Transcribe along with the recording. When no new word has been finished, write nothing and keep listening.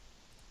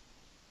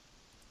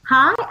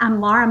Hi, I'm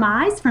Laura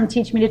Mize from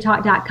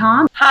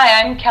TeachMeToTalk.com.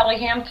 Hi, I'm Kelly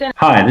Hampton.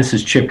 Hi, this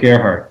is Chip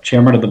Gerhart,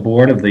 Chairman of the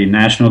Board of the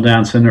National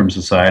Down Syndrome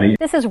Society.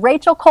 This is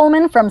Rachel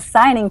Coleman from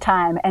Signing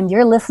Time, and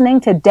you're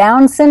listening to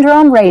Down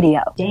Syndrome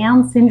Radio.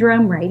 Down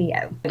Syndrome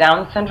Radio.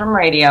 Down Syndrome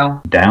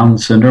Radio. Down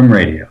Syndrome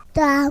Radio.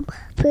 Down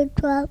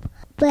Syndrome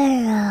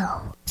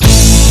Radio.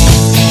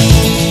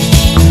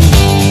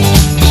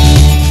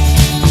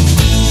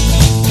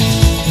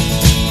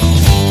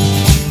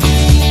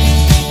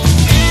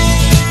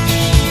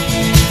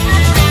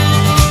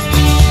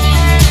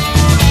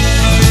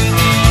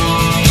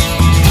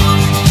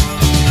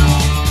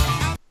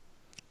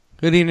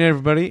 Good evening,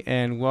 everybody,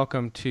 and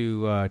welcome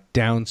to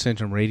Down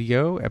Syndrome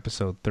Radio,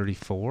 episode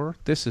 34.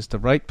 This is the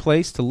right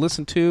place to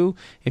listen to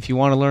if you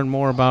want to learn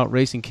more about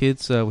raising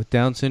kids with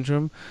Down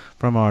syndrome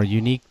from our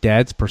unique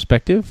dad's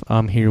perspective.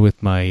 I'm here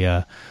with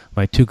my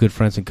my two good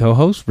friends and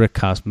co-hosts, Rick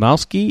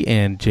Kosmowski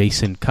and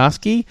Jason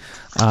Koski.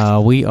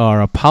 We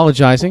are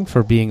apologizing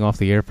for being off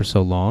the air for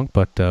so long,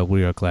 but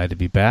we are glad to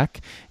be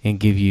back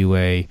and give you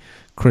a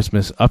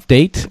Christmas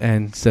update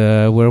and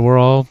where we're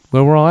all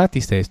at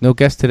these days. No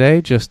guest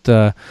today, just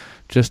a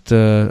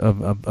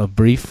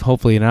brief,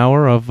 hopefully an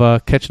hour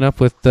of catching up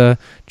with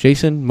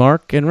Jason,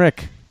 Mark, and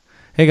Rick.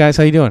 Hey guys,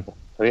 how you doing?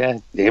 Oh yeah,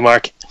 hey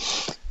Mark.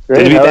 Great.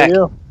 Good to be how back. Are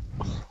you?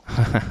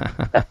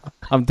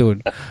 I'm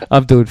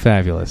doing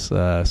fabulous. We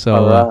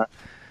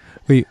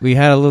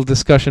had a little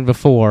discussion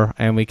before,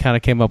 and we kind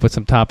of came up with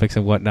some topics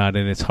and whatnot.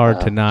 And it's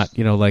hard to not,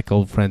 like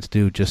old friends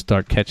do, just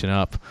start catching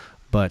up.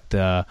 But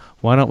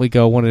why don't we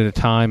go one at a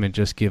time and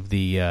just give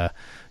the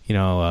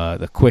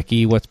the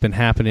quickie, what's been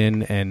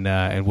happening,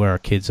 and where our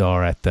kids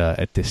are at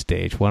this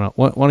stage. Why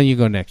don't you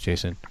go next,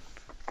 Jason?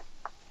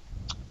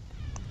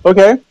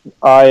 Okay,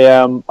 I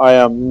am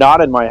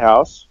not in my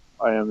house.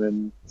 I am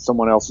in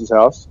someone else's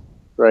house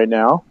right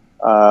now.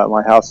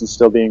 My house is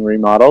still being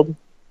remodeled.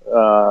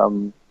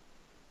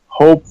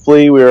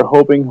 Hopefully, we are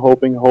hoping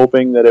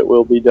that it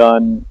will be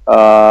done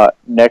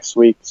next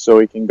week, so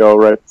we can go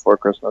right before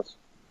Christmas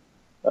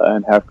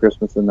and have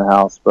Christmas in the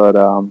house. But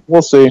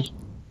we'll see.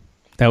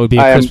 That would be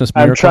a Christmas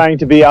miracle. I'm trying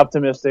to be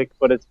optimistic,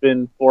 but it's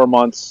been 4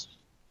 months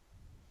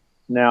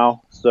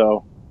now,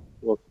 so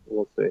we'll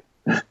see.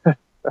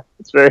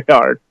 It's very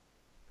hard.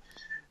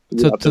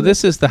 So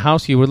this is the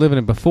house you were living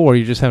in before.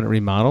 You just haven't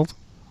remodeled?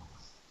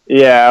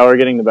 Yeah, we're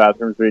getting the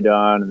bathrooms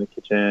redone and the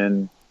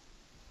kitchen.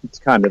 It's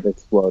kind of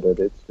exploded.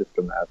 It's just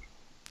a mess.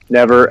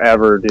 Never,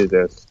 ever do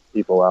this,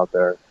 people out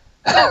there.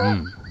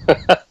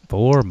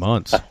 4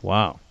 months.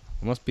 Wow.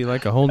 It must be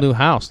like a whole new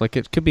house. Like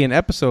it could be an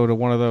episode of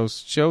one of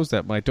those shows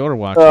that my daughter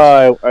watches.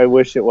 I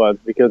wish it was,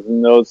 because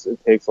in those it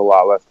takes a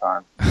lot less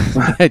time.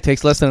 It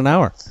takes less than an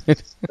hour.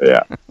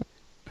 Yeah.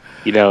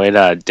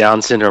 In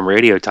Down Syndrome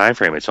Radio time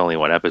frame, it's only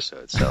one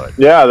episode, so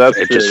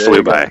it just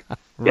flew by.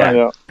 Right.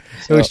 Yeah.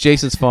 It was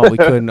Jason's fault. We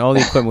couldn't. All the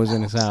equipment was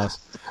in his house.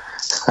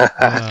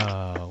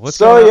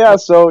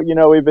 So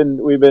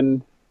we've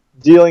been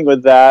dealing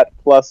with that.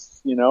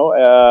 Plus,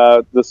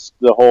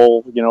 the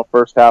whole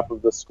first half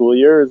of the school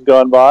year has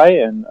gone by,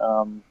 and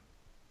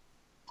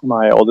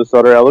my oldest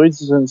daughter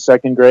Eloise is in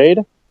second grade,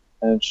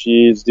 and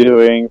she's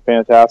doing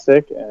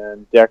fantastic.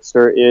 And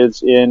Dexter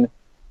is in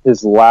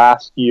his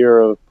last year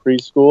of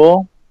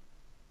preschool,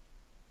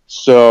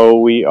 so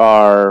we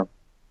are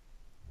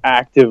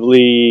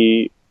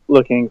actively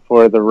looking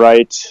for the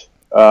right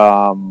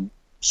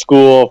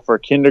school for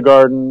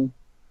kindergarten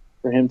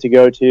for him to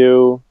go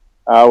to.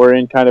 We're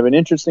in kind of an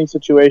interesting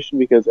situation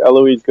because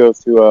Eloise goes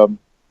to a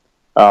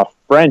all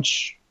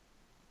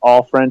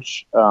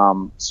French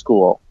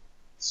school.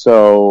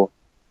 So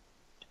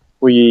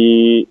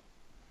we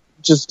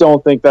just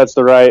don't think that's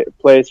the right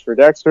place for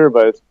Dexter,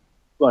 but it's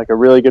like a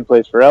really good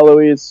place for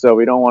Eloise. So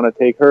we don't want to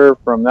take her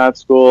from that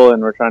school,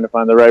 and we're trying to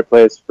find the right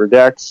place for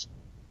Dex.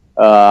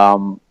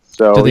 Do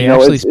they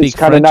actually speak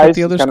French at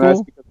the other school?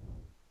 Nice because,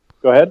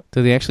 go ahead.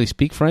 Do they actually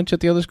speak French at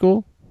the other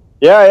school?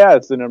 Yeah,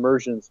 it's an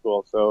immersion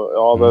school, so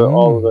all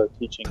of the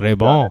teaching. Très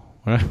bon.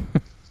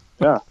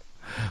 Yeah.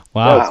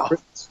 Wow. Yeah,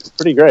 it's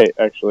pretty great,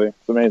 actually.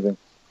 It's amazing.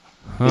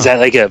 Huh. Is that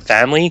like a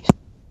family?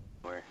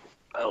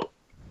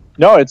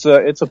 No, it's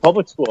a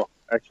public school,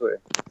 actually.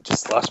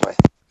 Just lost my.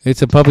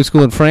 It's a public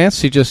school in France.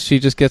 She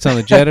just gets on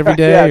the jet every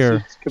day, Yeah,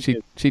 or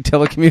she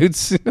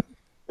telecommutes.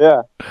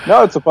 Yeah.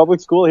 No, it's a public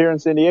school here in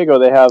San Diego.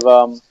 They have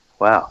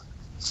Wow.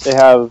 They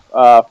have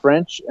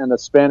French and a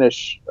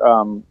Spanish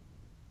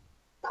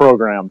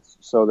programs.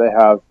 So they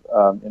have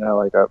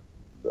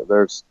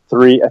there's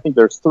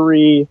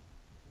three.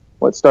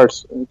 What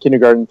starts in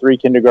kindergarten? 3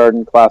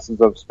 kindergarten classes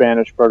of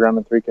Spanish program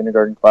and 3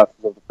 kindergarten classes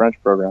of the French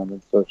program.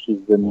 And so she's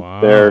been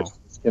there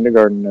since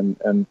kindergarten,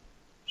 and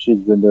she's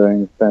been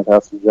doing a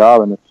fantastic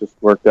job, and it's just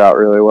worked out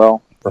really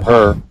well for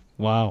her.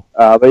 Wow.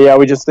 But yeah,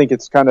 we just think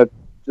it's kind of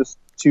just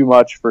too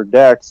much for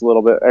Dex, a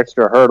little bit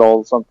extra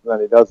hurdle, something that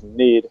he doesn't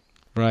need.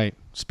 Right.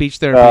 Speech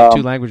therapy,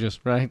 2 languages,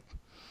 right?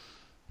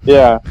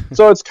 Yeah.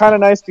 So it's kind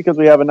of nice because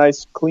we have a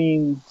nice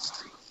clean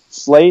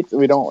slate.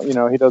 We don't,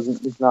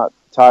 he's not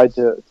tied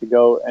to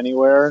go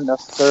anywhere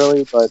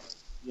necessarily, but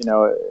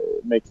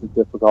it makes it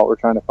difficult. We're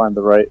trying to find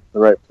the right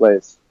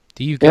place.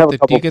 Do you get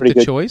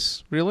the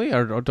choice, really,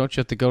 or don't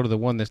you have to go to the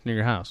one that's near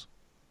your house?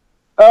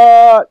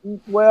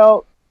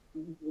 Well,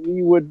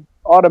 we would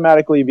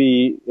automatically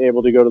be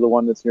able to go to the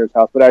one that's near his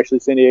house, but actually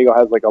San Diego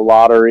has like a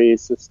lottery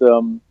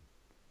system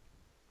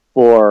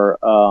for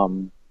a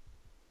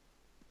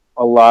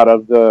lot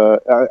of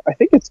the I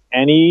think it's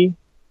any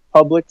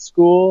public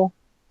school,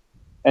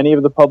 any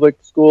of the public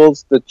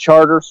schools. The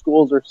charter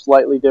schools are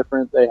slightly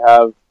different. They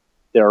have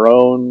their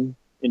own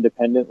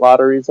independent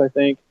lotteries, I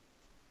think.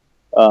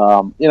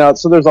 So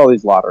there's all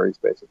these lotteries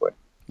basically.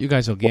 You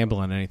guys will gamble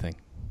on anything.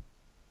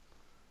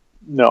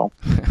 No.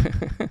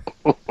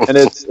 And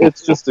it's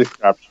just a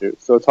crapshoot.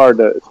 So it's hard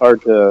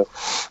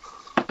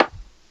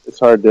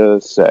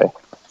to say.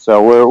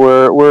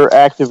 So we're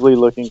actively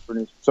looking for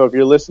new. So if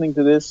you're listening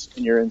to this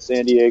and you're in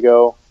San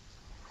Diego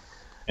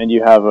and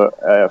you have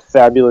a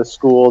fabulous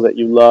school that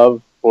you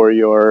love for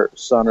your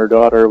son or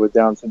daughter with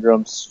Down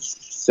syndrome,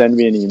 send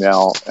me an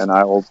email and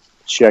I will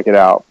check it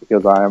out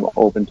because I am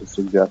open to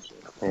suggestions.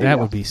 That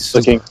would be super.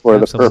 Looking for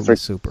Absolutely the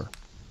perfect super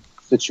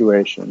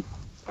situation.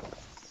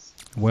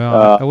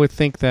 Well, I would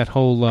think that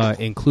whole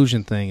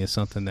inclusion thing is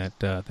something that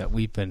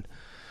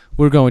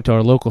we're going to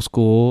our local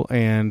school,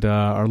 and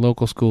our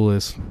local school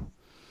is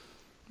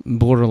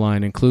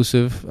borderline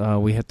inclusive.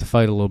 We have to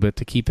fight a little bit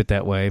to keep it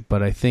that way,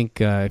 but I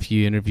think if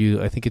you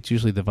interview, I think it's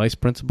usually the vice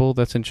principal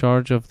that's in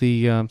charge of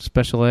the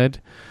special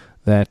ed,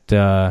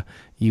 that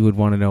you would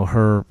want to know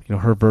her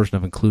version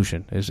of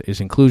inclusion.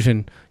 Is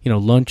inclusion,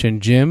 lunch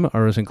and gym,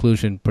 or is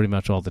inclusion pretty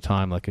much all the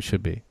time like it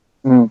should be?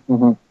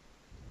 Mm-hmm.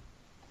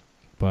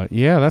 But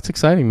yeah, that's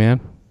exciting, man.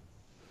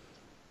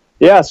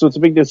 Yeah, so it's a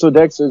big deal. So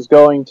Dex is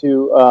going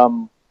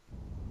to,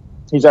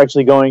 he's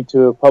actually going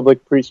to a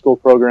public preschool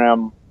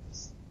program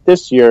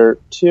this year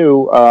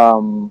too,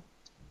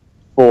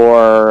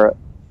 for,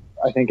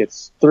 I think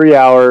it's 3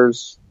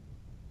 hours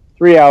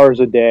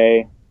a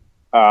day,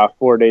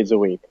 4 days a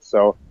week.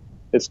 So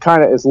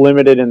it's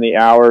limited in the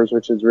hours,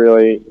 which is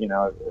really,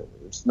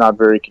 it's not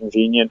very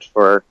convenient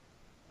for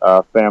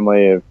a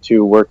family of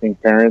two working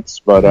parents,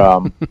 but,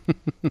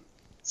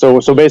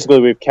 So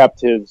basically we've kept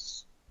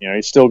his,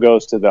 he still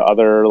goes to the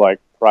other like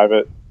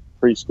private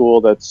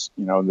preschool that's,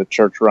 the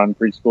church run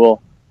preschool,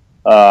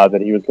 that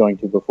he was going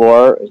to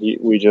before.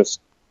 We just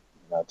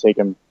take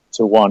him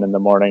to one in the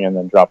morning and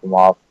then drop him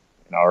off,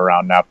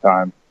 around nap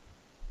time,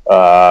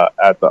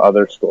 at the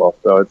other school.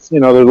 So it's,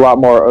 there's a lot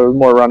more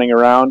running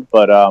around,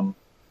 but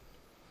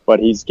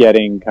he's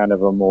getting kind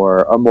of a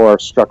more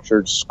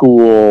structured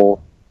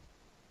school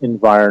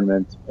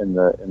environment in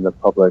the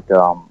public,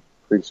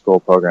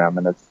 preschool program,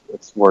 and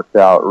it's worked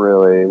out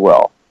really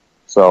well.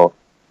 So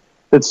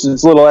it's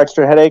a little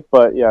extra headache,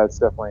 but yeah, it's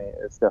definitely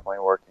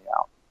working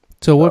out.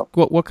 So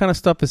what kind of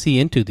stuff is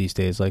he into these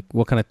days? Like,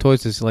 what kind of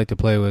toys does he like to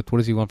play with? What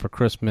does he want for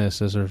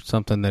Christmas? Is there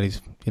something that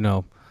he's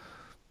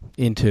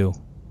into?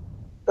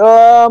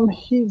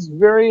 He's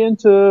very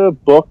into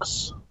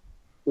books.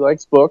 He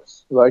likes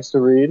books. He likes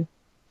to read.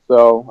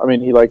 So I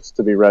mean, he likes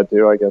to be read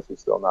to. I guess he's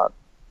still not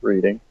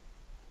reading.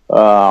 He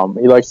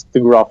likes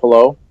the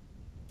Gruffalo.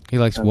 He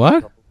likes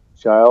what?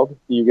 Child.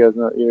 You guys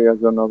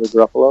don't know the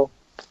Gruffalo?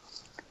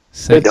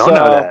 I don't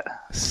know that.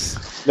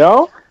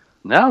 No?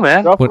 No,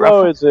 man.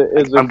 Gruffalo is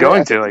I'm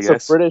going to, I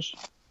guess. I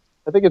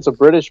think it's a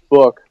British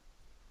book,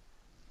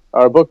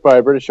 or a book by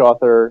a British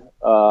author,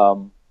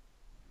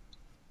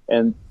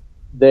 and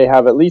they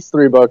have at least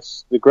 3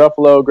 books: the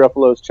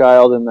Gruffalo's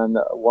Child, and then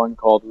one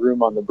called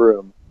Room on the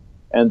Broom.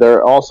 And there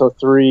are also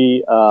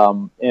 3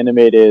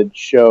 animated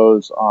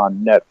shows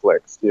on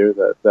Netflix too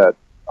that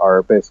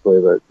are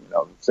basically the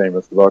same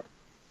as the book,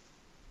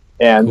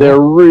 and they're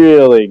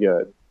really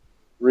good.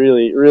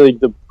 Really, really,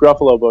 the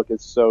Gruffalo book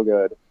is so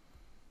good,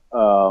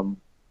 and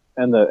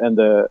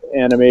the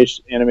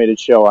animated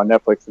show on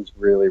Netflix is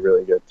really,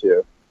 really good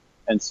too.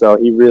 And so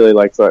he really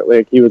likes that.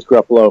 Like, he was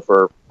Gruffalo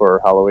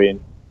for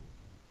Halloween.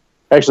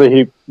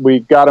 Actually, we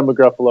got him a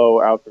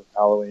Gruffalo out for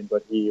Halloween,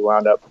 but he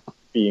wound up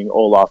being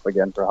Olaf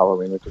again for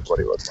Halloween, which is what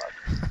he was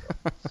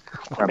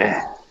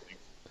like.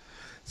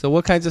 So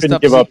what kinds of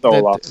stuff?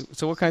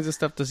 So what kinds of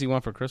stuff does he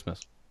want for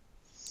Christmas?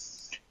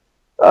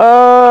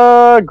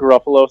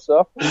 Gruffalo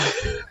stuff.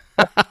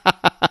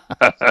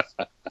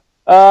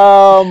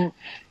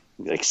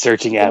 Like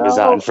searching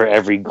Amazon for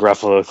every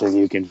Gruffalo thing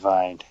you can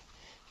find.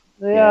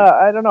 Yeah,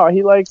 I don't know.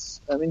 He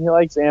likes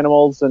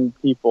animals and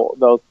people.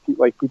 Those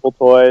like people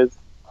toys,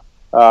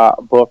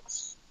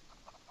 books,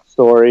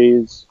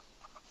 stories,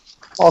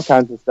 all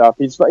kinds of stuff.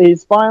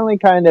 He's finally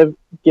kind of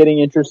getting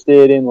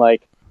interested in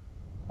like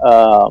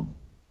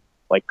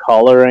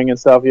coloring and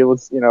stuff. It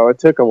was, it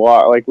took a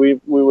while. Like we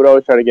would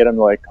always try to get him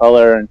to like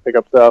color and pick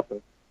up stuff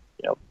and,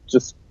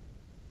 just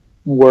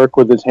work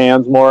with his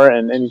hands more.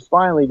 And he's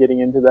finally getting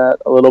into that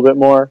a little bit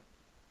more.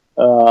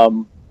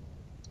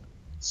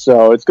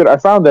 So it's good. I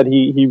found that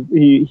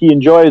he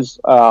enjoys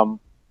it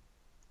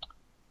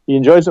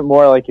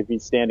more like if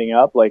he's standing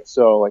up, like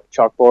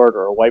chalkboard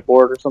or a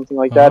whiteboard or something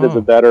like that is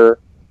a better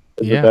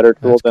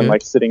tool than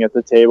like sitting at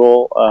the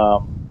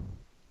table,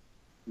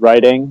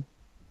 writing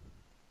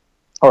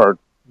or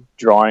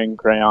drawing,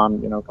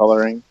 crayon,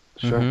 coloring.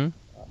 Sure.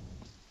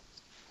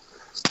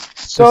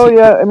 So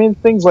yeah, I mean,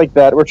 things like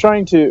that. We're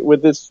trying to,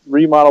 with this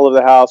remodel of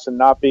the house and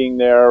not being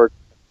there,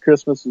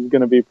 Christmas is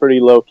going to be pretty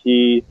low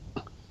key,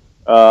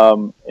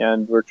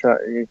 and we're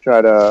trying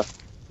to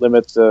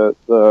limit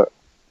the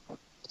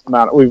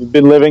amount. We've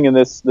been living in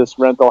this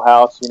rental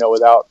house,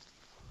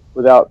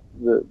 without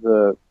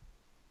the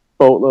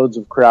boatloads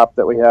of crap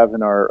that we have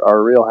in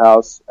our real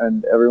house,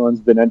 and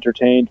everyone's been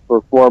entertained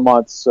for 4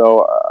 months.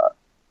 So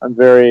I'm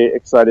very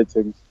excited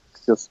to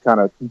just kind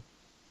of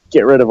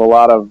get rid of a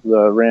lot of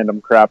the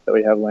random crap that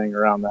we have laying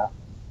around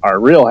our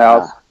real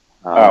house.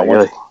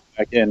 Really?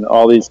 Back in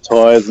all these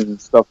toys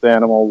and stuffed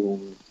animals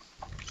and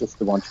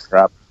just a bunch of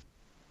crap.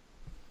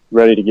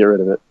 Ready to get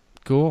rid of it.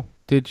 Cool.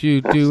 Did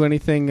you do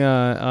anything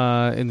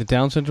in the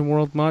Down syndrome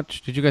world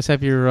much? Did you guys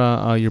have your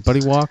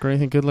buddy walk or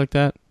anything good like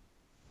that?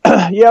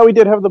 Yeah, we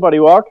did have the buddy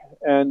walk,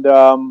 and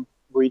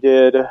we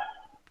did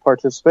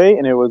participate,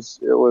 and it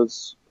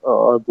was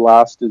a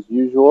blast as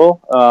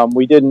usual.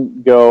 We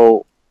didn't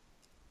go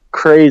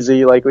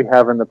crazy like we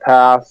have in the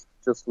past,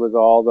 just with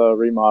all the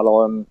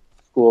remodel and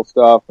school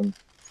stuff, and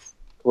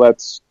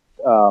Colette's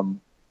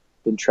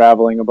been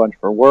traveling a bunch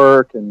for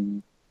work,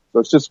 and so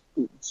it's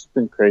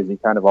been crazy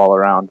kind of all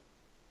around.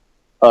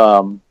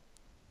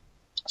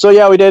 So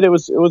yeah, we did. It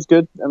was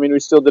good. I mean, we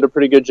still did a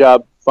pretty good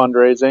job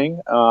fundraising,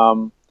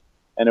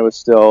 and it was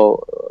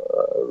still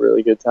a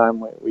really good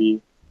time. We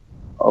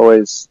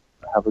always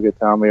have a good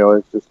time. We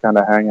always just kind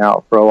of hang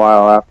out for a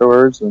while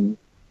afterwards. And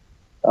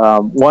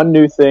one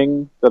new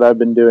thing that I've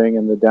been doing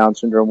in the Down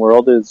syndrome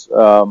world is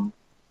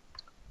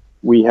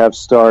we have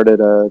started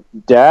a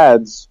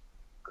dads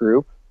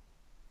group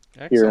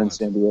here in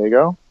San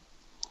Diego.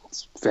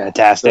 It's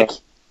fantastic. So,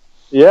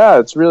 yeah,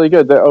 it's really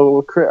good.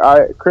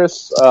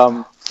 Chris,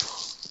 a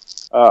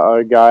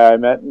guy I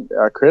met,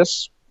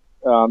 Chris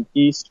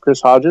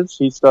Hodges,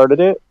 he started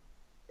it,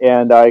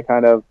 and I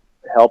kind of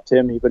helped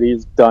him, but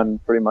he's done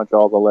pretty much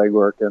all the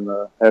legwork and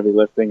the heavy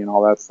lifting and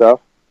all that stuff.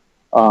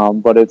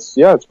 But it's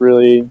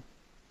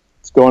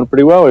going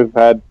pretty well. We've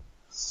had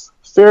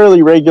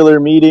fairly regular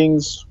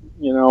meetings,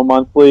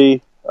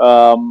 monthly.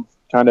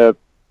 Kind of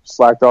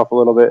slacked off a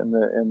little bit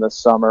in the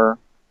summer,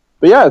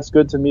 but yeah, it's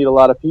good to meet a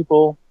lot of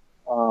people.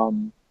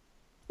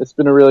 It's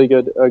been a really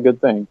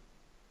good thing.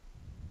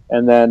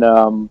 And then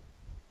I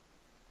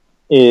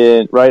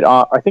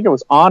think it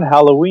was on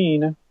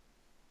Halloween,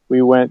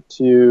 we went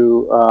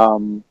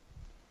to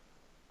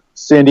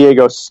San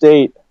Diego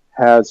State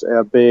has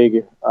a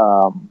big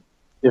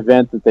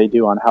event that they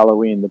do on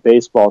Halloween. The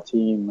baseball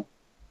team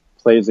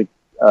plays a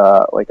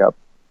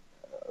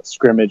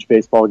scrimmage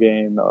baseball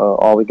game.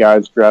 All the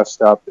guys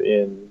dressed up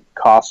in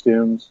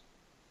costumes,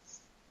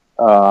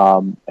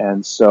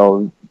 and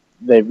so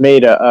they've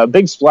made a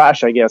big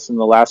splash, I guess, in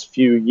the last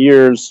few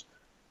years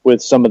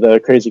with some of the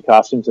crazy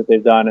costumes that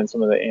they've done and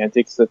some of the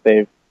antics that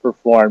they've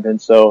performed.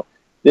 And so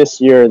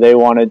this year they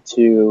wanted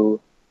to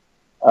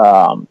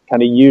kind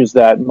of use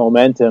that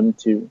momentum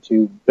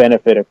to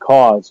benefit a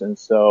cause. And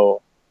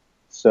so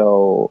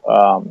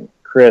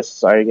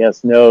Chris, I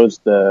guess, knows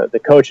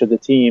the coach of the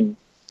team.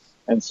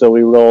 And so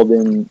we rolled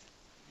in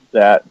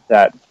that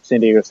San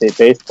Diego State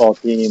baseball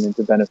team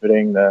into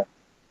benefiting the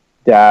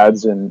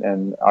dads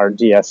and our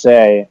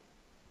DSA.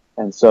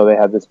 And so they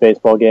had this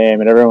baseball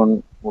game, and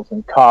everyone was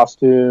in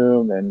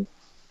costume, and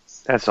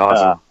that's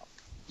awesome.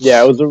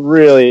 Yeah, it was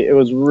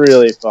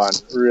really fun,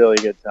 really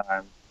good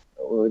time.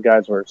 The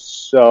guys were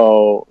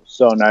so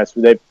nice.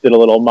 They did a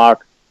little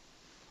mock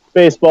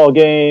baseball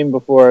game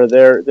before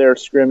their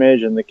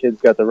scrimmage, and the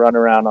kids got to run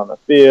around on the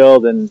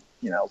field and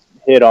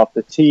hit off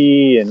the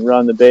tee and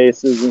run the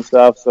bases and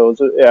stuff. So it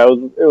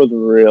was a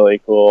really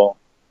cool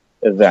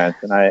event,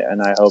 and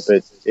I hope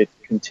it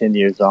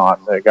continues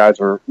on. The guys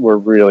were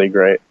really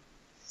great.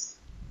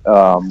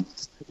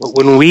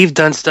 When we've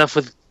done stuff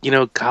with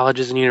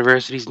colleges and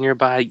universities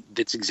nearby,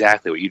 that's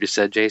exactly what you just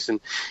said, Jason.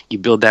 You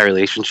build that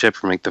relationship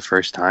from the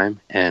first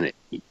time, and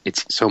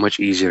it's so much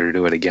easier to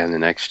do it again the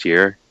next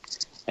year.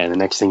 And the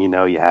next thing you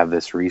know, you have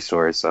this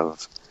resource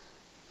of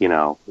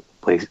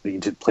place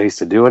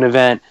to do an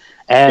event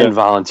and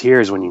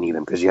volunteers when you need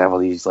them, because you have all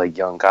these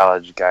young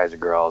college guys or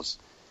girls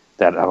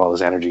that have all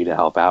this energy to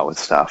help out with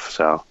stuff.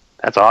 So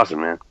that's awesome,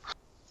 man.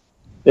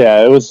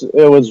 Yeah, it was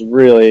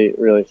really,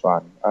 really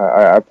fun.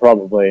 I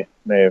probably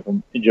may have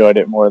enjoyed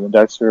it more than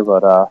Dexter,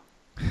 but I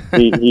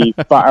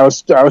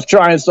was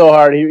trying so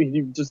hard.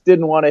 He just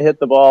didn't want to hit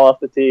the ball off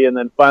the tee, and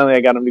then finally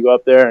I got him to go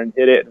up there and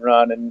hit it and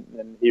run,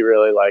 and he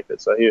really liked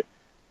it. So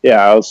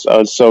I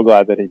was so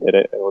glad that he did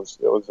it. It was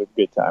a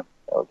good time.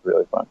 It was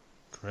really fun.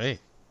 Great.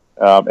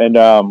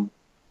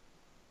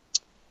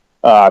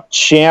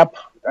 Champ,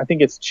 I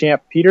think it's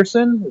Champ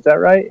Peterson. Is that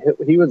right?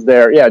 He was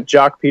there. Yeah,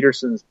 Jock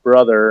Peterson's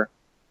brother.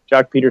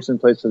 Jock Peterson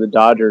plays for the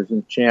Dodgers,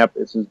 and Champ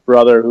is his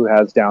brother who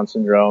has Down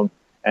syndrome,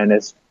 and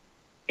is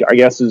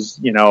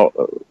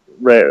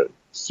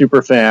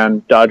super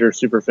fan, Dodgers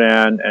super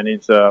fan, and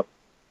he's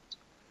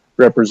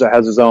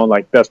has his own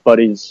Best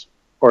Buddies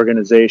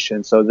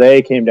organization. So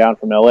they came down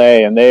from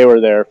LA, and they were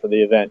there for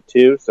the event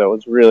too. So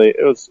it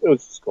was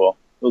just cool.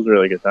 It was a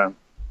really good time.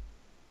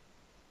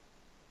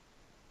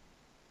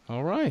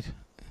 All right.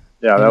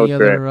 Yeah, that was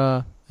great.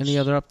 Any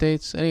other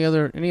updates?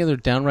 Any other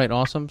downright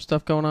awesome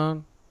stuff going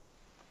on?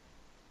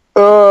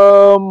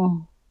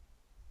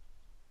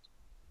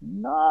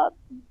 Not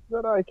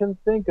that I can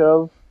think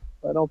of.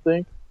 I don't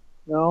think.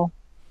 No.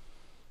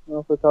 Not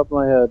off the top of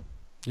my head.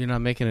 You're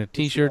not making a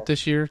T-shirt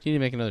this year? You need to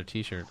make another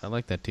T-shirt. I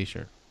like that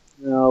T-shirt.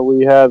 No,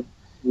 we have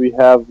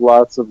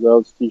lots of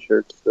those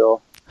T-shirts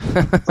still.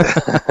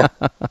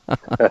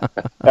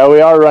 Yeah,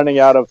 we are running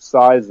out of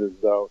sizes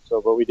though.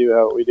 But we do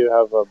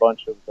have a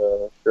bunch of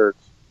shirts.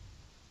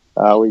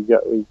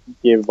 We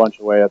gave a bunch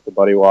away at the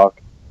Buddy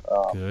Walk.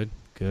 Good.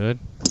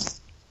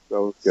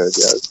 So it's good.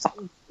 Yeah,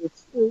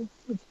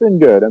 it's been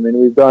good. I mean,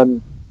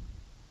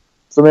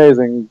 it's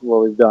amazing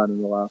what we've done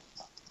in the last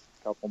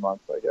couple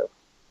months. I guess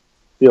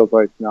feels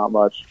like not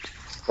much,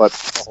 but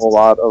a whole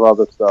lot of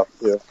other stuff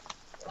too.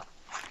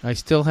 I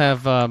still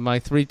have my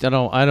three. I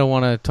don't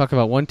want to talk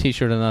about one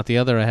T-shirt and not the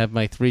other. I have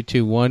my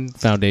 321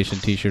 Foundation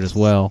T-shirt as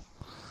well.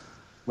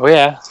 Oh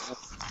yeah.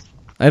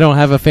 I don't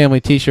have a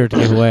family T-shirt to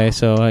give away,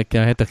 so I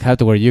have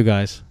to wear you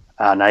guys.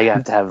 Now you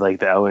have to have like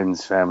the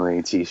Owens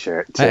family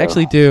T-shirt too. I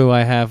actually do.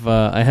 I have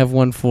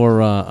one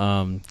for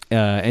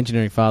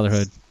Engineering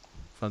Fatherhood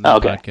from this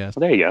podcast.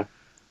 Well, there you go.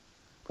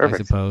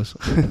 Perfect. I suppose.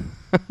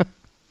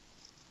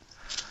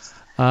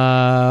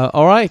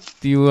 All right.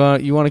 Do you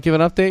want to give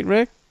an update,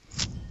 Rick?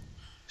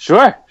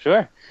 Sure.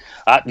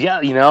 Yeah,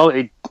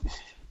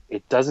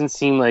 it doesn't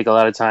seem like a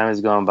lot of time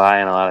is going by,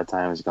 and a lot of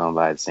time is going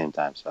by at the same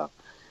time. So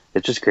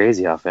it's just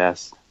crazy how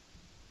fast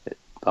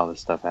all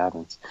this stuff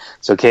happens.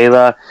 So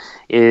Kayla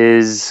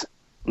is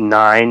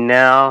 9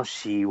 now.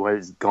 She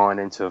was going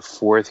into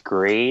 4th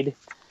grade.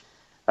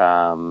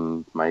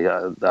 My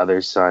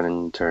other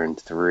son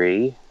turned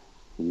 3.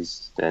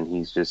 He's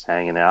just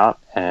hanging out.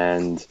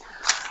 And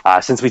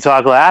since we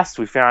talked last,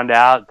 we found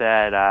out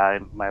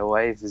that my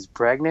wife is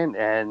pregnant,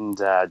 and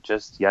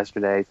just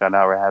yesterday found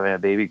out we're having a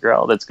baby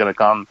girl that's going to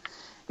come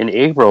in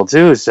April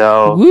too.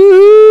 So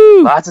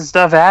woo! Lots of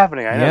stuff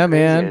happening. I know, yeah,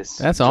 man,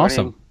 that's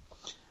awesome.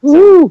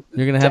 Woo!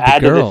 You're gonna have to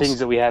add the girls. To the things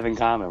that we have in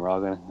common. We're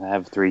all gonna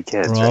have 3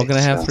 kids. We're all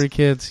gonna have 3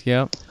 kids.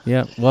 Yep.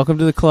 Welcome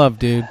to the club,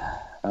 dude.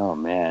 Oh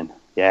man,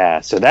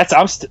 yeah. So that's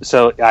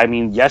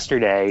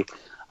yesterday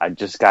I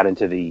just got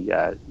into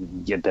the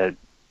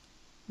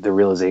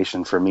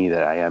realization for me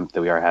that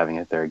we are having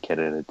a 3rd kid,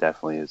 and it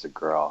definitely is a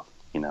girl.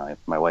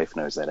 My wife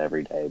knows that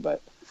every day,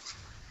 but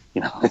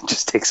it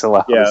just takes a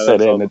while to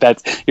set in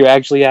that you're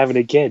actually having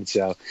a kid.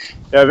 So,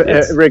 yeah,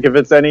 Rick, if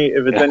it's any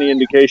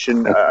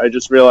indication, I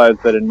just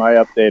realized that in my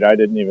update I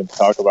didn't even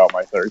talk about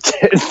my 3rd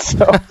kid.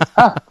 So,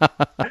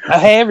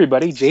 hey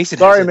everybody, Jason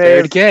Sorry, has a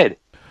 3rd kid.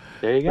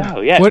 There you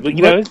go. Yeah,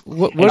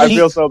 I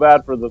feel so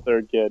bad for the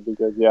 3rd kid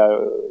because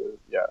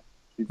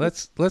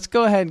Let's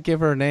go ahead and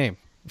give her a name.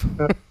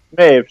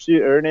 Maeve.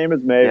 Her name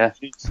is Maeve. Yeah.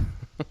 She's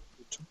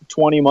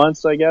 20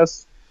 months, I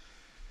guess.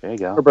 There you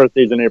go. Her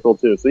birthday's in April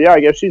too, so yeah, I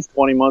guess she's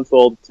 20 months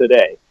old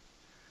today.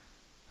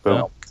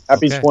 So,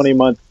 happy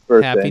 20-month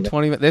birthday! Happy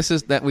 20. This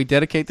is that we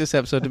dedicate this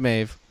episode to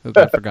Maeve, who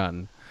got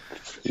forgotten.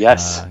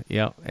 Yes.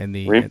 And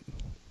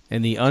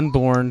the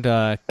unborn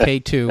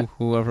K2,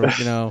 whoever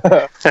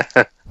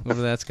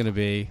whoever that's going to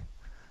be.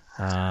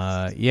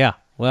 Yeah.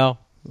 Well,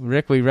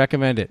 Rick, we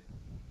recommend it.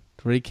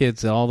 3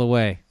 kids all the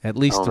way, at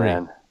least 3.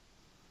 Man.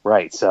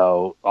 Right.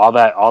 So all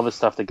the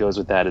stuff that goes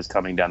with that is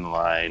coming down the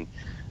line.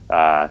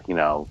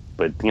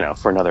 But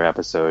for another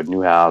episode,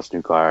 new house,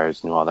 new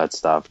cars, all that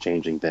stuff,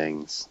 changing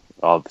things.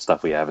 All the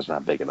stuff we have is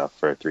not big enough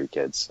for 3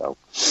 kids. So,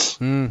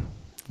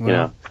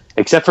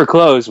 except for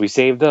clothes, we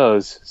saved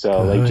those.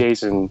 So, like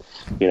Jason,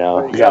 we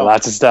got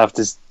lots of stuff.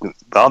 Just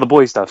all the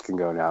boy stuff can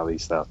go now, at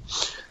least though.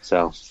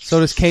 So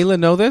does Kayla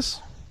know this?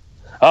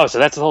 Oh, so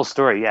that's the whole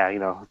story.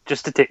 Yeah,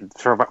 just to take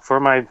for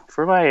my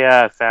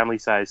family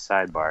size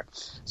sidebar.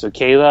 So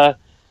Kayla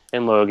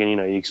and Logan, you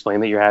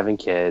explain that you're having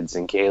kids,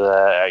 and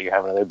Kayla, you're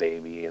having another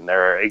baby, and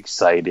they're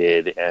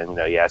excited. And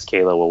you ask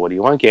Kayla, well, what do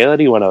you want, Kayla?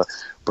 Do you want a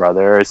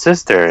brother or a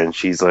sister? And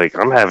she's like,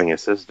 I'm having a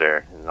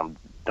sister, and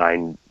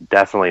I'm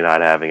definitely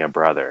not having a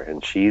brother.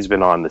 And she's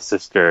been on the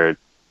sister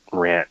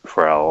rant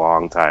for a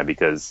long time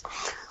because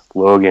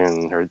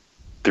Logan, her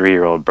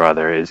 3-year-old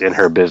brother, is in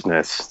her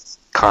business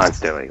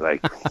constantly.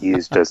 Like,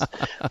 he's just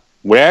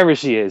wherever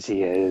she is,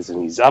 he is,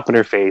 and he's up in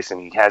her face, and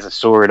he has a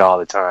sword all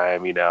the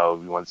time. He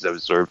wants to have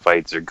sword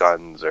fights or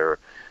guns or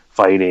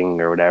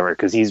fighting or whatever,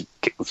 because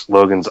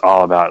Logan's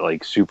all about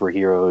like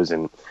superheroes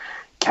and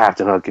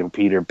Captain Hook and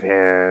Peter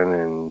Pan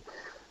and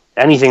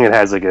anything that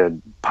has like a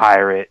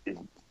pirate.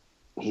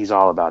 He's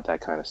all about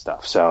that kind of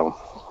stuff. So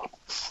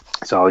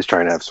always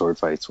trying to have sword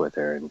fights with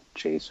her and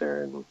chase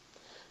her and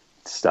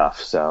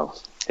stuff. So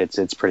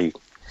it's pretty.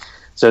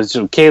 So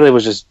Kayla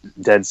was just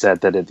dead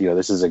set that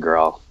this is a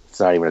girl. It's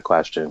not even a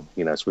question.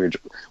 So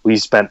we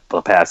spent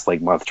the past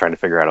month trying to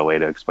figure out a way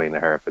to explain to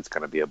her if it's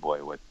going to be a boy,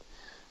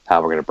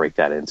 how we're going to break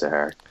that into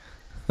her.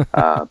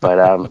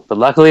 But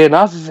luckily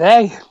enough,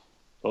 hey,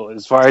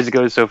 as far as it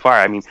goes so far,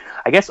 I mean,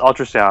 I guess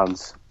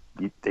ultrasounds,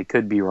 they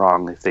could be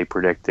wrong if they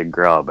predict a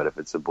girl, but if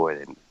it's a boy,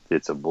 then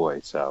it's a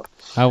boy. So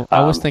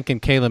I was thinking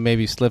Kayla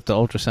maybe slipped the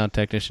ultrasound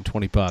technician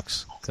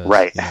 $20.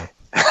 Right.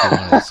 she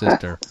wanted a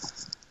sister.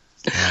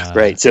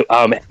 Right. So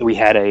we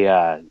had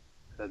a.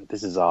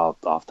 This is all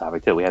off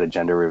topic too. We had a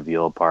gender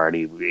reveal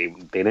party.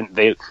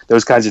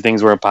 Those kinds of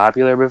things weren't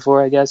popular before,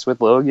 I guess,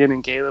 with Logan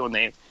and Kayla when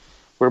they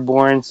were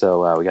born.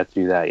 So we got to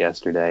do that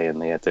yesterday,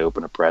 and they had to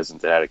open a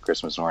present that had a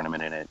Christmas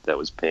ornament in it that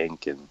was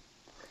pink, and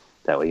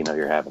that way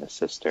you're having a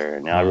sister.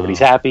 And now everybody's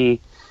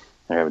happy.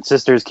 They're having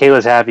sisters.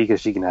 Kayla's happy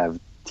because she can have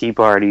tea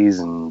parties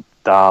and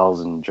dolls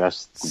and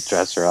dress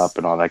her up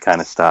and all that kind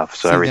of stuff.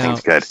 So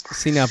everything's good.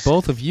 See, now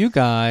both of you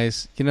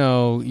guys,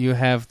 you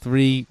have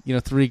three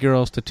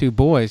girls to 2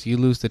 boys. You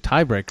lose the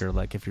tiebreaker,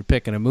 like if you're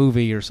picking a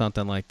movie or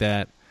something like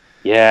that.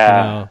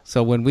 Yeah.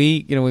 So when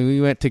we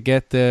went to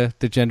get the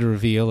gender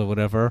reveal or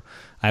whatever,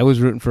 I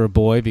was rooting for a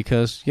boy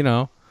because,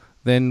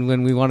 then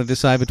when we want to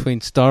decide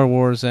between Star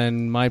Wars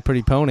and My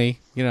Pretty Pony,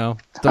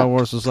 Star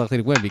Wars was likely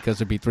to win because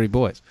there'd be 3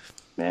 boys.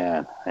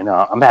 Man, I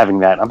know. I'm having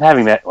that.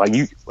 Well,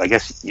 I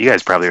guess you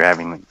guys probably are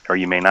having, or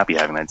you may not be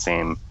having that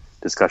same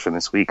discussion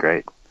this week,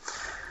 right?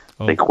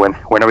 Oh. Like when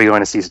are we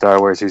going to see Star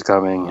Wars? Who's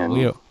coming? And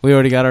we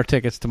already got our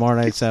tickets tomorrow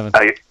night at 7.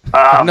 Thursday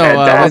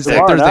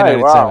night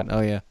at 7.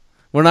 Oh yeah,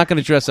 we're not going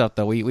to dress up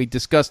though. We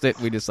discussed it.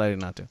 We decided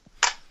not to.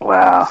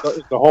 Wow. So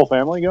is the whole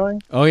family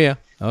going? Oh yeah.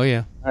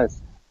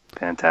 Nice.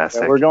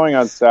 Fantastic. Yeah, we're going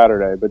on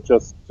Saturday, but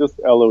just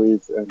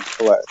Eloise and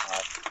Colette.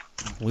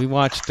 We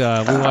watched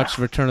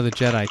Return of the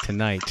Jedi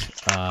tonight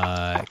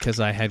because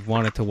I had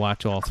wanted to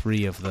watch all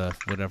 3 of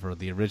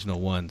the original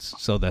ones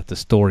so that the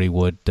story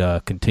would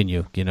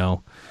continue. Get them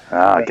all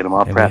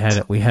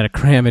prepped. We had to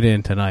cram it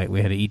in tonight.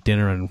 We had to eat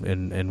dinner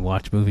and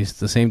watch movies at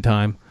the same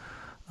time.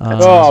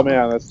 Oh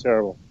man, that's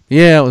terrible.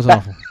 Yeah, it was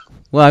awful.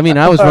 Well, I mean,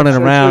 I was running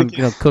around,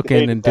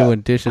 cooking and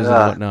doing dishes and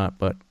whatnot,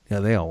 but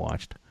they all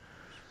watched.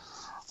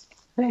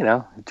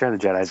 Return of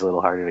the Jedi is a little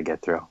harder to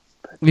get through.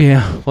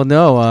 Yeah, well,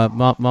 no.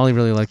 Molly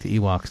really liked the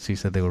Ewoks. She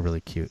said they were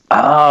really cute.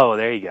 Oh,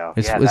 there you go.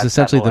 It's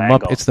essentially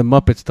it's the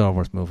Muppet Star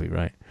Wars movie,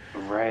 right?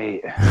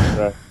 Right.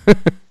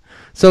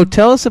 So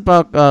tell us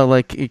about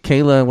like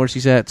Kayla and where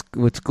she's at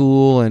with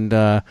school, and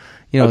is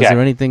there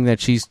anything that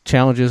she's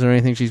challenges or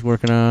anything she's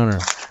working on? Or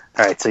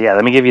all right, so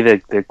let me give you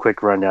the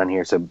quick rundown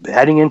here. So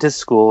heading into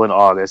school in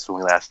August, when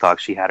we last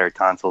talked, she had her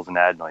tonsils and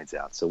adenoids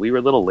out. So we were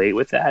a little late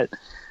with that,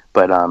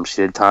 but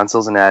she did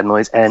tonsils and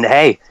adenoids, and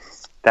hey.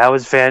 That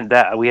was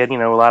that we had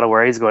a lot of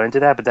worries going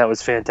into that, but that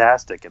was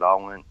fantastic. It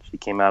all went. She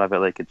came out of it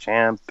like a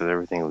champ, and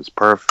everything was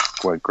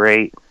perfect, went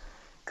great.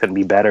 Couldn't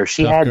be better.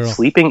 She had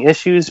sleeping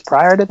issues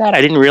prior to that.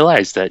 I didn't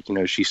realize that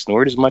she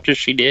snored as much as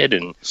she did,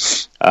 and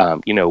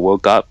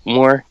woke up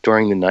more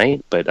during the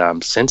night. But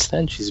since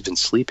then, she's been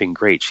sleeping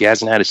great. She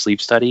hasn't had a sleep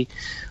study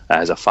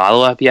as a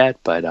follow up yet,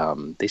 but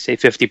they say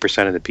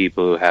 50% of the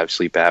people who have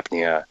sleep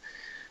apnea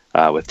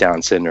with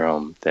Down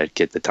syndrome that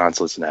get the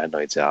tonsils and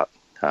adenoids out,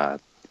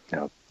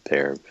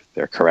 they're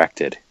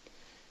corrected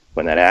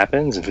when that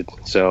happens.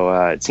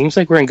 So it seems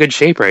like we're in good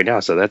shape right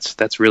now. So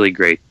that's really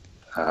great.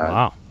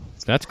 Wow,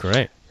 that's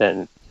great.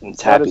 And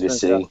it's happy to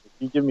see.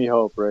 You give me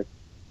hope, Rick.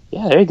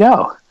 Yeah, there you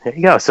go.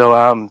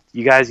 So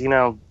you guys,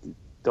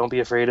 don't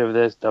be afraid of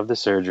the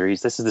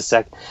surgeries. This is the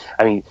second.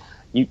 I mean,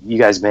 you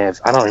guys may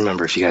have. I don't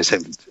remember if you guys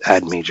have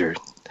had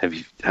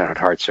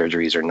heart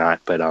surgeries or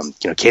not, but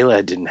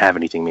Kayla didn't have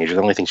anything major.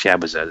 The only thing she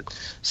had was a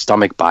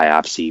stomach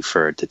biopsy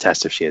to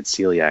test if she had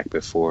celiac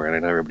before, and I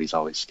know everybody's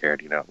always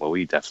scared. Well,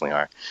 we definitely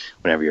are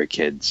whenever your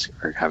kids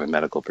are having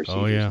medical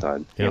procedures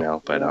done.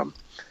 Yep.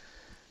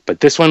 But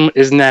this one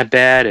isn't that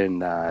bad,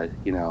 and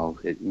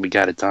we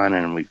got it done,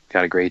 and we've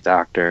got a great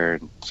doctor,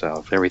 and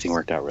so everything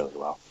worked out really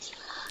well.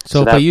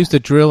 So if I used a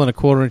drill and a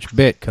 1/4-inch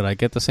bit, could I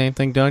get the same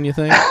thing done, you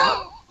think?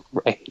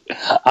 Right.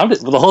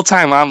 The whole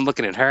time I'm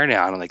looking at her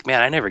now, and I'm like,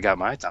 man, I never got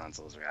my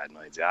tonsils or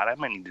adenoids out. I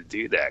might need to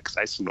do that because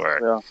I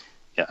snore.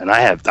 Yeah, and I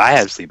have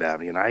sleep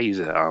apnea, and I use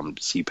a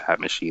CPAP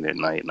machine at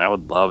night, and I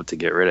would love to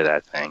get rid of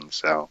that thing.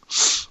 So,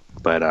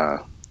 but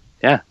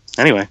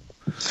anyway.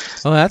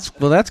 Well, that's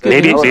good.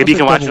 Maybe you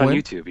can watch it on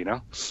YouTube.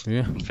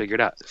 Yeah, and figure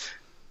it out.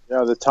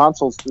 Yeah, the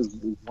tonsils is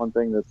one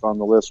thing that's on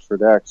the list for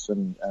Dex,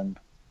 and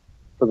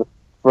for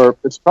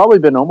it's probably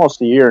been almost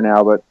a year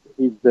now, but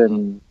he's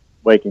been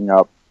waking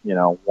up,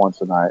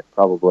 once a night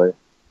probably.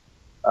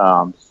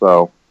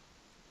 So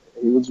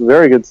he was a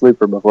very good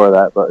sleeper before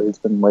that, but he's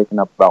been waking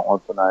up about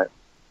once a night.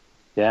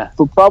 Yeah.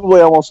 For probably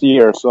almost a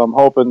year. So I'm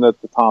hoping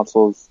that the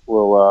tonsils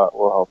will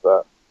help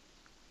that.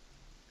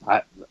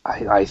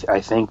 I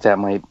think that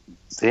might.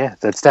 Yeah,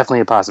 that's definitely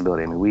a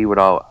possibility. I mean, we would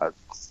all.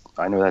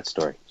 I know that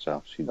story.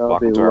 So she'd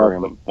walk into our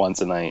room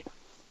once a night,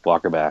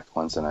 walk her back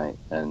once a night,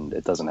 and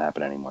it doesn't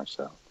happen anymore.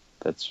 So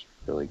that's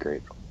really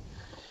great.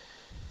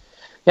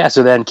 Yeah.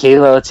 So then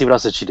Kayla, let's see what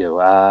else did she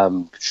do.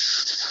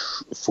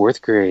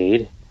 4th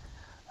grade.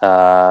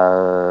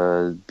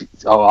 Also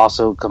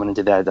coming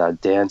into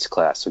that dance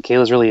class. So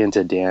Kayla's really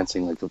into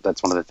dancing. Like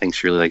that's one of the things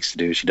she really likes to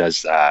do. She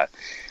does.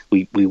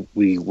 We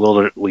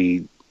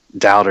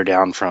dialed her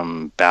down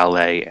from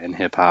ballet and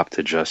hip hop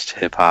to just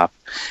hip hop,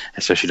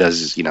 and so she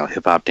does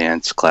hip hop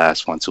dance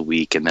class once a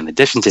week. And then in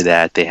addition to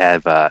that, they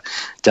have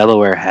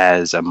Delaware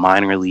has a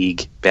minor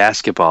league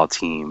basketball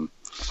team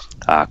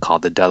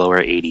called the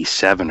Delaware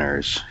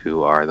 87ers,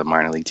 who are the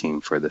minor league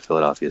team for the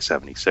Philadelphia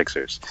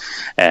 76ers.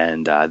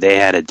 And they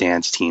had a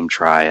dance team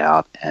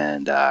tryout,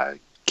 and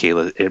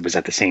Kayla, it was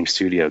at the same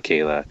studio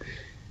Kayla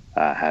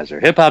has her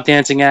hip-hop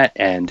dancing at,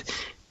 and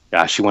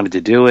she wanted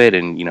to do it,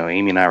 and,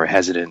 Amy and I were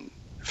hesitant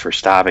for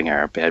stopping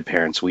her. Bad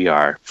parents we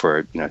are,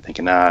 for,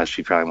 thinking,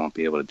 she probably won't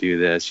be able to do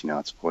this.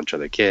 It's a bunch of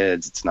other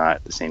kids. It's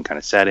not the same kind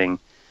of setting.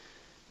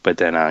 But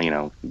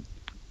then,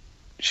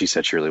 she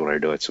said she really wanted to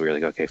do it, so we were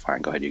like, okay,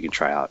 fine, go ahead, you can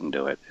try out and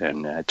do it.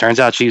 And it turns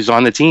out she's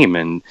on the team,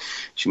 and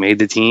she made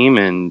the team,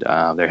 and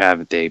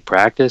they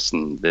practiced,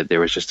 and there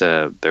was just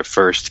their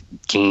first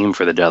game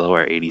for the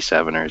Delaware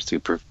 87ers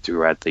who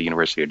were at the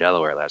University of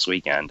Delaware last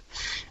weekend,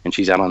 and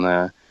she's out on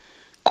the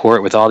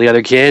court with all the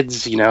other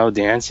kids,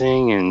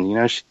 dancing,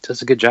 and she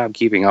does a good job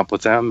keeping up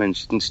with them, and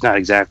she's not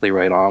exactly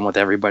right on with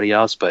everybody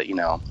else, but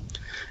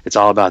it's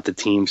all about the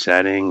team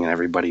setting and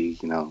everybody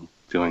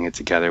doing it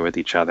together with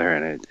each other,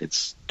 and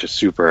it's just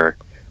super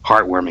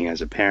heartwarming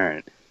as a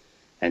parent,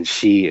 and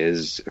she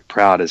is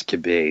proud as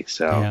could be.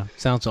 So yeah,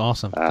 sounds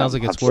awesome. Sounds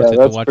like it's worth it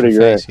to watch your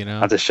face. I'll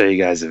have to show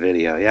you guys a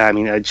video. Yeah, I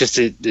mean,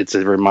 it's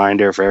a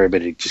reminder for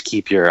everybody to just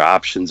keep your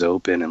options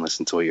open and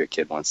listen to what your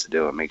kid wants to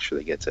do, and make sure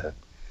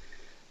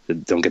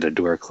don't get a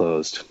door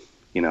closed,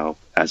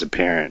 as a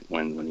parent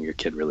when your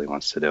kid really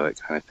wants to do it,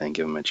 kind of thing.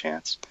 Give them a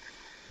chance.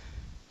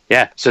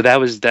 Yeah, so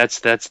that's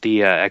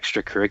the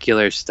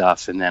extracurricular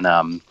stuff, and then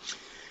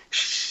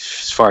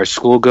as far as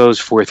school goes,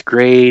 fourth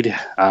grade,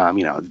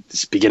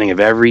 it's the beginning of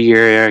every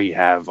year. You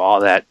have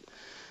all that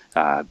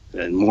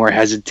more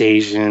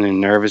hesitation and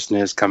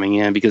nervousness coming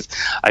in, because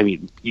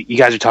you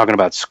guys are talking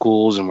about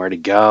schools and where to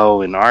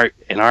go. In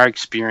our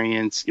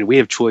experience, we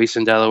have choice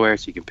in Delaware,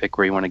 so you can pick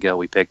where you want to go.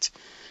 We picked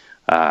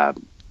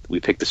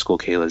the school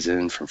Kayla's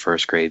in from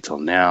first grade till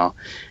now,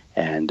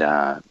 and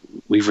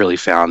we've really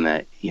found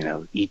that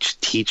each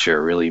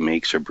teacher really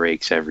makes or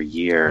breaks every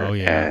year. Oh,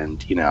 yeah.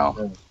 And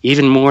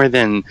even more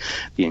than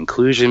the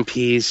inclusion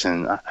piece,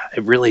 and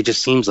it really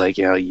just seems like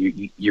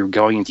you're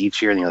going into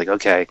each year and you're like,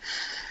 okay,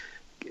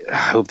 I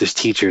hope this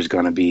teacher is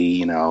going to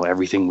be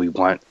everything we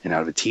want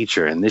out of a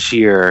teacher. And this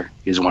year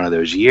is one of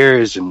those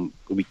years, and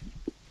we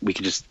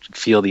could just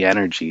feel the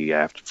energy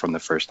from the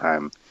first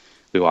time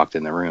we walked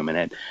in the room,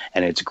 and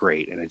it's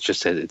great, and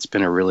it's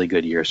been a really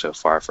good year so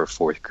far for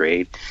fourth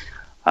grade.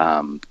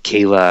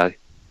 Kayla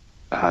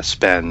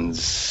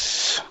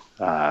spends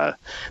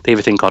they have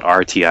a thing called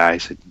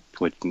RTI,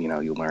 which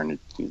you learn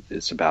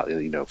it's about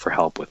for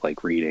help with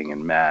like reading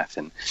and math,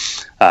 and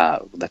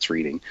that's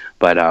reading.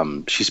 But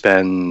she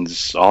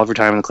spends all of her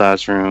time in the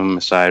classroom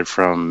aside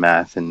from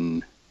math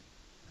and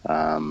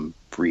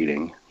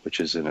reading, which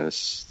is in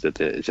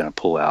a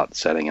pull-out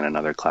setting in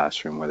another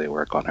classroom where they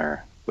work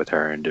with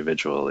her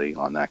individually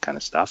on that kind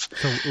of stuff.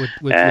 So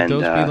would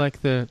those be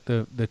like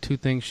the two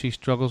things she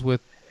struggles with,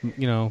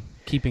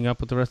 keeping up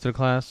with the rest of the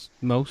class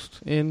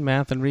most in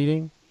math and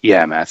reading?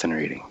 Yeah, math and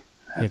reading.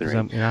 I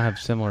have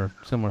similar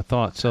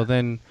thoughts. So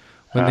then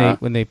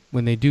when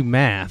they do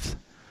math,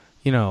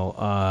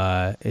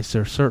 is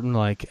there certain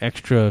like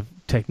extra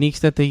techniques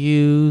that they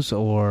use,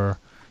 or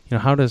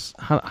how does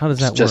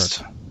that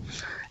work?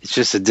 It's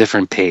just a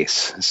different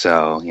pace.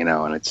 So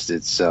and it's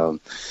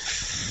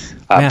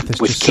math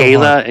is with just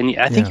Kayla, so and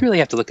I think you really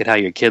have to look at how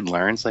your kid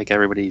learns. Like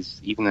everybody's,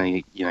 even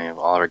though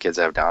all of our kids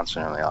have Down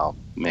syndrome,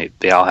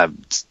 they all have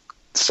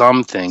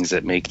some things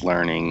that make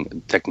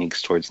learning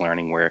techniques towards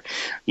learning where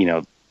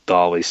they'll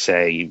always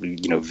say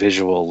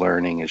visual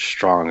learning is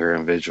stronger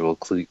and visual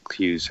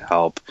cues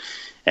help,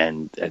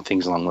 and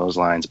things along those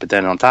lines. But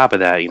then on top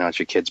of that, it's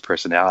your kid's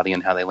personality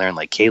and how they learn.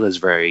 Like Kayla's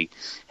very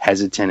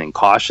hesitant and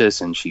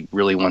cautious, and she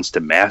really wants to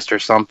master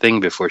something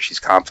before she's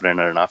confident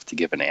enough to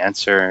give an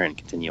answer and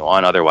continue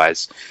on.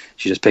 Otherwise,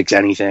 she just picks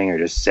anything or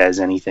just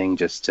says anything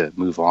just to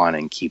move on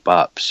and keep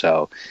up.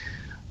 So,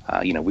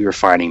 we were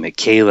finding that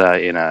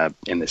Kayla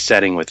in the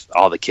setting with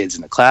all the kids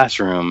in the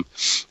classroom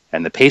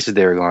and the pace that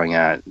they were going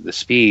at, the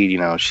speed,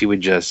 she would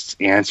just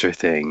answer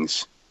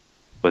things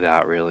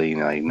without really,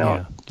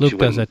 Yeah. Luke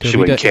does that too. She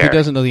wouldn't care. He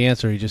doesn't know the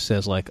answer. He just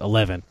says like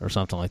 11 or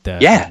something like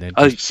that. Yeah.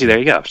 See, there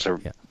you go. So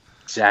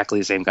exactly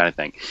the same kind of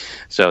thing.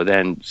 So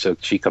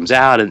she comes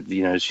out,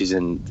 and she's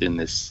in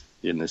this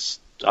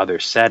other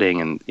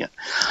setting, and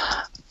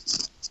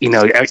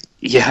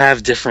you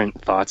have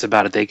different thoughts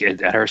about it.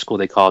 At her school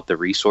they call it the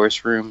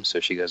resource room.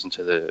 So she goes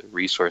into the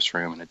resource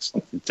room, and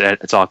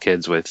it's all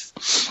kids with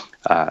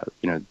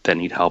that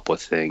need help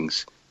with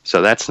things.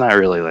 So that's not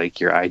really like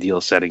your ideal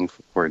setting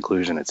for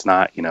inclusion. It's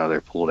not, they're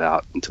pulled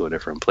out into a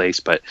different place,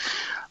 but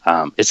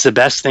it's the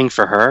best thing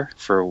for her,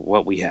 for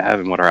what we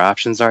have and what our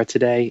options are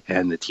today.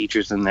 And the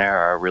teachers in there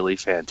are really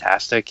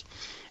fantastic.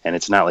 And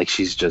it's not like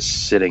she's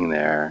just sitting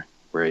there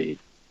where,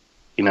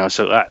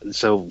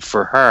 so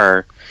for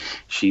her,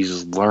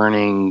 she's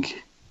learning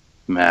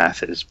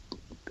math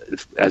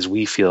as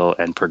we feel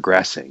and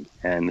progressing.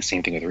 And the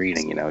same thing with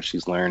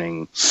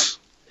reading,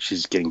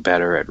 she's getting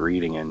better at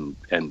reading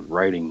and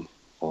writing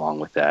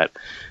along with that,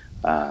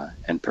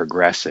 and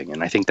progressing.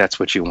 And I think that's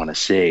what you want to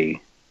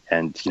see.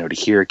 And, to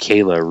hear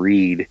Kayla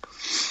read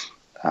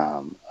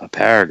a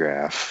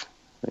paragraph,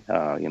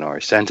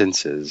 or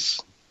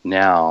sentences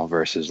now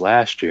versus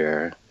last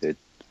year,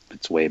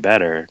 it's way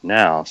better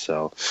now.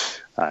 So,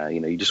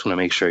 you just want to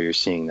make sure you're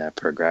seeing that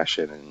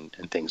progression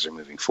and things are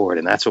moving forward.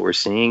 And that's what we're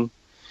seeing.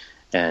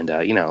 And,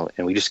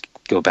 and we just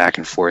go back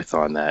and forth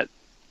on that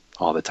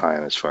all the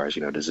time as far as,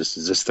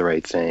 is this the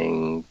right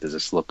thing? Does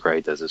this look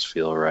right? Does this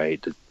feel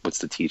right? What's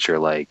the teacher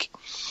like?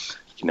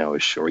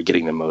 Are we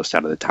getting the most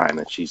out of the time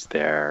that she's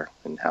there,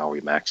 and how are we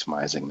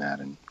maximizing that?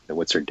 And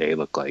what's her day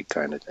look like,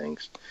 kind of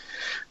things.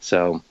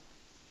 So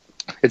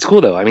it's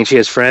cool though. I mean, she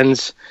has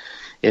friends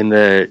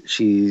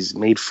she's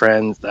made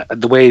friends.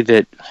 The way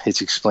that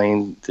it's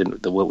explained,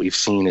 what we've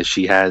seen is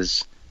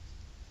she's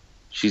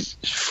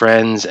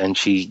friends, and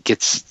she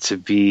gets to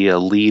be a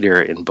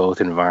leader in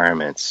both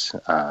environments,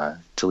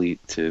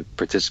 to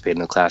participate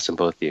in the class in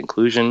both the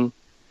inclusion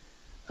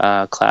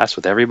class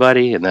with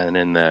everybody, and then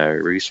in the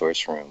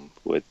resource room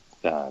with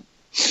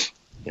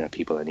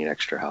people that need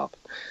extra help.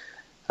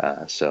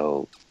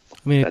 So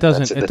I mean, it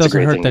doesn't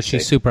hurt that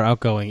she's super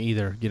outgoing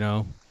either,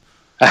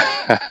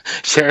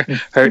 Sure.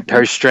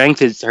 Her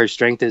strength is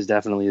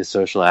definitely the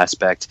social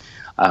aspect.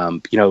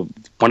 One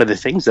of the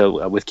things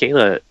though with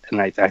Kayla, and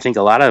I think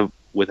a lot of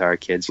with our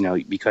kids,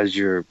 because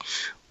you're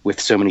with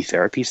so many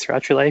therapies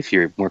throughout your life,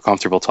 you're more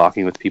comfortable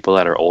talking with people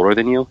that are older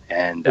than you,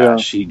 and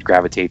she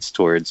gravitates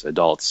towards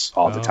adults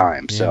all the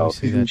time. Yeah, so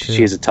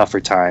she has a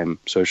tougher time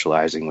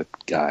socializing with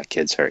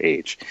kids her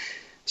age.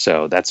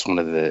 So that's one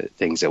of the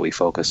things that we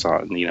focus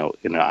on, in an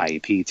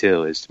IEP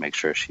too, is to make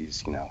sure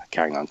she's,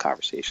 carrying on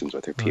conversations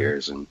with her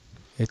peers and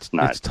it's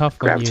tough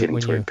gravitating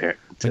toward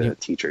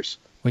teachers.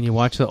 When you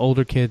watch the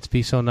older kids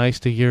be so nice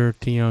to your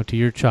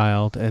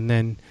child, and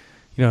then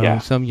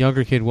some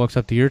younger kid walks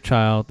up to your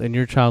child, and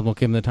your child won't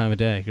give him the time of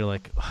day. You're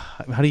like,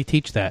 how do you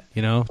teach that?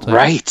 It's like,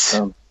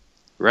 right.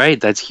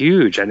 Right, that's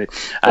huge, and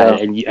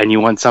you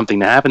want something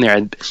to happen there,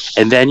 and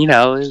then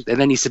and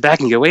then you sit back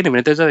and you go, wait a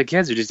minute, those other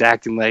kids are just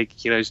acting like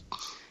she's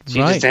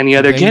just any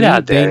other kid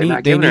out there,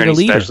 not giving her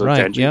any special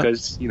attention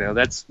because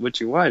that's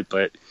what you want,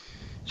 but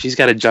she's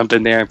got to jump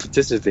in there and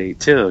participate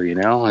too,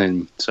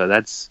 and so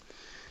that's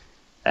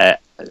I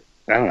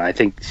don't know. I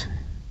think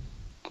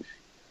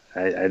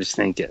I just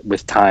think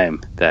with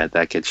time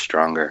that gets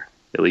stronger,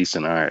 at least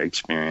in our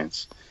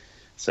experience.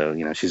 So,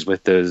 she's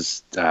with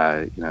those,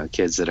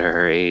 kids that are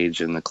her age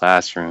in the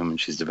classroom,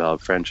 and she's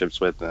developed friendships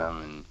with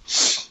them.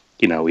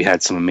 And, we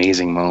had some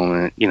amazing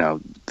moment.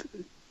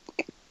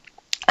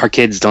 Our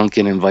kids don't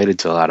get invited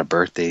to a lot of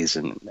birthdays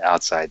and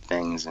outside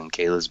things. And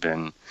Kayla's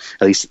been,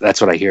 at least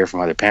that's what I hear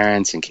from other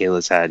parents. And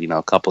Kayla's had,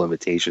 a couple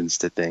invitations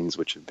to things,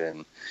 which have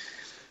been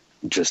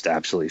just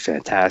absolutely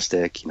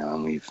fantastic.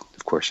 And we've,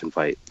 of course,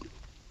 invite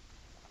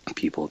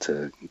people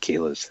to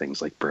Kayla's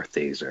things like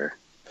birthdays or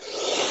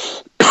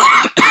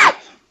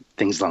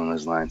things along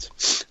those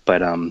lines.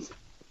 But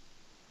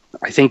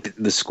I think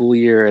the school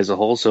year as a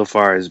whole so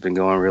far has been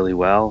going really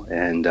well,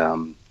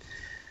 and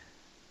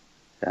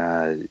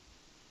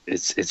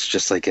it's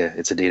just like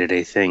it's a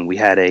day-to-day thing. We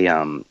had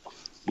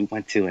we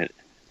went to it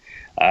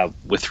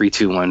with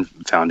 321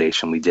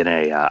 Foundation. We did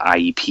a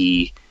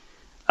IEP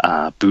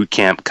boot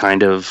camp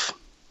kind of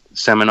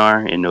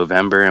seminar in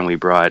November, and we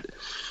brought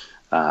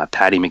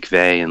Patty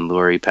McVeigh and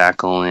Lori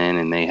Packle in,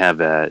 and they have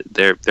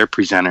their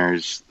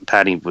presenters.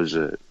 Patty was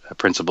a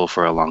principal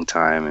for a long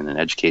time and an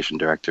education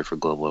director for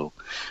Global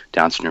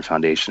Down Syndrome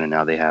Foundation, and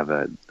now they have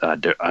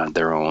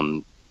their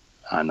own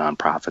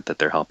nonprofit that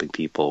they're helping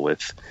people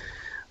with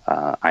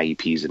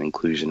IEPs and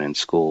inclusion in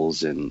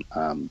schools. And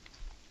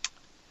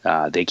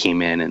they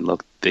came in and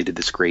they did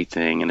this great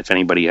thing. And if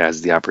anybody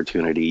has the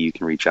opportunity, you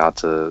can reach out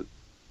to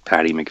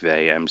Patty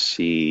McVeigh,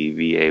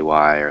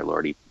 McVay, or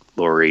Lori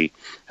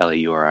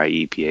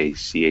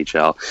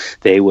LauriePachl.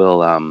 They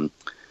will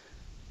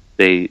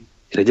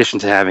in addition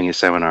to having a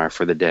seminar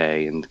for the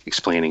day and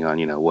explaining on,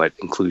 what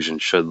inclusion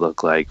should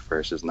look like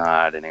versus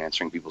not, and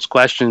answering people's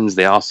questions,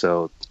 they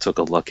also took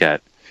a look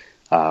at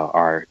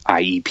our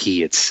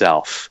IEP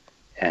itself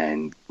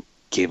and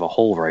gave a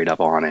whole write-up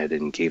on it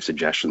and gave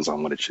suggestions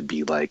on what it should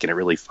be like, and it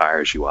really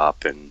fires you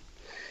up. And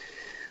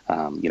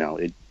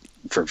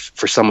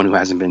for someone who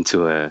hasn't been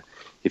to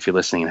if you're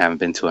listening and haven't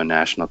been to a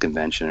national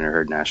convention or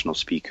heard national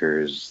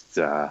speakers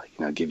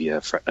give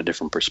you a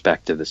different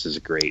perspective, this is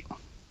a great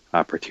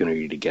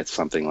opportunity to get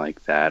something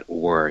like that.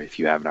 Or if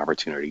you have an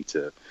opportunity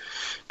to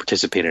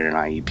participate in an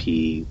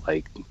IEP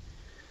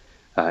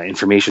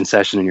information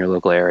session in your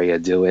local area,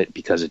 do it,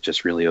 because it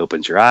just really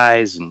opens your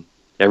eyes. And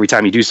every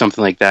time you do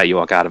something like that, you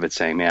walk out of it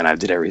saying, man, I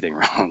did everything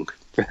wrong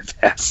for the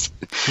past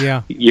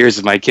years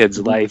of my kid's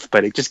life.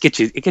 But it just gets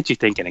you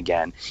thinking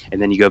again,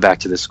 and then you go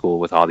back to the school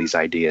with all these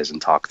ideas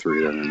and talk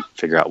through them and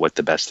figure out what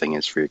the best thing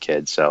is for your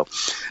kids. So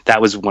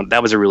that was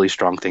a really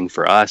strong thing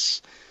for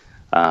us.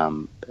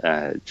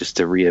 Just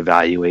to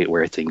reevaluate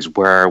where things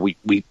were. We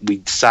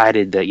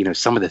decided that,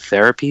 some of the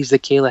therapies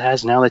that Kayla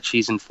has now that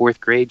she's in 4th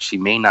grade, she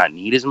may not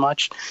need as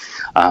much.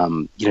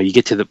 You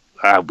get to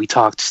we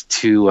talked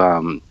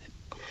to,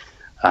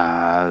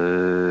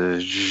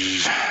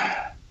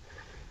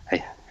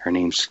 her her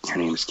name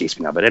escapes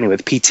me now. But anyway,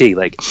 with PT,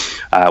 like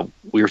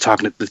we were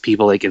talking with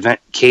people like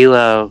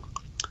Kayla.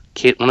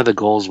 One of the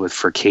goals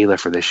for Kayla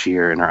for this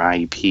year in her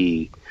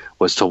IEP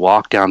was to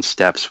walk down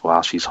steps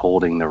while she's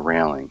holding the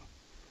railing.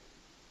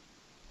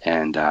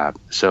 And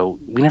so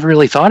we never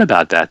really thought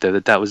about that, though,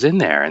 that was in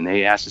there. And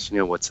they asked us,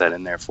 what's that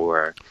in there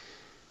for?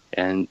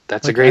 And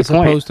that's a great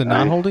point. As opposed to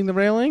not holding the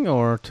railing,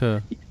 or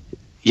to...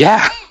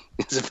 Yeah,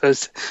 as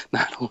opposed to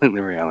not holding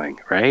the railing,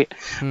 right?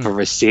 From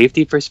a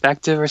safety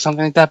perspective or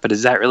something like that. But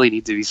does that really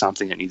need to be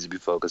something that needs to be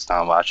focused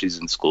on while she's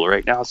in school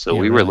right now? So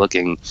we were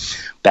looking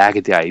back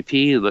at the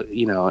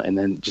IEP, and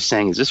then just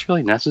saying, is this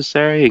really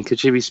necessary? And could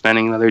she be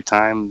spending another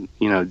time,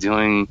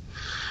 doing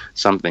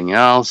something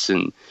else?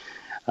 And,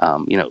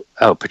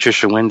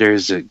 Patricia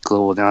Winders at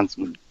Global Down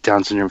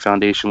Syndrome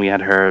Foundation, we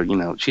had her,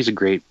 she's a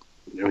great,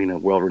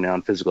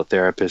 world-renowned physical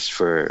therapist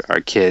for our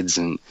kids.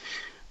 And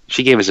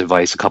she gave us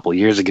advice a couple of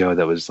years ago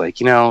that was like,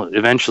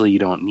 eventually you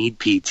don't need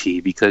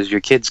PT because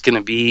your kid's going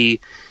to be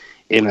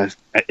in a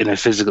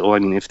physical,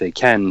 if they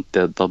can,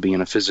 they'll be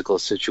in a physical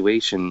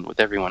situation with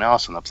everyone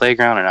else on the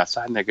playground and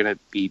outside, and they're going to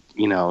be,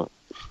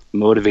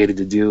 motivated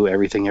to do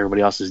everything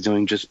everybody else is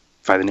doing just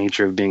by the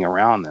nature of being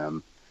around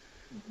them.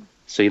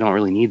 So you don't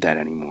really need that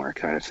anymore,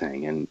 kind of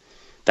thing. And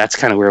that's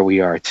kind of where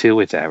we are too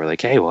with that. We're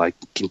like, hey, well, I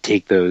can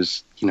take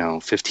those,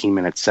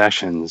 15-minute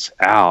sessions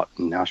out,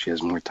 and now she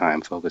has more time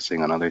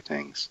focusing on other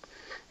things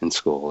in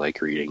school, like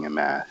reading and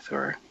math,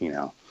 or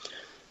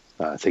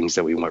things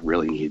that we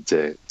really need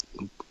to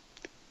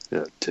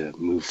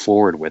move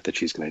forward with, that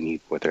she's going to need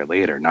with her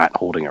later. Not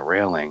holding a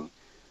railing,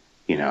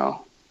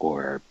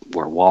 or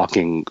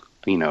walking,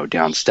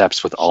 down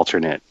steps with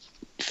alternate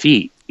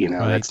feet.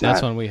 Right,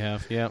 that's one we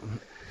have. Yeah.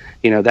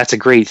 That's a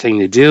great thing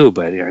to do,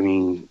 but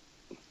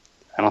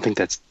I don't think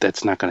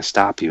that's not going to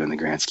stop you in the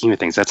grand scheme of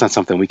things. That's not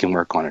something we can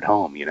work on at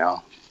home,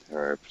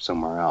 or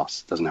somewhere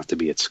else. It doesn't have to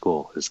be at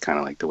school. It's kind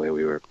of like the way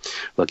we were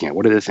looking at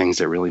what are the things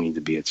that really need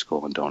to be at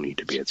school and don't need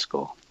to be at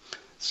school.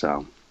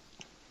 So,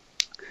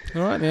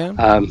 all right, man.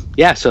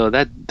 So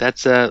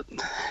that's let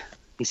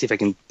me see if I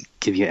can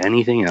give you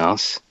anything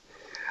else.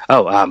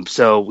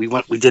 So we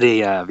did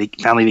a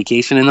family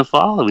vacation in the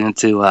fall. We went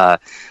to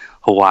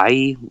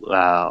Hawaii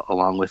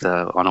along with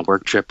on a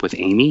work trip with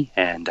Amy,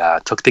 and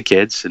took the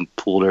kids and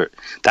pulled her.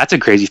 That's a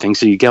crazy thing.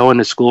 So you go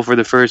into school for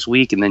the first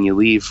week and then you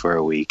leave for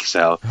a week.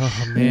 So,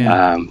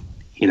 and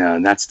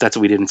that's what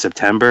we did in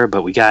September.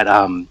 But we got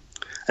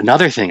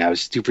another thing I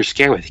was super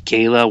scared with.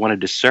 Kayla wanted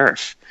to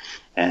surf.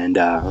 And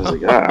I was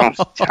like,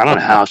 I don't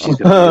know how she's going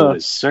to be able to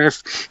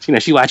surf.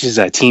 She watches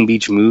Teen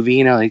Beach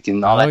Movie, and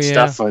all that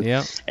stuff on,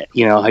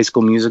 High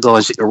School Musical.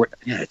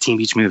 And Teen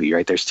Beach Movie,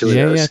 right? There's two of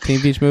those. Yeah,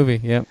 Teen Beach Movie,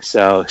 yeah.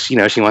 So, she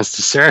wants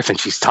to surf, and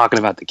she's talking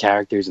about the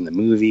characters in the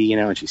movie,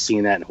 and she's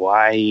seeing that in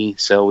Hawaii.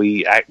 So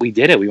we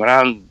did it. We went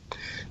on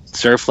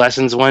surf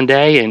lessons one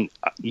day, and,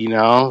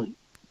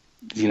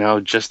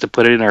 just to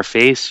put it in her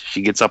face,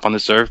 she gets up on the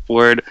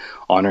surfboard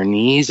on her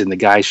knees, and the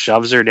guy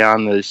shoves her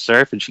down the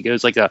surf, and she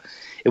goes like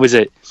it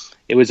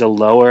was a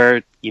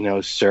lower,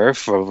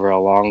 surf over a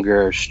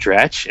longer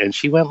stretch, and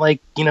she went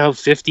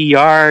 50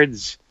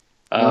 yards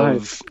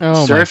of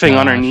surfing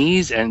on her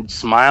knees and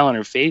smile on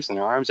her face and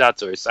her arms out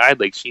to her side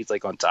like she's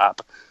on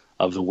top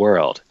of the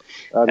world.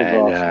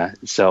 Awesome.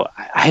 So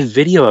I have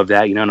video of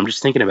that, and I'm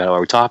just thinking about it while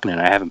we're talking,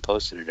 and I haven't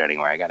posted it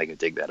anywhere. I got to go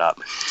dig that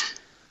up.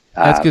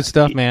 That's good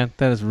stuff, man.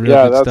 That is really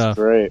good stuff. Yeah, that's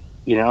great.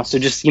 So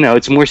just,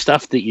 it's more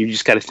stuff that you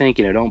just got to think,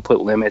 don't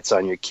put limits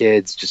on your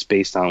kids just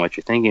based on what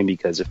you're thinking,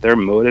 because if they're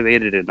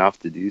motivated enough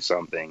to do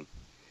something,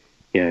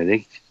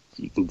 you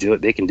can do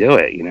it. They can do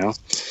it,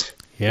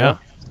 Yeah.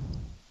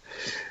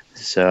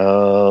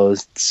 So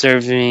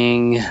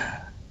surfing,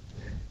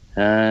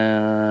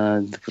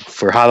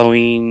 for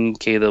Halloween,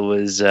 Kayla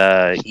was,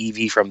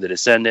 Evie from The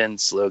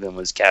Descendants. Logan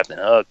was Captain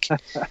Hook.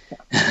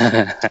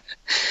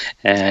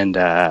 And,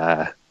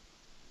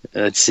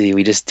 let's see.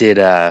 We just did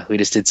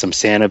some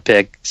Santa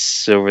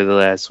pics over the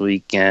last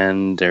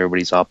weekend.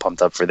 Everybody's all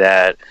pumped up for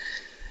that.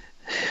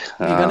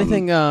 You got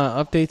anything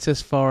updates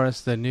as far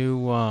as the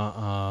new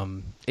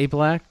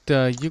Able Act?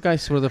 You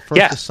guys were the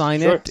first to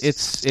sign it.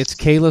 It's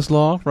Kayla's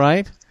Law,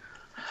 right?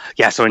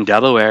 Yeah. So in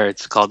Delaware,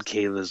 it's called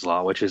Kayla's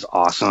Law, which is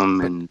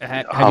awesome and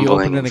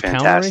humbling and fantastic. Have you opened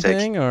an account or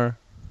anything, or?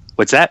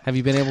 What's that? Have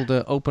you been able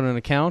to open an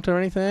account or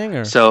anything?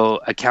 Or?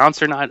 So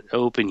accounts are not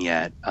open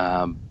yet,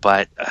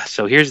 but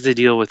so here's the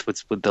deal with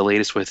the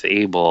latest with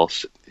Able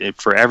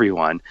for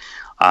everyone.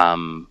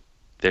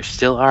 There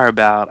still are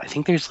I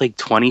think there's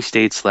 20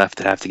 states left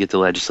that have to get the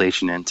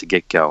legislation in to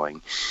get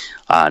going.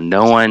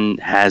 No one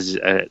has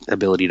an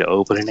ability to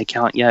open an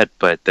account yet,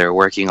 but they're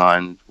working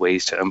on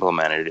ways to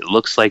implement it. It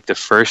looks like the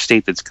first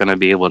state that's going to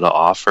be able to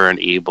offer an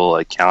Able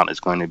account is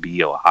going to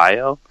be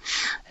Ohio,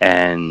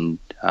 and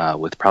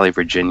with probably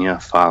Virginia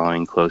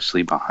following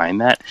closely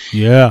behind that.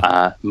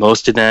 Yeah.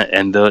 Most of that,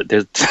 and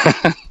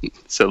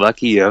so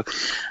lucky you.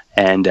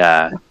 And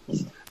that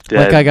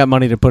guy got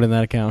money to put in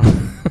that account.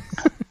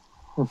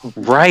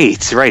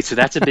 Right. So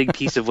that's a big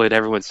piece of what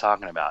everyone's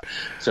talking about.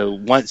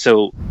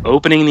 So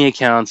opening the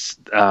accounts,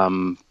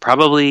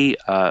 probably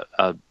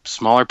a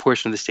smaller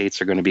portion of the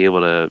states are going to be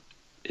able to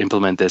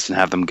implement this and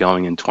have them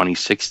going in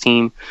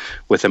 2016,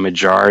 with a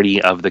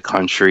majority of the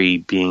country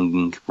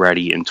being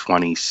ready in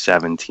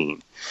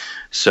 2017.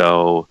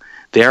 So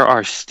there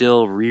are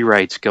still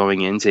rewrites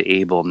going into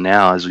ABLE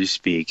now as we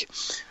speak.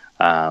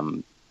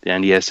 The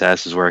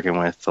NDSS is working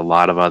with a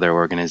lot of other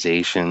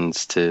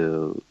organizations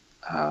to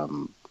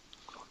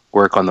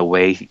work on the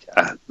way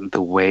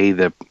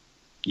that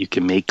you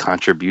can make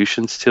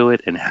contributions to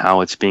it and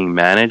how it's being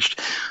managed.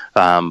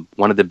 One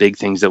of the big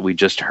things that we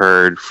just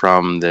heard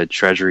from the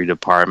Treasury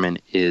Department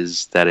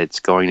is that it's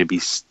going to be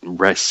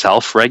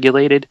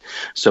self-regulated.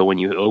 So when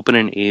you open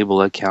an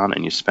ABLE account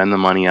and you spend the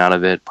money out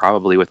of it,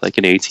 probably with like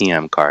an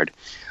ATM card,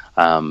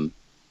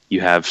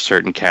 you have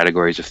certain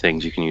categories of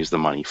things you can use the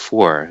money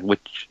for,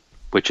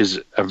 which is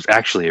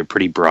actually a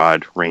pretty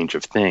broad range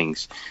of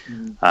things.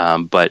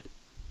 But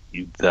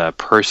the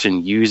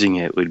person using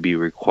it would be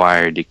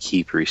required to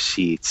keep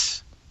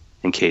receipts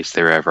in case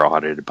they're ever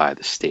audited by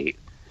the state.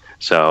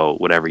 So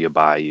whatever you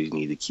buy, you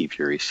need to keep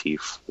your receipt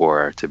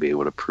for to be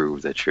able to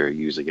prove that you're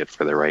using it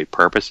for the right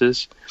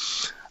purposes.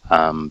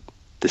 The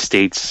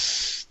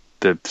state's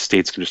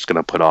just going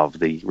to put all of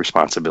the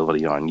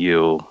responsibility on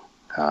you.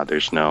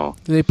 There's no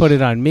They put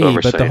it on me,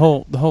 oversight.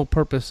 but the whole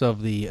purpose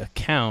of the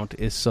account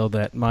is so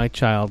that my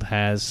child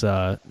has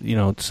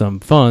some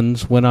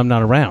funds when I'm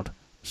not around.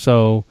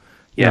 So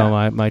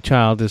my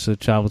child is a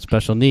child with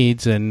special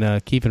needs,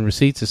 and keeping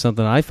receipts is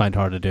something I find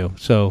hard to do.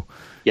 So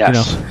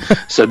yes,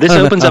 so this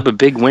opens up a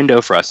big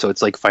window for us. So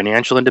it's like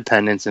financial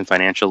independence and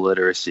financial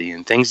literacy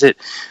and things that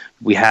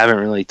we haven't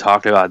really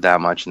talked about that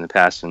much in the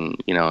past.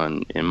 And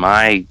in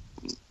my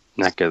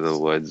neck of the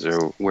woods,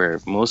 or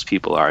where most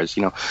people are, is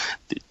the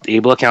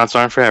ABLE accounts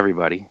aren't for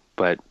everybody,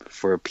 but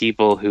for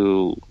people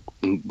who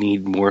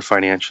need more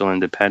financial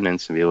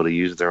independence and be able to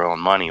use their own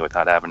money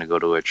without having to go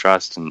to a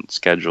trust and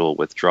schedule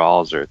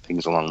withdrawals or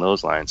things along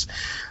those lines,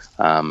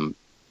 they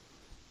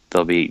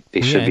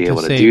should be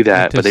able to do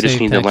that, but they just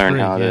need to learn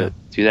how to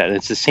do that. And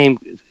it's the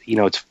same,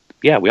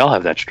 we all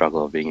have that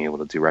struggle of being able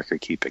to do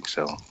record keeping.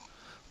 So,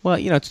 well,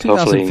 it's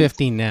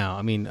 2015 now.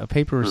 I mean, a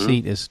paper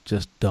receipt is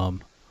just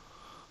dumb.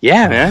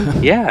 Yeah,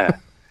 man. Yeah.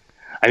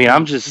 I mean,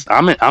 I'm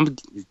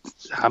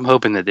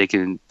hoping that I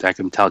can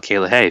tell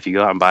Kayla, hey, if you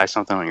go out and buy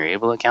something on your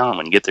ABLE account,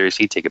 when you get the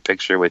receipt, take a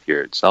picture with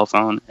your cell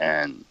phone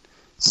and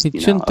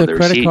shouldn't the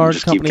credit card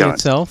company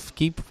itself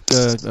keep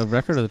a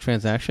record of the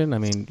transaction? I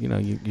mean,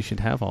 you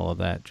should have all of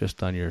that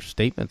just on your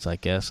statements, I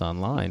guess,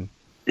 online.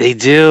 They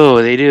do,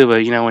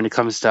 but when it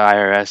comes to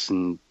IRS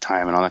and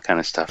time and all that kind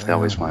of stuff, they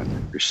always want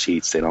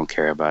receipts. They don't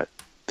care about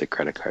the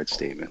credit card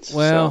statements.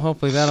 Well,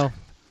 hopefully that'll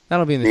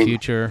be in the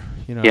future.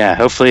 Yeah,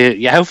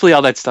 hopefully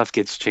all that stuff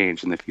gets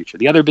changed in the future.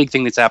 The other big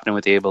thing that's happening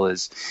with ABLE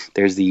is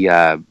there's the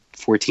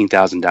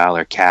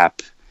 $14,000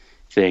 cap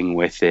thing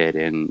with it,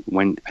 and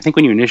when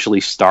you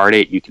initially start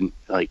it, you can,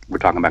 like, we're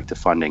talking back to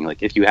funding,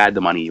 like if you had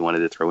the money you wanted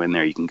to throw in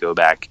there, you can go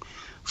back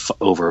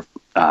over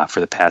for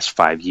the past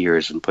 5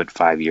 years and put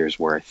 5 years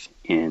worth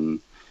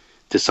in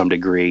to some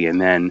degree, and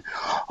then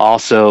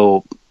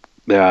also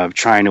they're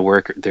trying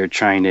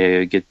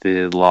to get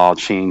the law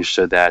changed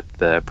so that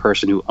the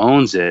person who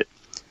owns it,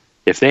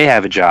 if they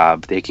have a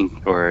job, they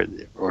can, or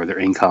their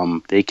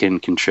income, they can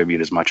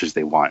contribute as much as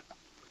they want,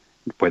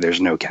 where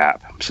there's no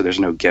cap. So there's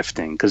no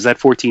gifting, because that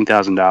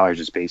 $14,000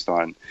 is based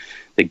on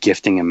the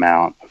gifting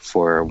amount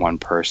for one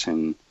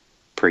person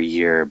per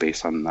year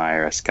based on the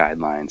IRS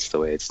guidelines, the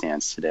way it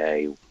stands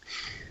today.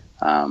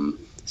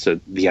 So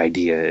the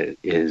idea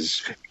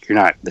is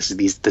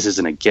this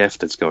isn't a gift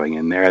that's going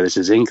in there. This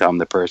is income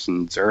the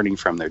person's earning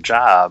from their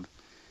job,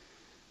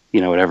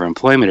 whatever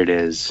employment it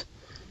is,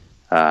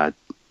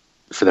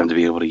 for them to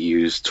be able to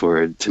use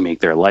to make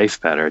their life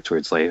better,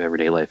 towards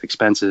everyday life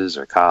expenses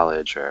or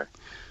college or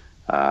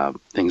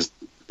things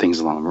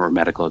along, or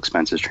medical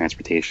expenses,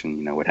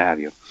 transportation, what have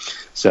you.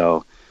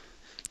 So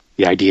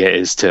the idea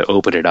is to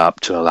open it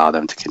up to allow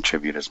them to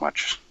contribute as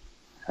much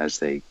as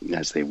they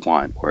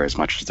want, or as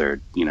much as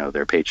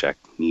their paycheck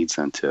needs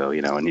them to,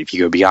 and if you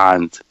go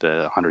beyond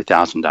the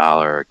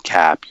 $100,000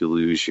 cap, you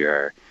lose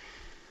your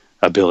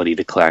ability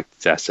to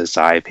collect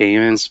SSI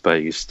payments,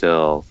 but you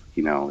still,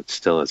 it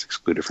still is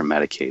excluded from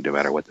Medicaid no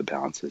matter what the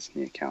balance is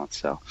in the account.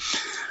 So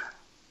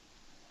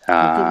good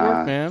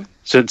work, man.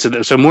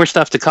 So more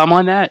stuff to come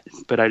on that,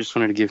 but I just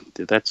wanted to give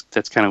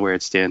that's kind of where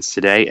it stands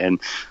today. And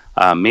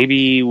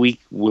maybe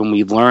when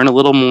we learn a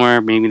little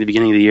more, maybe in the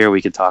beginning of the year,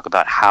 we could talk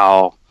about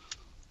how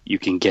you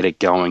can get it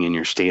going in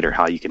your state, or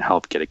how you can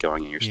help get it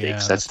going in your state.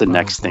 Because that's the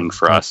next thing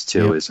for us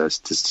too, is us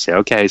to say,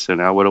 okay, so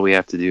now what do we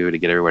have to do to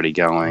get everybody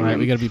going? Right,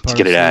 we got to be part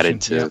to get of it the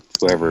added to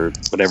whoever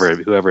the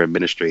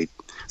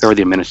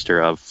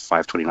administrator of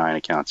 529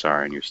 accounts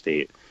are in your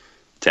state,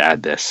 to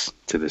add this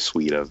to the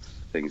suite of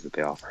things that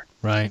they offer.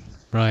 Right.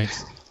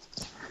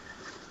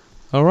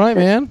 All right,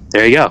 man.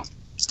 There you go.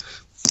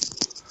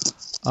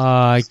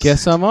 I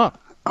guess I'm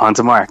up. On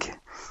to Mark.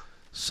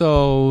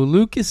 So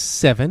Luke is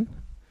 7.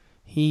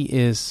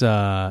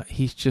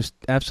 He's just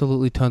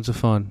absolutely tons of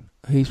fun.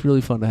 He's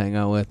really fun to hang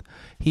out with.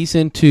 He's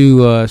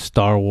into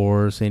Star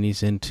Wars, and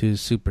he's into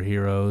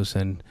superheroes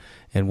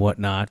and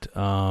whatnot.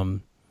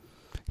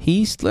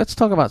 Let's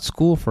talk about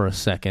school for a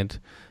second.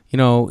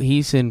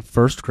 He's in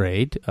first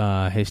grade.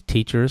 His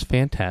teacher is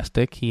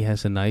fantastic. He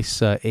has a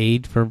nice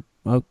aide for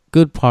a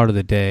good part of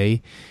the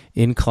day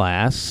in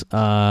class.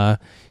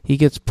 He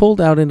gets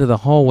pulled out into the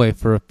hallway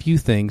for a few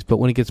things, but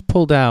when he gets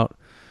pulled out,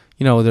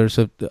 there's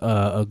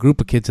a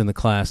group of kids in the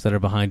class that are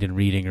behind in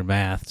reading or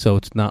math, so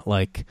it's not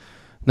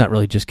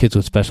really just kids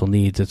with special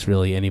needs. It's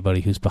really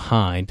anybody who's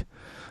behind.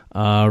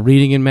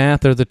 Reading and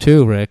math are the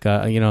two, Rick.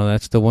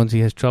 That's the ones he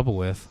has trouble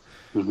with.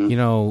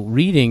 Mm-hmm.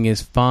 Reading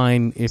is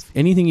fine. If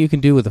anything you can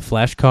do with a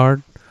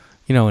flashcard,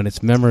 and it's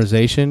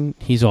memorization,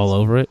 he's all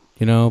over it,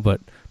 but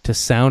to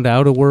sound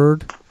out a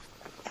word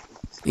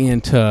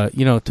and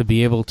to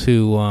be able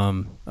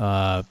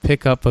to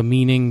pick up a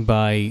meaning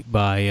by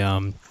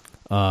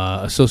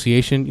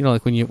association,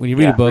 like when you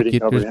read a book,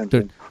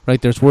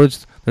 there's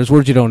words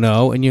you don't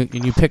know, and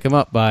you pick them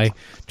up by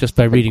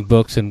reading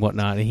books and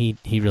whatnot, and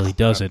he really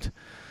does it.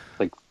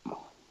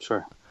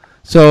 Sure.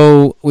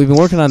 So we've been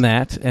working on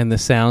that and the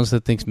sounds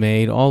that things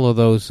made, all of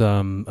those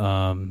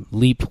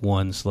leap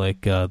ones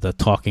like the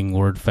Talking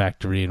Word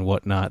Factory and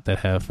whatnot that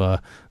have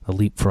a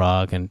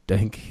leapfrog, and I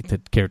think the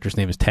character's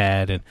name is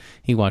Tad, and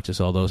he watches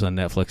all those on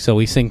Netflix. So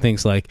we sing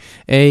things like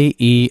A,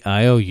 E,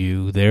 I, O,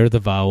 U, they're the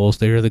vowels,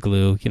 they're the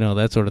glue,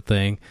 that sort of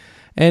thing.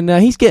 And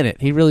he's getting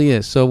it. He really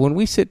is. So when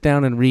we sit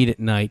down and read at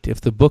night,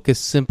 if the book is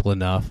simple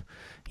enough,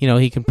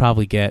 he can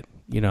probably get,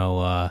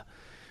 most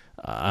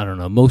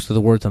of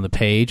the words on the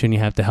page, and you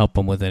have to help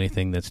him with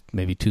anything that's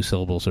maybe 2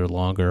 syllables or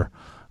longer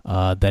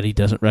that he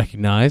doesn't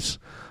recognize.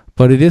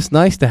 But it is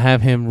nice to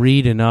have him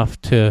read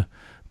enough to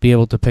be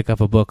able to pick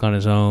up a book on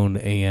his own.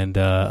 And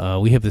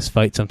we have this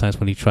fight sometimes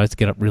when he tries to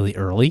get up really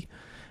early,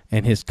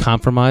 and his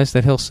compromise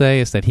that he'll say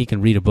is that he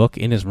can read a book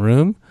in his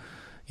room.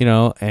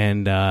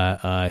 And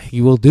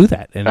he will do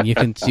that, and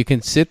you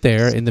can sit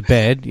there in the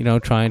bed,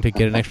 trying to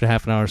get an extra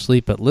half an hour of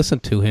sleep, but listen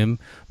to him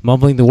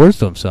mumbling the words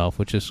to himself,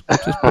 which is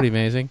pretty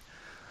amazing.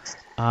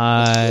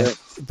 But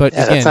again,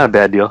 that's not a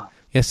bad deal.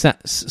 Yeah,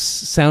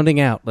 sounding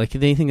out like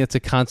anything that's a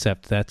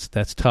concept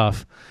that's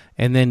tough,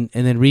 and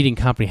then reading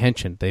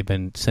comprehension. They've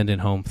been sending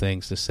home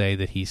things to say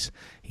that he's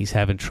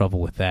having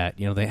trouble with that.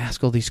 They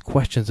ask all these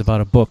questions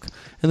about a book,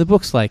 and the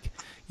book's like.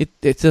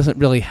 It doesn't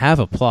really have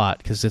a plot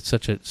because it's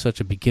such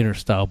a beginner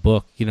style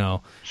book.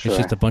 Sure. It's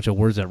just a bunch of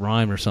words that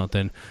rhyme or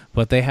something.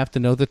 But they have to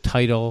know the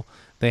title.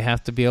 They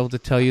have to be able to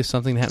tell you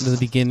something that happened in the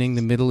beginning,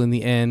 the middle, and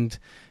the end.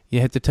 You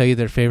have to tell you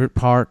their favorite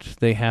part.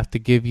 They have to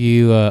give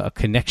you a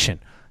connection.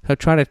 So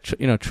try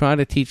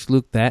to teach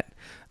Luke that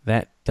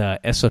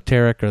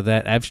esoteric or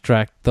that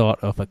abstract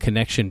thought of a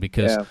connection,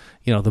 because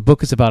the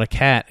book is about a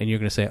cat, and you're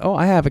going to say, "Oh,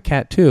 I have a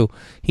cat too."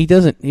 He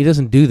doesn't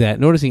do that.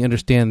 Nor does he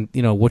understand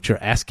what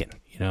you're asking.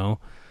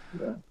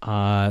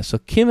 So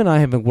Kim and I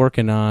have been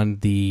working on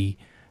the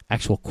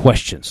actual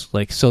questions,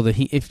 so that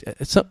if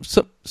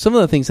some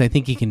of the things I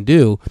think he can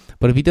do,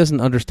 but if he doesn't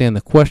understand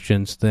the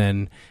questions,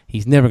 then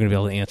he's never going to be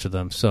able to answer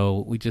them.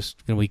 So we just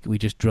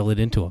drill it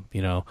into him.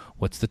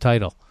 What's the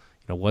title?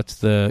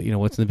 What's in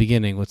the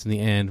beginning? What's in the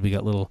end? We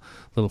got little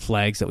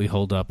flags that we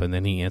hold up, and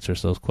then he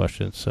answers those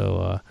questions.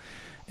 So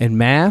and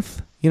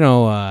math,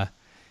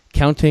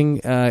 counting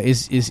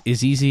is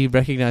easy.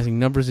 Recognizing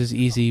numbers is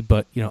easy,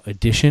 but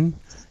addition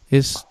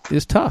is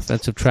tough, and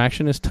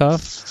subtraction is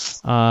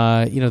tough.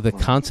 The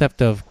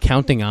concept of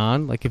counting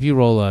on, like if you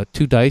roll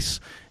 2 dice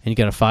and you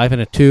get a 5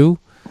 and a 2,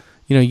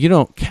 you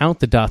don't count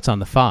the dots on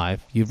the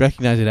 5. You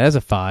recognize it as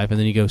a 5, and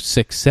then you go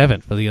 6,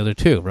 7 for the other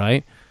 2,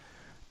 right?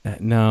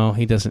 No,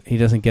 he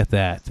doesn't get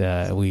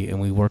that.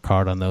 We work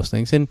hard on those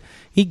things, and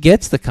he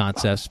gets the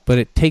concepts, but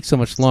it takes so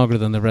much longer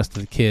than the rest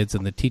of the kids,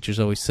 and the teacher's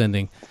always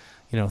sending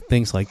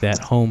things like that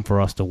home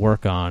for us to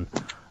work on.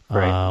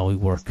 Right. We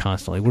work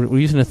constantly. We're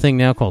using a thing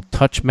now called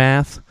touch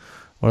math,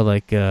 where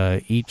like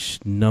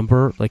each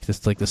number, like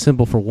the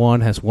symbol for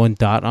 1 has 1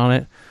 dot on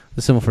it.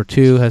 The symbol for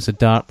 2 has a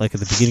dot like at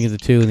the beginning of the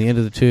 2 and the end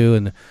of the 2,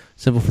 and the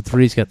symbol for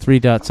 3's got 3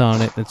 dots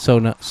on it, and so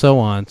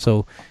on.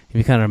 So if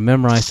you kind of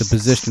memorize the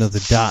position of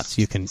the dots,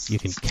 you can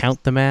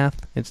count the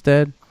math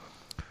instead.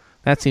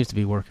 That seems to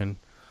be working.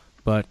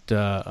 But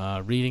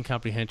reading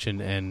comprehension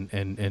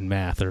and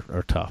math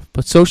are tough.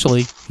 But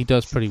socially, he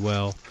does pretty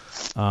well.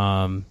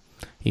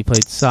 He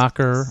played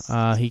soccer.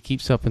 He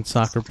keeps up in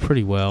soccer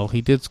pretty well.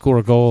 He did score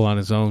a goal on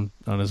his own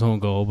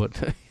goal, but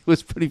it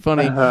was pretty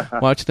funny.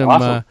 Watched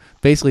him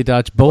basically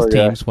dodge both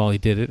teams while he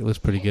did it. It was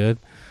pretty good,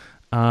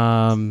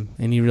 and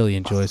he really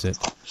enjoys it.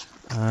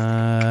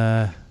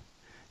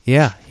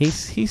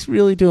 He's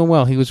really doing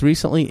well. He was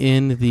recently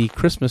in the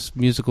Christmas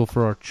musical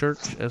for our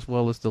church, as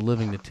well as the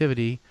Living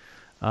Nativity.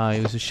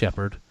 He was a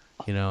shepherd,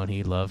 and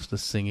he loves the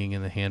singing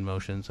and the hand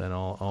motions and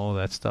all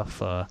that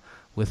stuff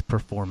with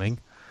performing.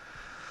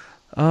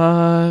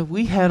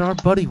 We had our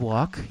buddy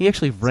walk. He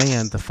actually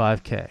ran the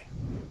 5K.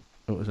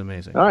 It was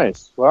amazing.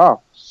 Nice.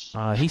 Wow.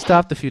 He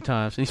stopped a few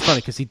times. And he's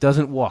funny because he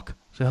doesn't walk.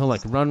 So he'll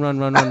like run,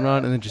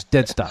 and then just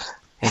dead stop.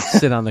 and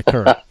sit on the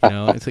curb.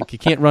 It's like you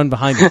can't run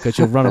behind him because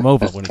you'll run him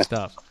over when he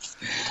stops.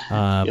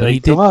 But he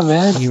did. Come on,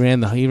 man! He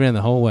ran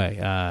the whole way.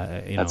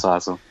 That's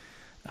awesome.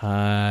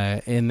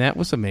 And that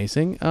was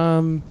amazing.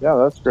 Yeah,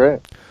 that's great.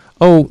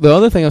 Oh, the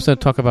other thing I was going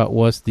to talk about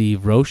was the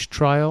Roche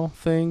trial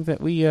thing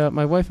that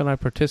my wife and I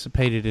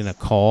participated in a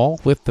call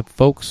with the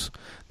folks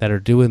that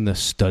are doing the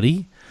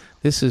study.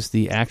 This is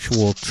the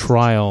actual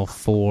trial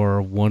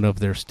for one of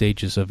their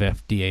stages of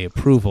FDA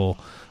approval,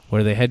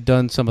 where they had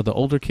done some of the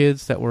older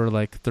kids that were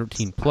like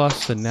 13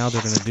 plus, and now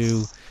they're going to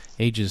do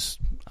ages,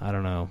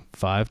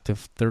 5 to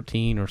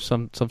 13 or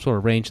some sort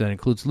of range that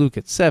includes Luke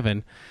at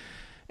 7.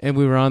 And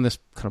we were on this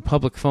kind of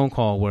public phone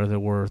call where there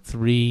were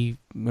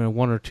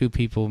one or two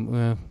people.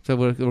 There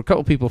were a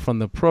couple people from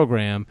the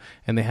program,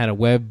 and they had a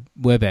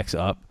WebEx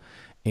up,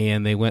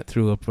 and they went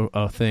through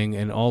a thing,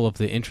 and all of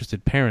the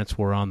interested parents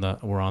were on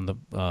the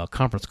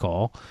conference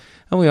call,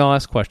 and we all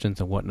asked questions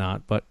and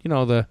whatnot. But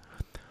the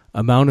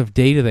amount of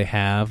data they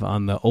have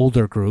on the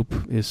older group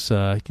is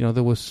there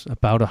was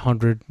about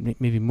 100,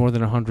 maybe more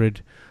than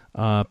 100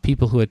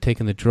 people who had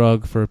taken the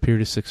drug for a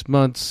period of 6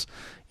 months.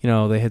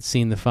 They had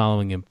seen the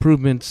following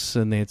improvements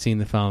and they had seen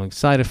the following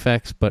side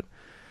effects, but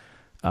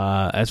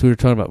as we were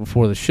talking about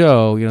before the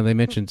show, they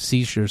mentioned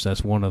seizures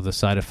as one of the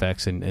side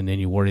effects, and then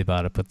you worry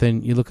about it. But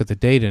then you look at the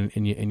data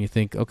and you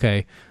think,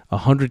 okay,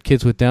 100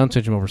 kids with Down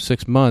syndrome over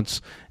 6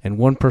 months, and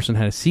one person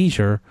had a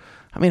seizure.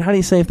 I mean, how do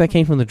you say if that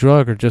came from the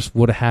drug or just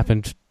would have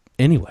happened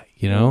anyway?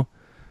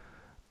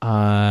 It's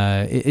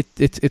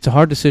a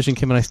hard decision,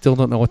 Kim, and I still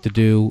don't know what to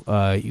do.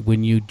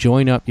 When you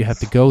join up, you have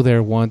to go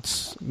there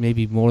once,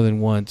 maybe more than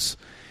once.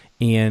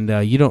 And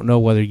you don't know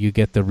whether you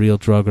get the real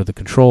drug or the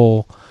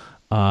control,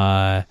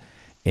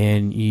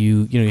 and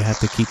you have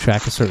to keep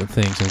track of certain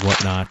things and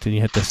whatnot, and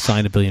you have to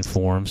sign a billion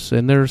forms.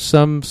 And there's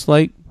some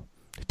slight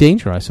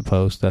danger, I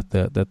suppose, that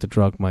the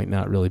drug might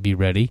not really be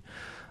ready,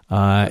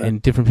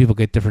 and different people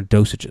get different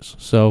dosages.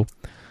 So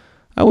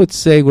I would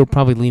say we're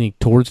probably leaning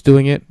towards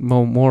doing it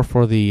more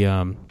for the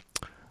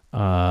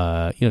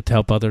to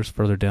help others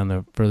further down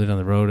the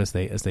road as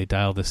they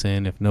dial this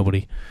in. If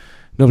nobody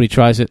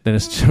tries it, then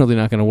it's really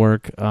not going to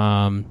work.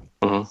 But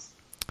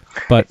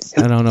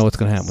I don't know what's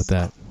going to happen with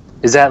that.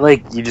 Is that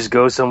like you just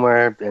go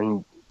somewhere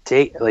and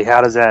take? Like,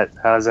 how does that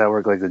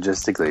work? Like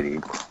logistically,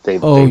 they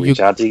reach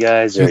out to you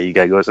guys, or you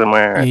got to go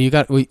somewhere? Yeah, you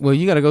got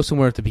to go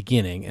somewhere at the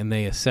beginning, and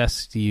they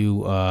assess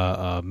you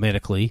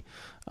medically.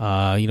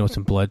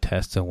 Some blood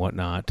tests and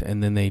whatnot,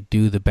 and then they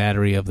do the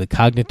battery of the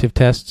cognitive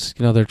tests.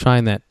 They're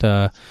trying that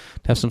to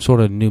have some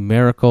sort of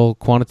numerical,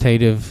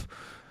 quantitative.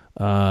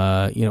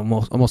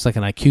 Almost like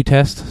an IQ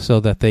test, so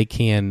that they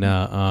can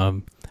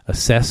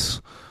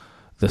assess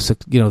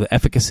the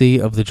efficacy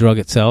of the drug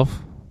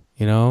itself.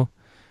 And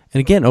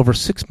again, over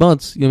 6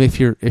 months, if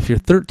you're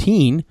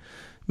 13,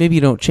 maybe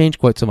you don't change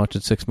quite so much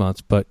in 6 months.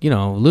 But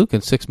Luke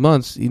in 6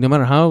 months, no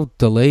matter how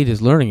delayed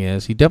his learning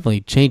is, he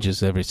definitely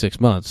changes every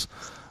 6 months.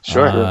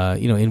 Sure.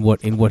 In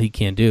what he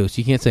can do. So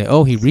you can't say,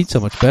 oh, he reads so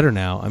much better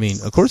now. I mean,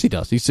 of course he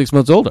does. He's 6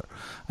 months older.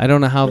 I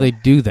don't know how they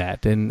do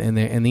that. And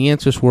the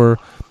answers were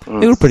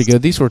pretty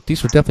good. These were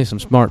definitely some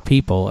smart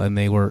people, and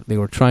they were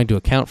trying to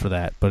account for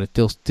that. But it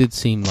still did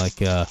seem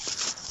like a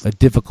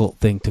difficult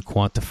thing to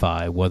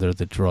quantify whether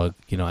the drug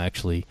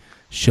actually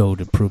showed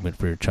improvement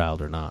for your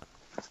child or not.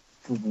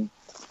 Mm-hmm.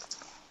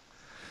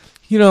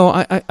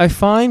 I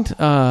find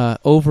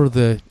over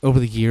the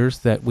years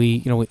that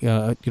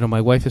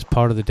my wife is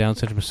part of the Down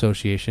Syndrome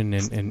Association,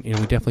 and we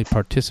definitely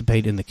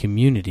participate in the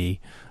community.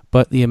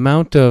 But the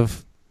amount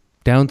of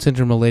Down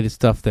syndrome related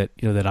stuff that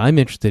that I'm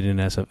interested in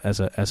as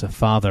a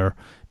father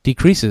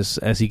decreases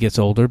as he gets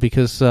older,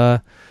 because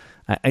I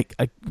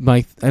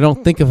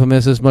don't think of him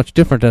as much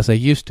different as I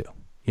used to.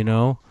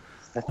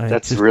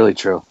 That's really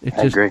true.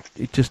 I agree.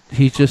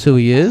 He's just who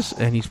he is,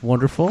 and he's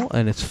wonderful,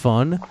 and it's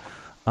fun.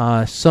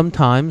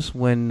 Sometimes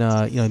when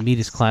I meet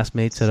his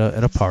classmates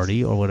at a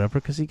party or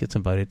whatever, because he gets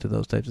invited to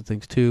those types of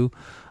things too.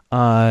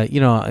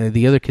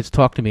 The other kids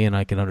talk to me, and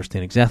I can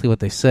understand exactly what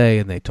they say,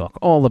 and they talk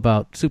all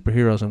about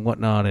superheroes and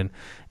whatnot, and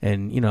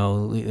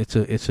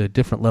it's a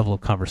different level of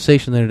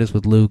conversation than it is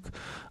with Luke.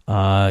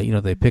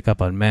 They pick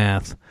up on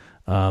math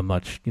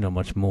much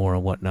more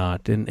and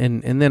whatnot,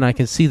 and then I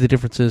can see the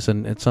differences,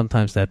 and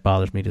sometimes that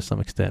bothers me to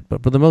some extent.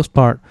 But for the most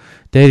part,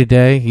 day to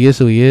day, he is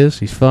who he is.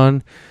 He's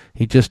fun.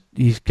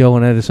 He's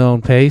going at his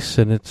own pace,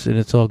 and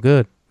it's all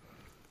good.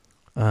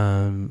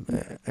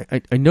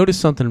 I noticed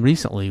something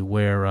recently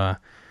where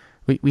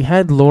we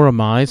had Laura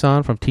Mize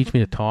on from Teach Me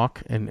to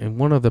Talk, and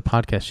one of the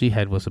podcasts she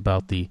had was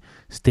about the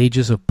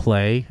stages of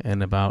play,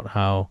 and about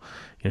how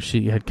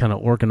she had kind of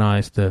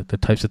organized the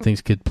types of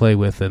things kids play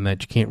with, and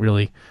that you can't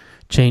really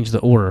change the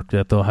order,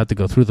 that they'll have to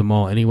go through them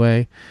all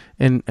anyway.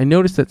 And I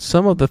noticed that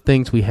some of the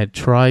things we had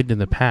tried in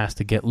the past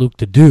to get Luke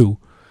to do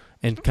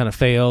and kind of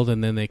failed,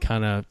 and then they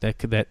kind of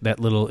that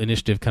little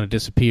initiative kind of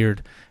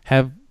disappeared,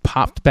 have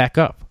popped back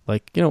up.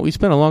 Like, we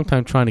spent a long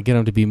time trying to get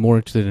him to be more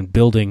interested in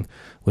building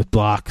with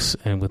blocks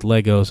and with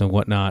Legos and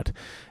whatnot.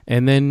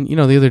 And then,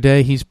 the other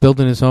day he's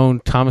building his own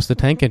Thomas the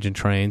Tank Engine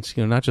trains,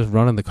 not just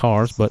running the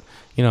cars, but,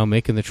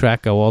 making the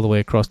track go all the way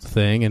across the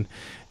thing.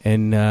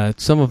 And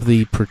some of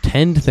the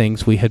pretend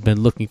things we had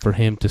been looking for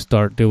him to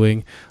start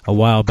doing a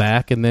while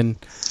back, and then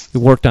we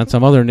worked on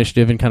some other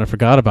initiative and kind of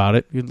forgot about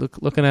it. You're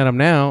looking at him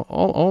now,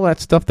 all that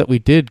stuff that we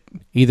did,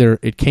 either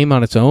it came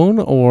on its own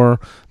or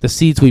the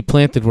seeds we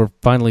planted were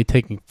finally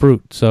taking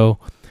fruit. So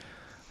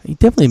he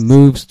definitely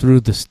moves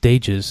through the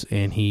stages,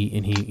 and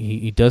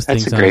he does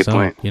That's things a on great his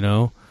point.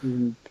 own,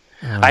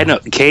 I know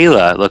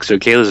Kayla. Look, so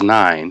Kayla's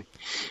 9,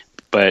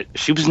 but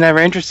she was never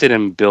interested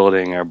in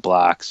building or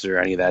blocks or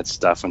any of that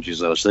stuff when she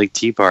was little. She liked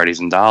tea parties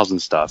and dolls and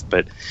stuff.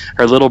 But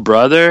her little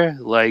brother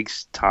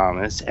likes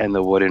Thomas and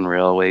the wooden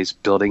railways,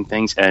 building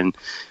things and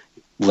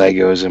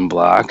Legos and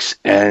blocks.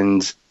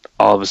 And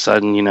all of a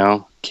sudden,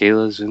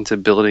 Kayla's into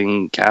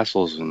building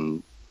castles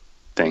and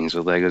things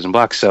with Legos and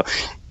blocks. So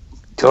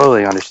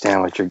totally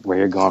understand where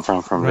you're going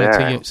from right,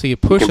 there. So you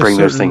push you can bring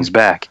those things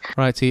back.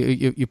 Right. So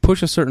you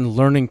push a certain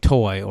learning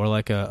toy or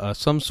like a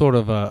some sort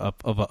of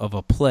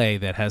a play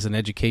that has an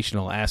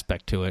educational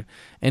aspect to it,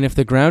 and if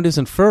the ground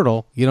isn't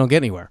fertile, you don't get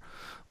anywhere.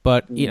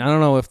 But I don't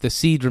know if the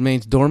seed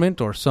remains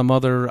dormant or some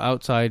other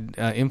outside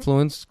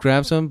influence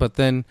grabs them, but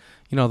then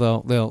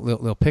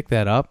they'll pick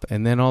that up,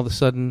 and then all of a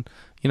sudden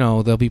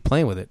they'll be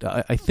playing with it.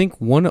 I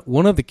think one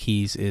of the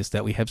keys is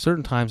that we have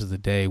certain times of the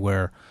day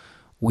where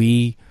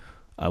we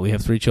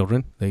have 3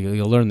 children.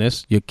 You'll learn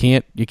this. You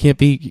can't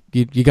be.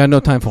 You got no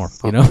time for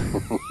them.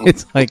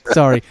 It's like,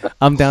 sorry,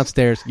 I'm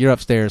downstairs. You're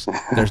upstairs.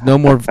 There's no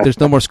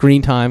more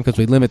screen time because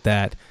we limit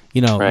that.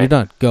 Right. You're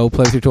done. Go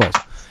play with your toys.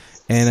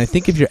 And I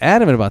think if you're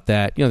adamant about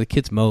that, the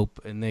kids mope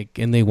and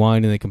they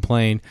whine and they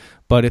complain.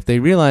 But if they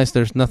realize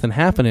there's nothing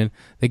happening,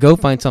 they go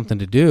find something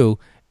to do,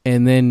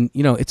 and then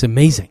it's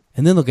amazing.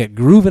 And then they'll get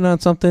grooving on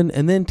something,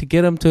 and then to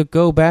get them to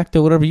go back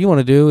to whatever you want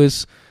to do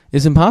is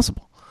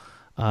impossible.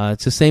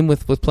 It's the same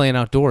with playing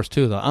outdoors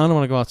too. I don't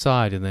want to go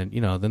outside, and then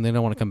then they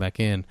don't want to come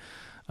back in.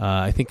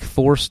 I think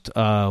forced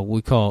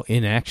we call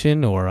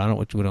inaction, or I don't know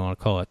what we don't want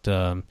to call it,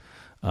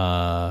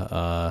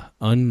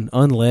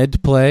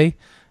 unled play,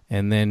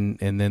 and then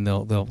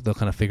they'll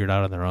kind of figure it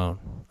out on their own.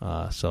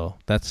 So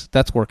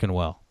that's working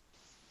well.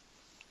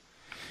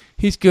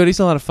 He's good. He's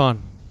a lot of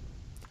fun.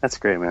 That's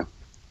great, man.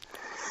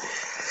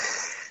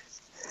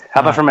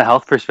 How about from a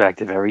health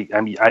perspective? I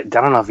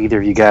don't know if either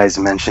of you guys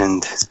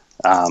mentioned.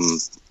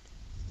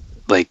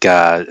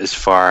 As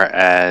far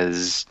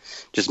as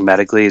just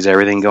medically, is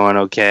everything going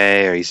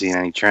okay? Are you seeing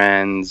any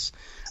trends?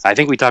 I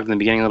think we talked in the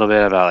beginning a little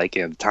bit about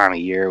the time of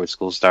year when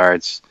school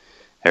starts,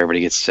 everybody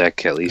gets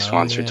sick at least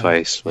once or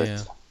twice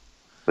with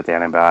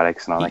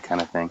antibiotics and all that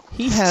kind of thing.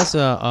 He has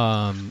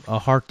a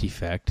heart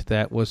defect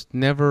that was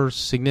never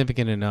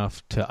significant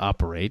enough to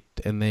operate,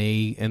 and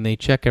they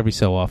check every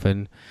so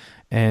often,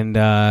 and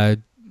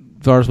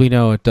as far as we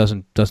know, it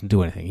doesn't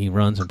do anything. He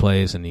runs and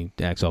plays and he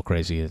acts all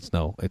crazy. It's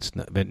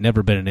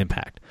never been an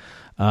impact.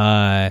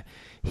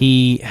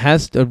 He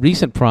has a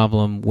recent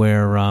problem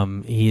where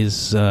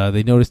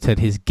they noticed that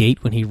his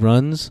gait when he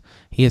runs,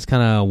 he has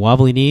kind of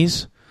wobbly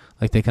knees,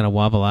 like they kind of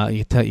wobble out.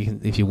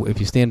 If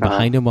you stand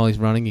behind him while he's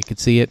running, you could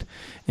see it.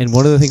 And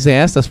one of the things they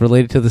asked us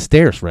related to the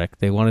stairs, Rick.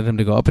 They wanted him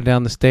to go up and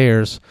down the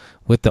stairs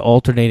with the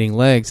alternating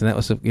legs, and that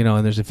was and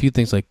there's a few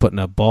things like putting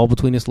a ball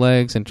between his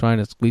legs and trying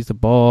to squeeze the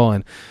ball,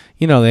 and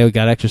they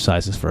got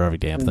exercises for every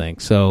damn thing.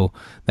 So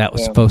that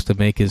was supposed to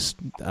make his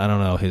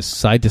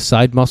side to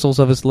side muscles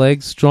of his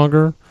legs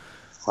stronger.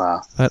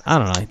 Wow. But I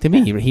don't know. To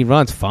me, he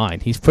runs fine.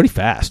 Heaven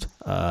forbid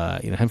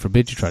heaven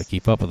forbid you try to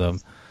keep up with him.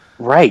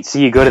 Right. So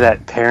you go to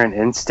that parent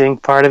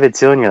instinct part of it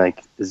too, and you're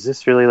like, is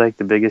this really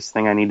the biggest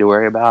thing I need to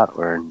worry about?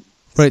 Or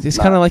right. It's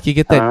kind of like you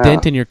get that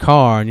dent in your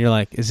car, and you're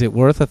like, is it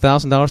worth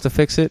 $1,000 to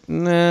fix it?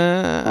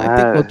 Nah, I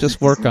think we'll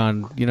just work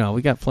on.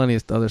 We got plenty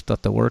of other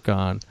stuff to work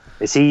on.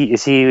 Is he in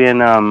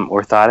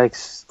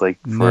orthotics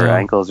for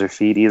ankles or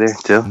feet either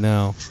too?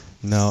 No.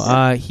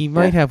 He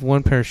might have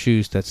one pair of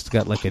shoes that's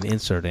got an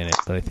insert in it,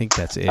 but I think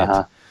that's it.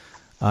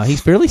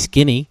 He's fairly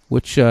skinny,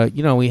 which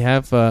we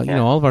have.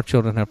 All of our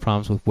children have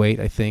problems with weight.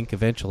 I think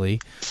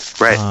eventually,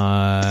 right?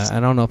 I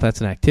don't know if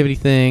that's an activity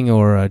thing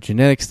or a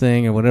genetics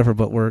thing or whatever,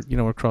 but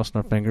we're crossing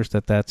our fingers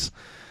that's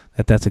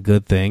a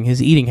good thing.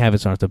 His eating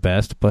habits aren't the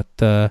best, but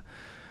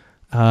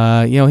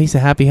he's a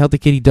happy, healthy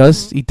kid. He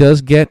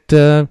does get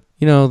the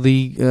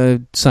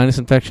sinus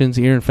infections,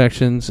 ear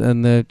infections,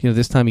 and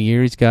this time of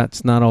year he's got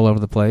snot all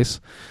over the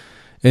place.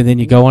 And then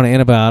you go on an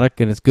antibiotic,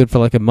 and it's good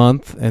for a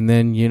month, and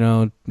then,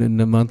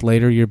 a month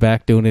later, you're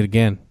back doing it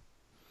again.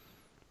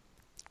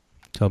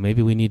 So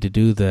maybe we need to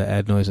do the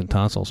adenoids and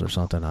tonsils or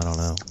something. I don't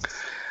know.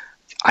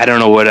 I don't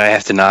know what I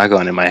have to knock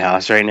on in my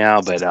house right now,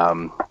 but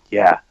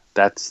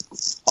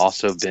that's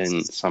also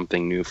been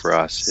something new for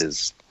us,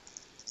 is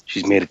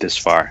she's made it this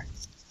far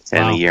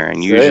in a year.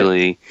 And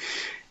usually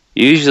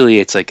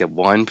it's a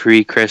one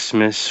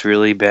pre-Christmas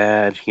really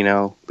bad, we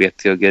have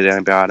to go get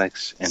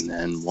antibiotics, and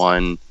then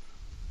one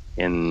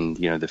in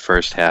the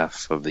first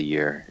half of the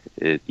year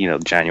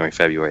January,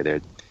 February,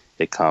 there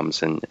it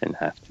comes, and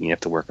you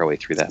have to work our way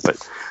through that. But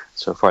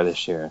so far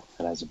this year,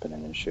 it hasn't been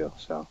an issue.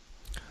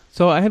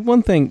 So I had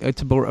one thing.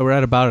 We're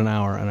at about an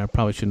hour, and I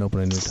probably shouldn't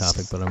open a new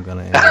topic, but I'm going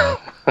to anyway.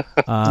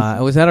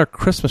 I was at our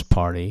Christmas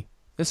party.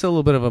 This is a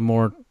little bit of a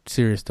more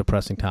serious,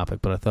 depressing topic,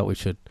 but I thought we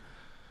should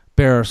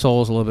bare our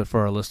souls a little bit for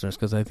our listeners,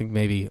 because I think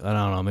maybe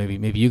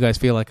you guys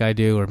feel like I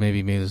do, or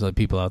maybe there's other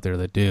people out there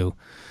that do.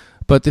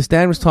 But this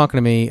dad was talking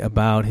to me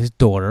about his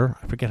daughter.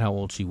 I forget how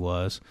old she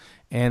was,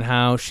 and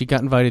how she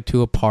got invited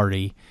to a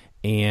party,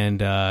 and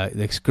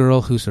this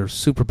girl who's her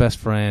super best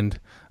friend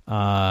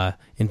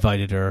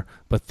invited her.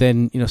 But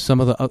then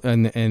some of the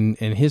and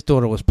his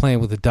daughter was playing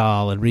with the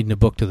doll and reading a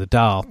book to the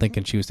doll,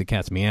 thinking she was the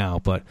cat's meow.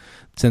 But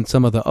since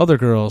some of the other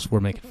girls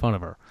were making fun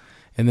of her,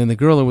 and then the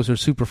girl that was her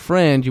super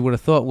friend, you would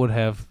have thought would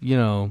have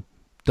done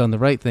the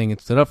right thing and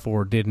stood up for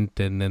her, didn't,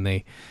 and then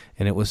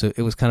it was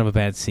kind of a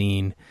bad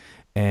scene.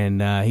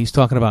 And he's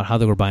talking about how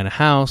they were buying a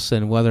house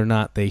and whether or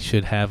not they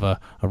should have a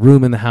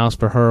room in the house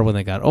for her when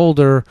they got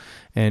older,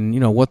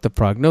 and what the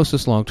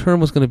prognosis long term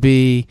was going to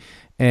be.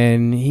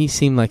 And he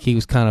seemed like he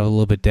was kind of a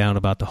little bit down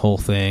about the whole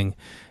thing.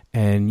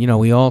 And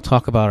we all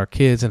talk about our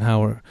kids and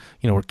how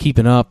we're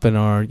keeping up, and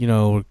our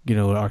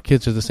our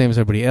kids are the same as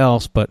everybody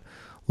else. But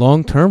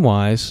long term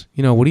wise,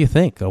 what do you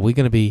think? Are we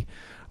going to be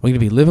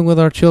living with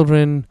our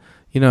children?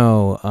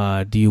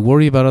 Do you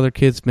worry about other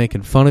kids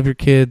making fun of your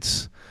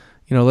kids?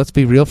 Let's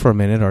be real for a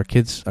minute. Our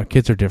kids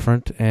are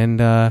different,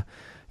 and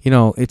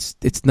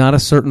it's not a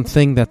certain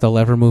thing that they'll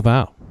ever move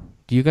out.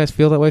 Do you guys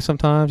feel that way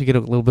sometimes? You get a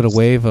little bit of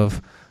wave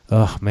of,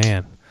 oh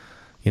man,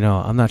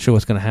 I'm not sure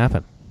what's going to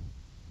happen.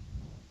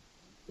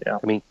 Yeah,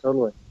 I mean,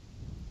 totally.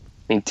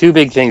 Two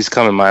big things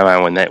come in my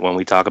mind when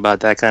we talk about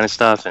that kind of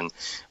stuff, and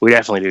we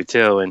definitely do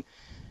too.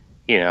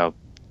 And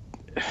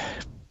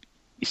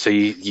so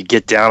you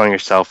get down on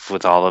yourself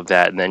with all of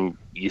that, and then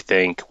you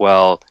think,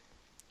 well,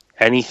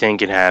 anything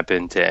can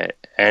happen to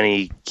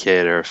any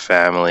kid or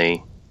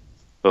family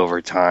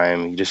over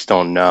time. You just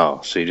don't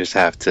know. So you just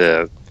have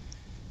to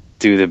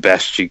do the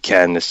best you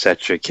can to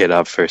set your kid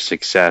up for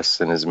success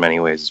in as many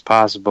ways as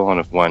possible. And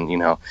if one,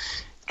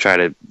 try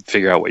to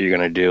figure out what you're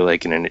going to do,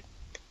 like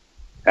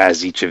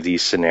as each of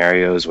these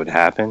scenarios would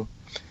happen,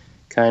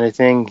 kind of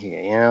thing.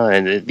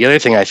 And the other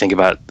thing I think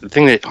about, the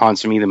thing that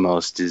haunts me the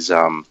most is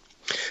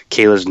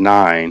Kayla's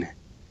 9.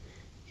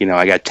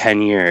 I got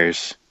 10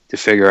 years to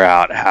figure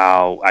out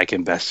how I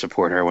can best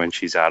support her when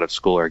she's out of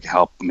school, or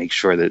help make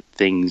sure that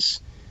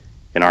things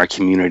in our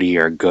community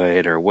are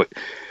good, or what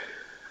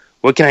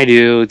can I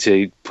do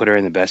to put her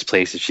in the best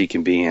place that she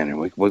can be in,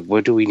 and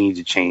what do we need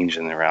to change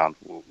in around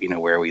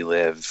where we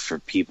live for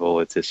people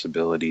with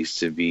disabilities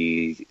to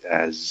be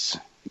as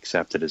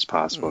accepted as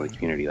possible in the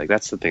community. Like,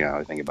 that's the thing I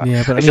always think about.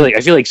 Yeah, but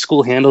I feel like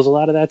school handles a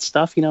lot of that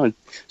stuff. And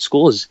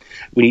school is,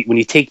 when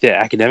you take the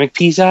academic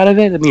piece out of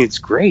it, it's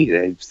great.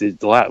 It's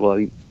a lot. Well,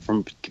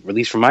 at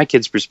least from my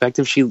kid's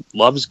perspective, she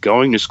loves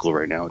going to school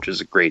right now, which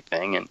is a great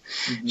thing, and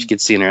she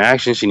gets the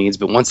interaction she needs.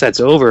 But once that's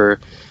over,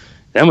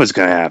 then what's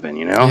going to happen?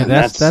 Yeah,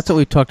 that's what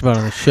we talked about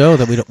on the show,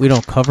 that we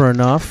don't cover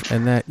enough,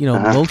 and that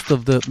most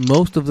of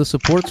the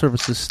support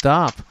services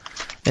stop.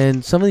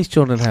 And some of these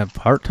children have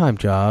part-time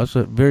jobs,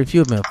 but very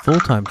few of them have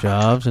full-time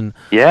jobs. And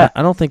I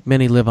don't think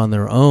many live on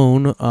their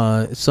own.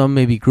 Some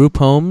maybe group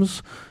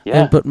homes,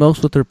 but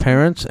most with their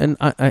parents. And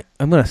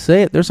I'm going to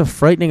say it, there's a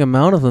frightening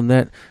amount of them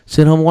that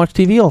sit home and watch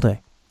TV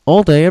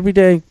all day, every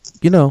day,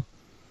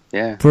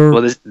 Yeah.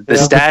 The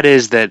stat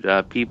is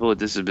that people with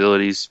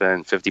disabilities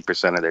spend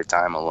 50% of their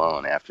time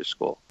alone after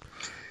school.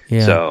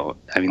 Yeah. So,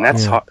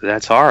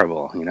 that's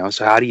horrible,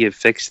 So how do you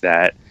fix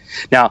that?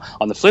 Now,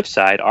 on the flip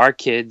side, our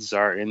kids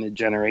are in the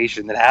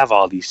generation that have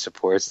all these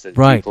supports that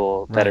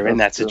people that are in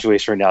that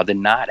situation right now did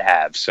not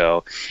have.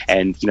 So,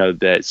 and,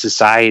 the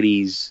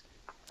society's,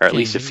 or at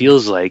least it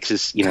feels like,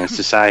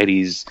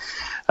 society's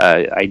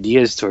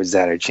ideas towards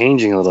that are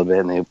changing a little bit,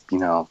 and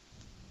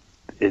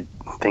they,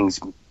 things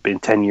in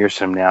 10 years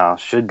from now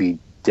should be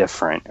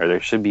different, or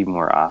there should be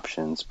more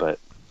options. But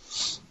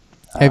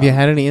have you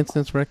had any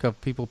incidents, Rick,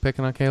 of people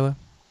picking on Kayla?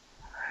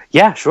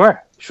 Yeah,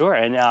 sure.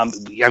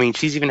 And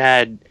she's even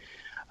had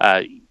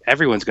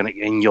everyone's gonna,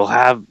 and you'll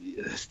have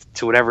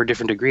to whatever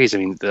different degrees.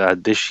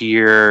 This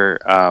year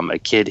a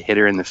kid hit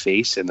her in the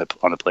face on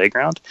the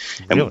playground.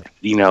 Really?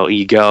 And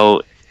you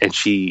go, and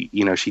she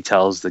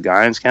tells the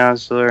guidance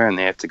counselor, and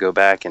they have to go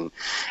back and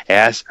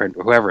ask, or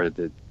whoever,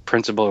 the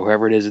principal or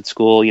whoever it is at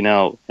school,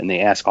 and they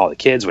ask all the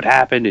kids, what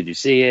happened? Did you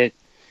see it?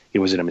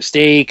 Was it a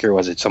mistake, or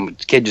was it some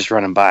kid just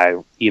running by?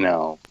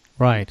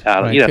 Right.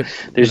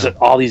 There's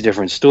all these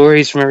different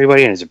stories from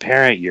everybody, and as a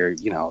parent, you're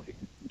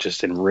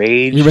just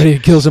enraged. You're ready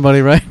to kill somebody,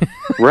 right?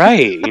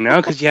 Right.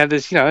 Because you have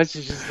this. It's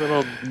just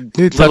little.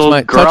 Touch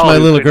my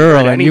little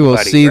girl, and you will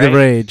see the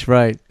rage.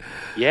 Right.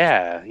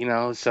 Yeah.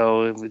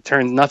 So it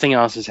turns, nothing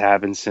else has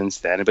happened since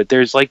then. But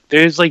there's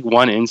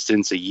one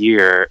instance a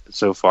year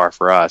so far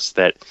for us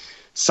that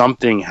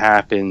something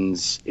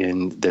happens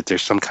in that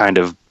there's some kind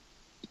of,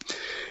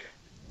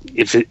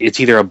 if it's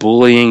either a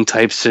bullying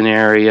type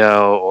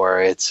scenario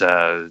or it's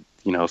a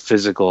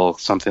physical,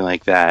 something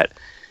like that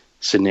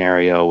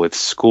scenario with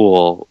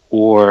school,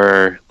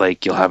 or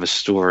like you'll have a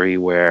story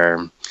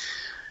where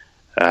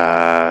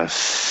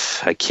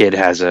a kid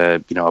has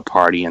a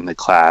party in the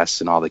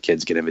class and all the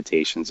kids get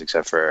invitations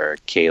except for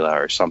Kayla,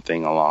 or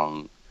something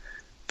along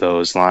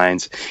those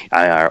lines.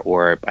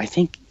 Or I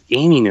think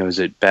Amy knows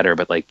it better,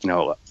 but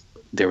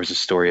there was a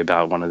story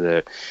about one of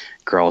the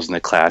girls in the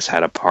class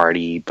had a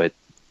party, but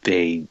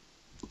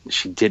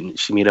she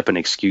made up an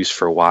excuse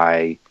for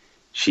why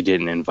she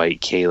didn't invite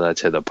Kayla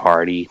to the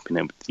party,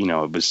 and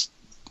it was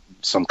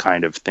some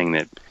kind of thing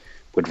that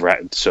would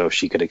so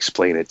she could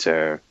explain it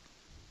to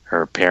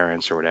her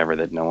parents or whatever,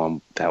 that no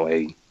one, that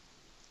way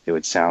it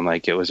would sound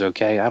like it was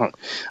okay. I don't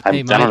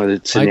know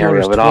the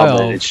scenario at all,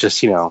 but it's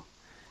just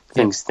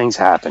things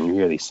happen. You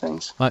hear these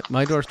things.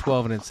 My daughter's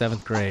 12 and in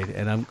 7th grade,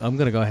 and I'm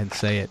going to go ahead and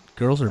say it.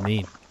 Girls are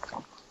mean.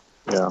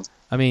 Yeah.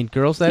 I mean,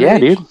 girls that age,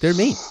 dude, they're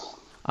mean.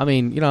 I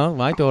mean,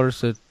 my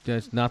daughter's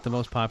not the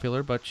most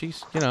popular, but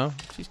she's got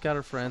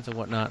her friends and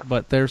whatnot.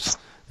 But there's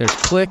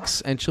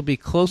cliques, and she'll be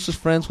closest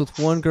friends with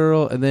one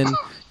girl, and then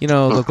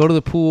they'll go to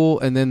the pool,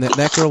 and then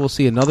that girl will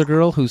see another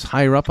girl who's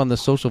higher up on the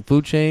social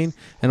food chain,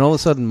 and all of a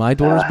sudden my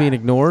daughter's being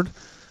ignored.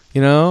 I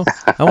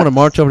want to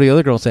march over to the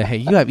other girl and say, "Hey,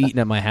 you have eaten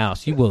at my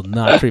house. You will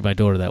not treat my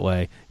daughter that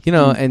way."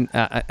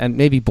 And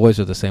maybe boys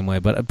are the same way,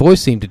 but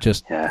boys seem to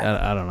just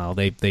I don't know.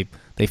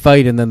 They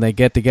fight and then they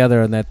get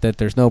together, and that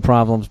there's no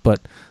problems.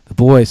 But the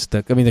boys,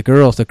 the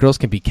girls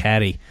can be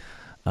catty.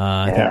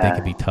 I think they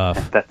can be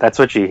tough. That's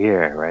what you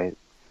hear, right?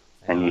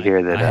 And you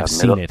hear that I have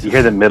seen it. You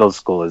hear that middle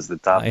school is the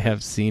top. I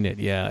have seen it.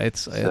 Yeah,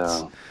 it's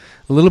a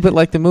little bit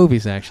like the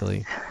movies,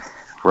 actually.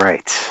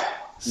 Right.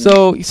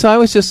 So I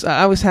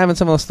was having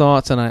some of those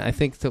thoughts, and I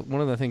think that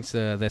one of the things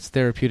that's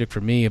therapeutic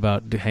for me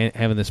about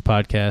having this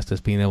podcast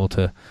is being able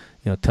to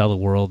tell the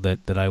world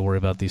that I worry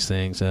about these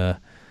things.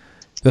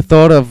 The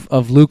thought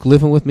of Luke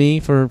living with me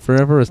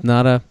forever is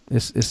not a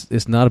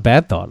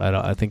bad thought.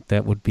 I think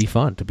that would be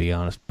fun, to be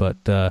honest. But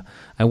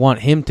I want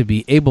him to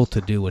be able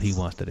to do what he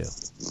wants to do.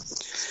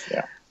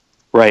 Yeah.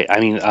 Right. I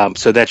mean,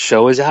 so that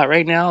show is out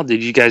right now.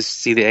 Did you guys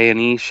see the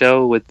A&E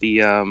show with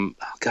the? Oh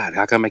God,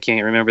 how come I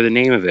can't remember the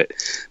name of it?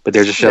 But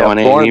there's a show on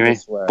A&E, right?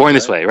 Born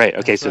This Way, right?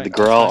 Okay, so the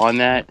girl on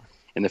that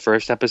in the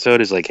first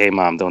episode is like, "Hey,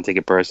 mom, don't take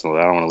it personal.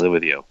 I don't want to live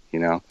with you.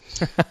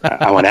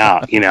 I went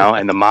out.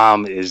 And the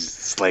mom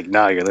is like,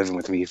 "No, you're living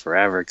with me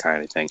forever,"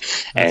 kind of thing.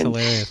 That's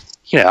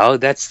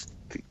hilarious.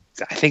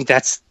 I think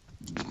that's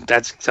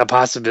a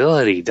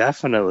possibility,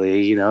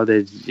 definitely.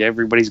 That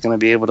everybody's going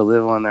to be able to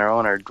live on their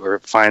own, or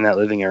find that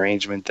living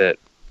arrangement that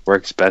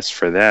works best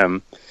for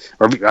them.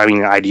 Or, I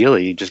mean,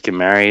 ideally, you just get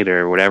married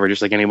or whatever,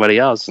 just like anybody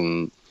else,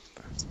 and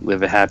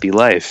live a happy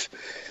life.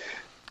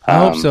 I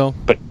hope so.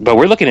 But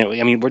we're looking at.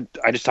 I mean,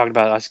 I just talked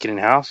about us getting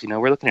a house.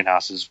 We're looking at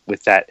houses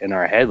with that in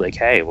our head. Like,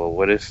 hey, well,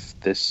 what if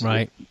this?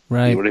 Right.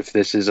 What if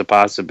this is a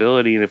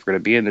possibility, and if we're going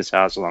to be in this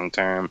house long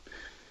term?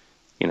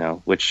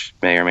 Which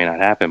may or may not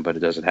happen, but it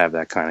doesn't have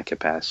that kind of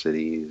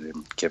capacity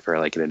to give her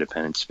like an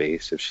independent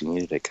space if she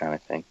needed it, kind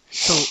of thing.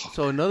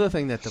 So another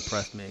thing that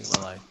depressed me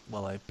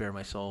while I bare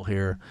my soul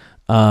here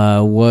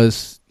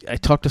was I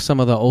talked to some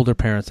of the older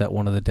parents at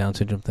one of the Down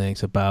syndrome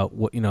things about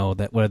what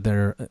that when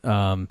their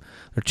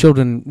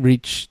children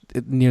reach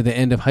near the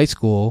end of high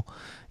school,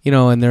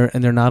 and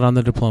they're not on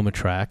the diploma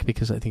track,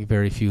 because I think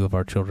very few of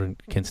our children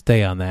can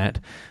stay on that.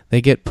 They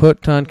get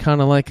put on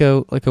kind of like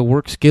a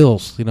work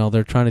skills.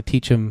 They're trying to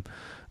teach them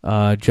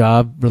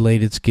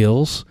job-related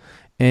skills,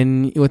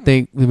 and what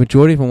the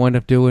majority of them wind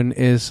up doing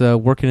is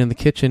working in the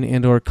kitchen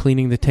and or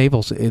cleaning the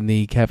tables in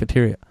the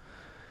cafeteria.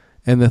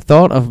 And the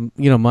thought of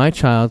my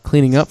child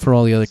cleaning up for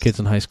all the other kids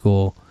in high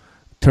school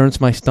turns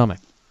my stomach.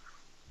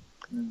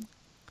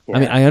 Yeah. I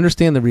mean, I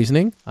understand the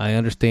reasoning. I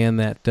understand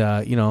that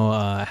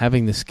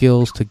having the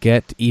skills to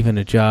get even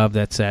a job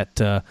that's at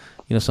some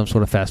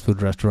sort of fast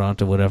food restaurant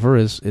or whatever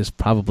is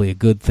probably a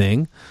good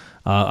thing.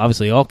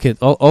 Obviously, all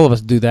of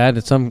us do that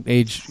at some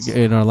age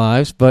in our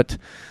lives. But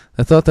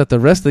the thought that the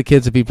rest of the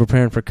kids would be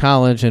preparing for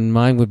college and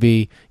mine would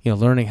be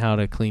learning how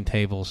to clean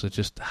tables, it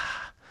just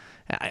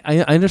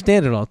I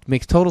understand it all. It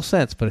makes total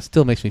sense, but it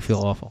still makes me feel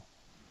awful.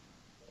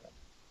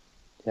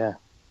 Yeah.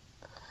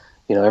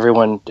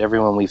 Everyone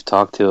we've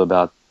talked to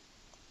about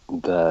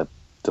the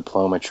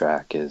diploma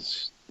track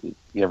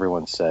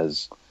everyone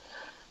says,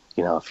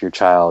 if your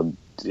child,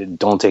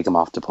 don't take them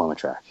off diploma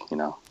track,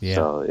 Yeah.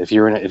 So if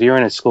you're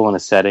in a school in a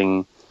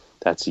setting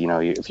that's,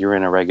 if you're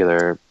in a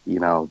regular,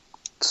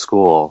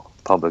 school,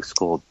 public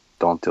school,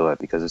 don't do it,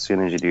 because as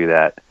soon as you do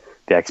that,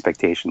 the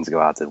expectations go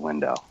out the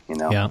window,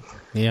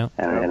 Yeah.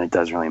 And it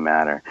doesn't really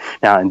matter.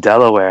 Now in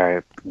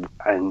Delaware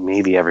and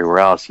maybe everywhere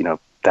else,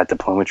 that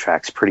diploma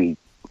track's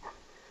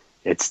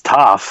it's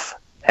tough,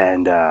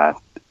 there's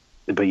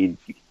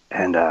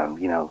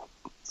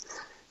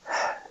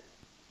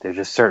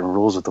just certain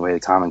rules with the way the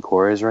Common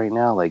Core is right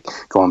now. Like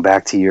going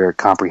back to your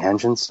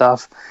comprehension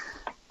stuff,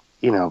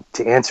 to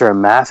answer a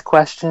math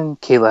question,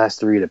 Kayla has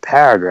to read a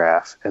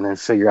paragraph and then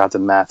figure out the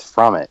math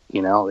from it.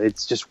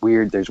 It's just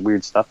weird. There's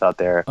weird stuff out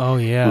there. Oh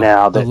yeah.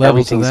 Now that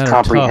everything's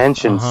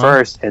comprehension Uh-huh.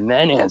 first, and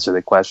then answer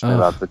the question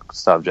about the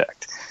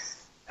subject.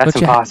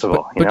 That's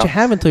impossible. But you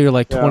have until you're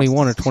like Yeah.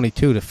 21 or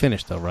 22 to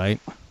finish, though, right?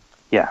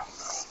 Yeah.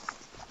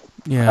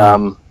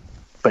 Yeah.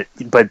 But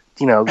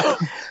you know,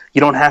 you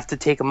don't have to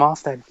take them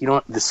off.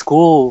 The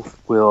school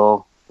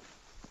will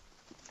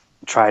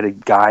try to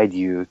guide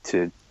you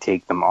to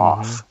take them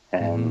off,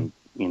 and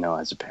you know,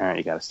 as a parent,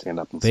 you got to stand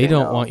up and say They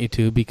don't no. want you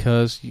to,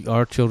 because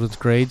our children's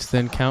grades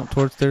then count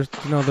towards their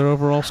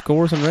overall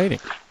scores and rating.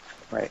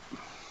 Right.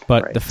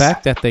 But Right. the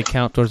fact that they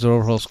count towards their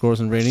overall scores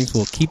and ratings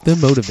will keep them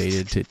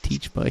motivated to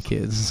teach my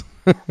kids.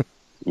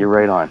 You're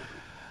right on.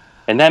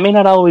 And that may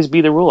not always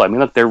be the rule. I mean,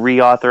 look, they're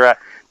reauthor.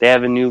 They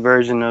have a new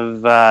version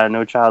of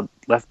No Child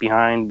Left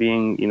Behind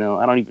being, you know,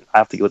 I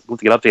have to get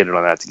updated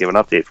on that to give an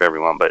update for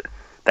everyone, but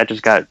that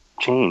just got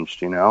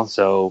changed, you know?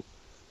 So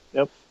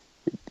Yep.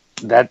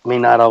 that may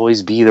not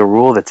always be the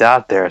rule that's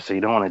out there, so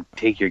you don't want to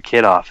take your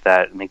kid off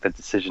that and make that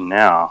decision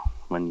now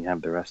when you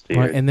have the rest of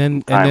your time to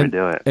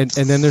do it.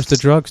 And then there's the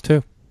drugs,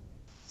 too.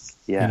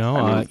 Yeah, You know,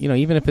 I mean,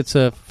 even if it's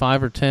a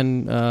 5 or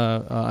 10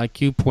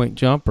 IQ point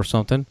jump or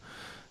something,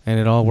 and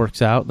it all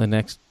works out in the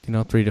next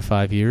 3 to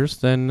 5 years,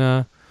 then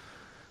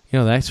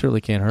that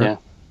certainly can't hurt. Yeah.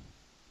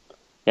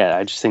 Yeah,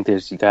 I just think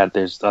there's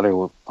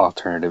other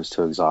alternatives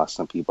to exhaust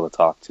some people to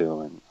talk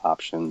to and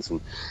options, and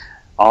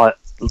all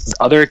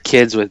other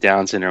kids with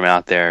Down syndrome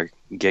out there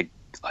get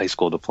high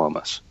school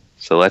diplomas.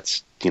 So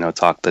let's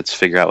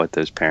figure out what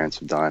those parents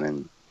have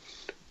done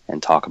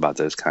and talk about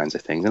those kinds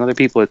of things. And other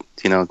people with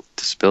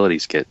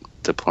disabilities get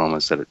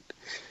diplomas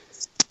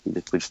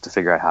we just to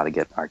figure out how to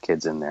get our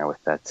kids in there with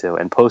that too.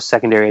 And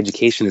post-secondary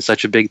education is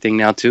such a big thing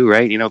now too,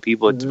 right?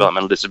 People with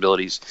developmental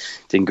disabilities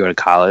didn't go to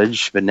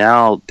college, but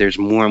now there's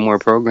more and more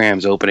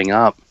programs opening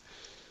up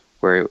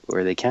where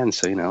they can.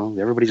 So,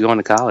 everybody's going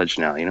to college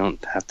now. You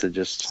don't have to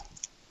just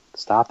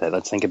stop that.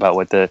 Let's think about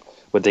what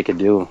they could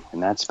do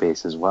in that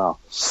space as well.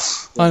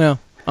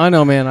 I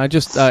know, man. I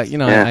just, I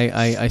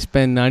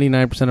spend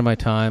 99% of my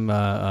time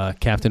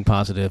captain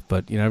positive,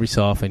 but every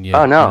so often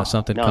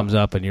something comes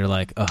up and you're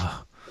like,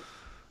 oh.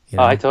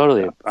 I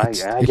totally, I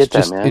get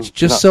that, man. It's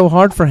just so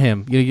hard for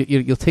him.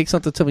 You'll take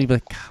something to somebody, be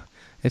like, God.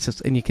 It's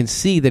just, and you can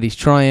see that he's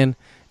trying,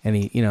 and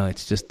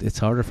it's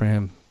harder for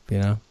him.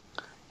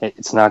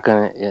 It's not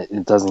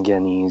it doesn't get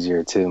any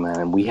easier too,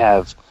 man. And we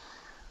have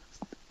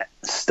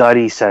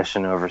study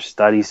session over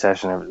study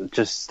session over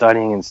just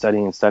studying and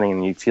studying and studying,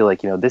 and you feel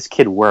like this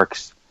kid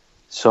works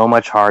so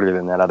much harder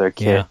than that other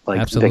kid,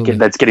 the kid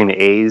that's getting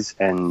the A's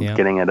and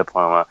getting a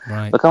diploma.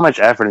 Right. Look how much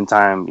effort and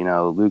time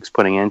Luke's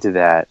putting into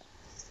that.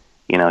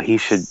 He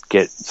should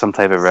get some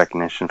type of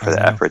recognition for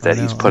the effort that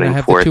he's putting forth. I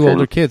have the two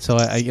older kids, so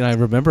I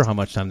remember how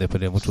much time they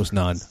put in, which was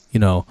none.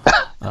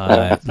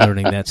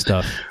 Learning that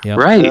stuff. Yep.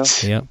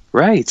 Right. Yep.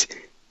 Right.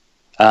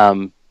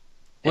 Well,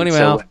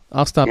 anyway,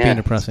 I'll stop being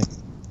depressing.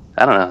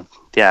 I don't know.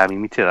 Yeah, I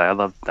mean, me too. I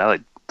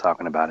like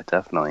talking about it,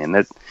 definitely, and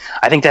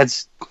I think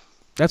that's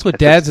what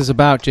dads is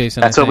about,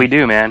 Jason. That's what we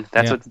do, man.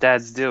 That's what the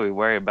dads do. We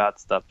worry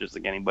about stuff just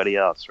like anybody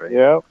else, right?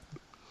 Yep.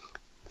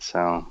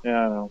 So.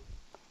 Yeah, I know.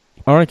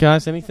 All right,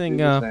 guys. Anything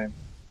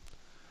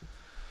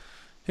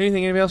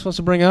anybody else wants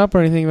to bring up, or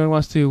anything anybody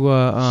wants to,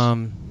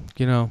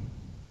 do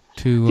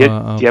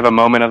you have a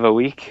moment of a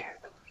week?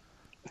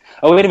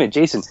 Oh, wait a minute,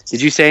 Jason.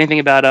 Did you say anything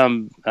about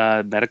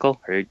medical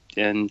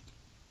anything?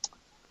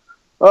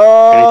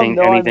 No, I mean,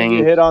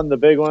 you hit on the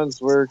big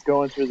ones. We're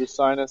going through the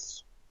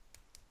sinus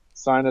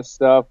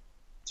stuff.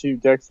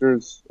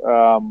 Dexter's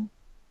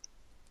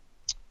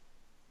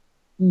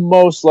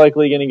most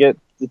likely going to get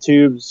the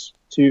tubes,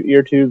 2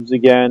 ear tubes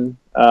again.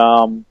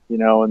 In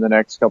the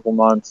next couple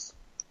months.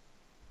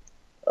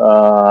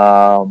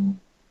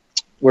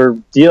 We're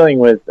dealing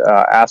with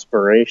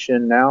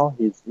aspiration now.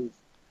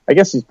 I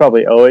guess he's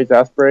probably always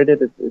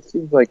aspirated. It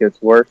seems like it's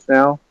worse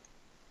now.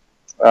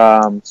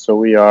 So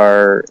we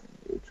are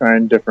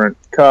trying different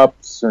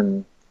cups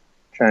and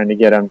trying to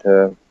get him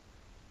to,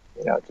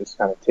 just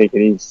kind of take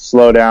it easy,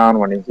 slow down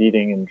when he's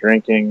eating and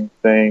drinking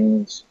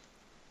things.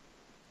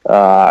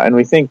 And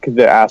we think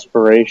the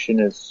aspiration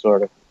is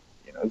sort of,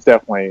 it's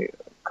definitely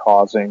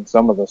causing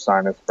some of the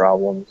sinus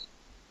problems.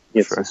 He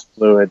gets this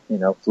fluid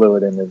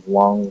in his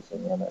lungs,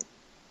 and then it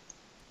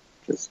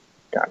just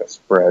kind of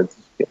spreads,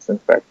 gets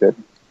infected.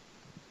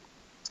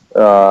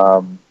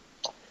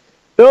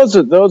 Those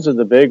are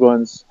the big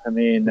ones. I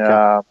mean,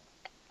 I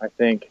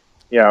think,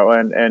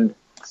 and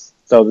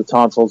so the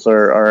tonsils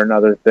are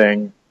another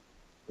thing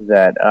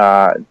that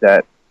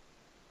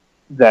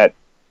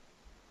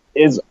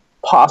is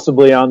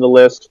possibly on the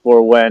list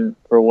for when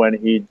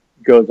he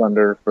goes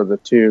under for the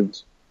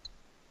tubes,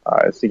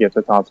 is to get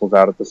the tonsils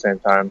out at the same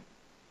time.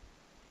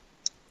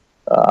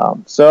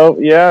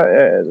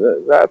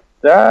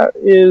 That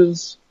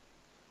is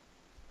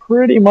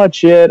pretty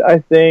much it, I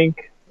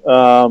think.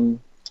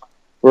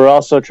 We're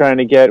also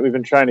we've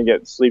been trying to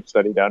get sleep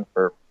study done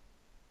for,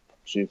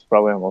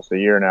 probably almost a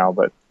year now,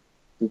 but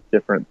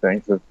different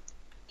things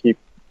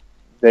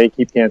they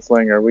keep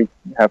canceling, or we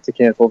have to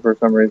cancel for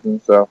some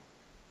reason. So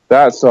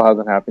that still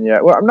hasn't happened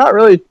yet. Well, I'm not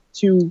really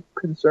too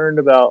concerned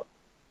about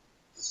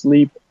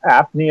sleep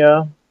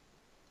apnea.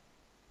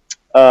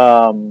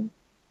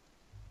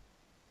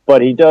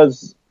 But he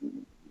does,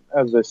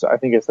 I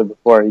think I said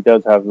before, he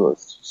does have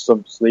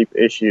some sleep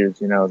issues,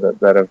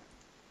 that have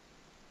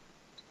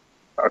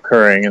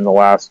occurring in the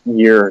last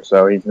year or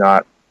so. He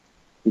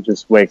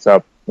just wakes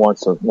up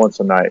once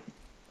a night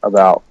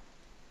about,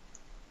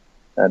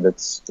 and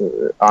it's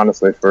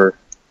honestly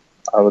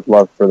I would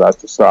love for that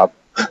to stop.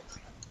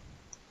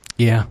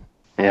 Yeah.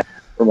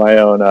 For my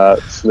own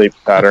sleep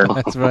pattern.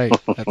 That's right.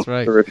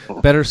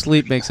 Better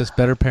sleep makes us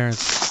better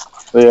parents.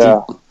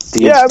 Yeah.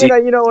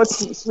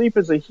 Sleep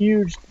is a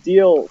huge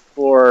deal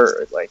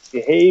for like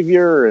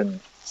behavior and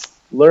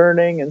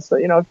learning, and so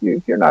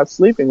if you're not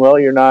sleeping well,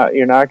 you're not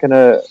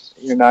gonna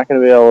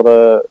be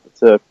able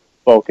to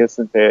focus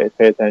and pay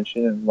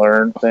attention and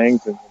learn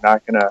things, and you're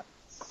not gonna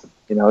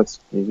you're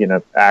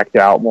gonna act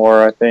out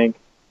more. I think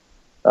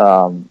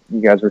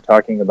you guys were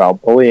talking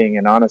about bullying,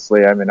 and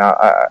honestly, I mean,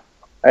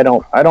 I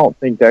don't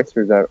think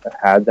Dexter's ever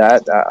had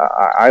that.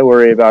 I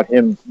worry about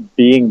him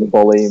being the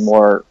bully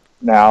more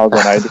now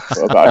than I do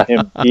about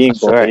him being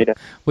bullied.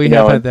 We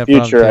have had that in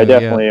the future, problem too, I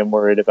definitely am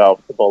worried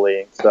about the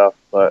bullying stuff,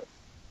 but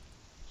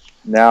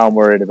now I'm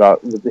worried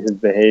about his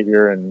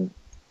behavior, and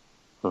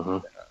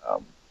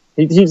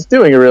he's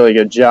doing a really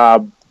good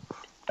job.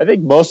 I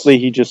think mostly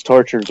he just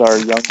tortures our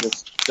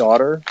youngest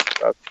daughter.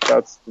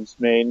 That's his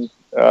main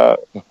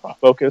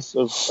focus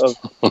of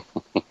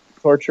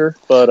torture,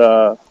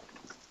 but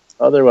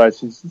otherwise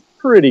he's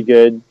pretty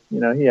good.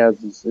 He has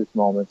his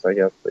moments, I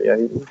guess, but yeah,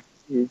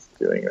 he's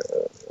doing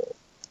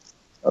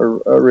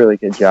a really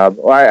good job.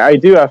 I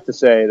do have to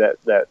say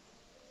that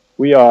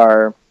we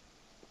are.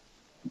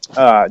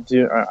 I'm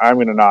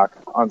going to knock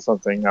on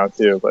something now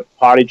too, but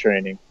potty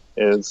training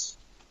is.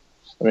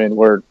 I mean,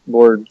 we're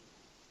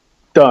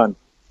done.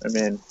 I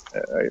mean,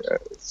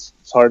 it's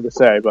hard to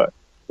say, but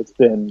it's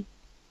been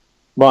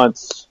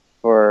months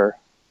for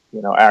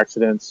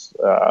accidents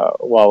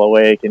while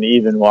awake and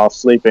even while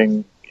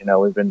sleeping.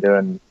 We've been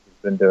doing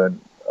a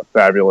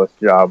fabulous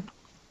job.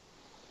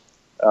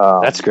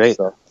 That's great.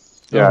 So,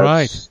 yeah, all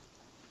right.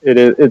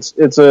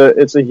 It's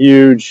a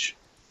huge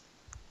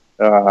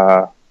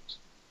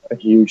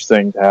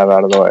thing to have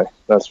out of the way.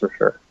 That's for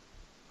sure.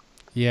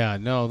 Yeah,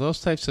 no, those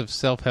types of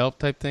self-help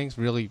type things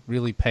really,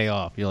 really pay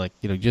off. You're like,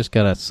 you just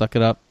gotta suck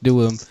it up,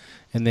 do them,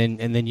 and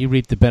then you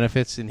reap the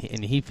benefits, and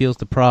he feels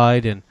the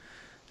pride, and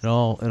it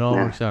all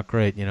works out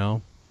great,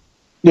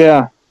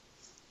 Yeah,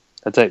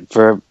 that's it.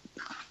 For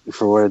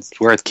where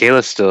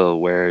Kayla still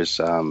wears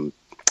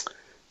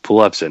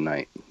pull-ups at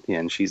night. Yeah,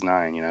 and she's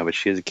 9, but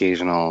she has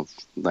occasional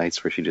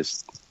nights where she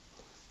just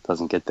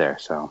doesn't get there.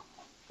 So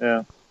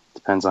yeah,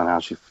 depends on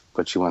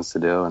what she wants to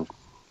do, and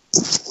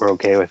we're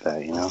okay with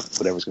that.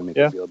 Whatever's going to make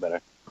her feel better.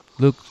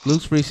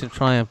 Luke's recent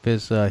triumph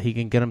is he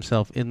can get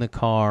himself in the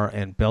car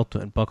and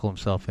buckle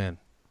himself in.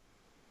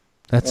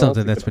 That's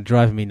something that's been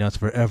driving me nuts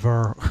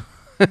forever.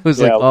 It was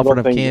like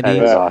offering him candy.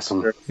 That is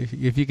awesome.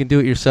 If you can do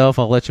it yourself,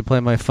 I'll let you play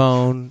my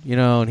phone.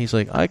 And he's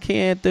like, I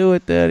can't do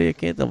it, Daddy. I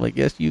can't. I'm like,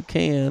 yes, you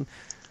can.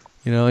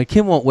 And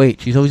Kim won't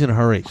wait. She's always in a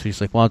hurry. So she's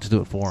like, well, I'll just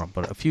do it for him.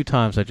 But a few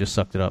times I just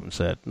sucked it up and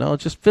said, no,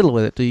 just fiddle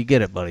with it till you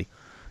get it, buddy.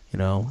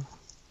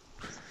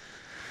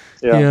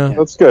 Yeah,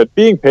 that's good.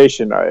 Being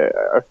patient,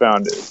 I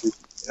found it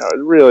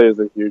really is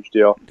a huge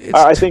deal.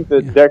 I think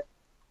that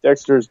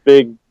Dexter's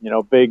big, I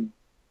don't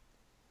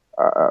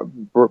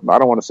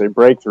want to say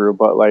breakthrough,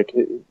 but like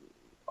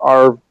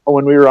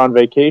when we were on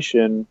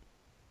vacation,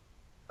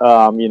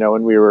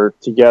 when we were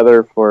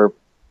together for,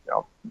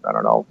 I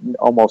don't know,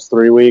 almost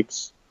 3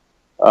 weeks,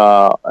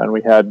 and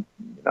we had,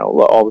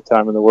 all the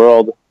time in the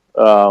world,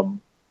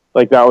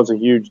 like that was a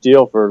huge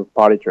deal for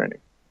potty training.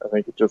 I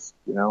think it just,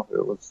 it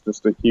was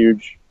just a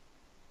huge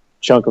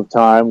chunk of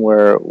time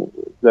where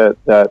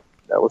that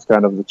was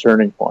kind of the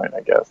turning point,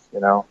 I guess,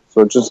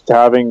 So just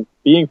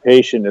being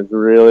patient is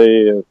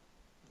really,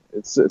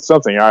 it's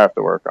something I have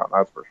to work on,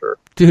 that's for sure.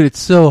 Dude, it's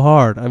so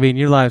hard. I mean,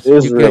 your lives,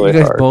 you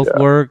guys both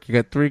work, you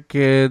got 3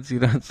 kids,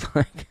 it's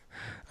like,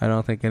 I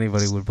don't think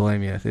anybody would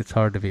blame you. It's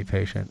hard to be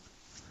patient.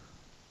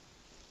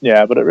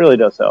 Yeah, but it really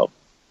does help.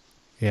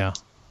 Yeah,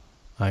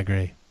 I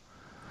agree.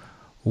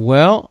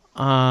 Well,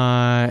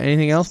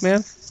 anything else,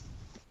 man?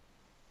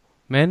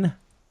 Men?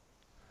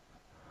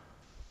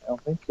 I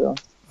don't think so.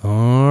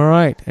 All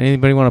right.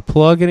 Anybody want to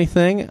plug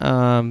anything?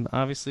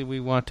 Obviously, we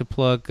want to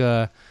plug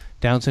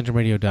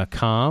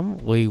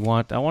DownSyndromeRadio.com. I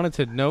wanted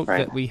to note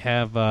that we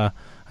have. I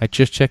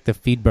just checked the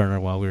feed burner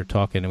while we were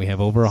talking, and we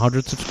have over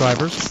 100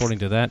 subscribers, according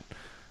to that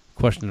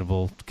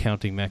questionable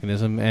counting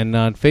mechanism. And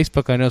on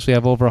Facebook, I noticed we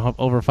have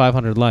over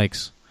 500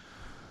 likes.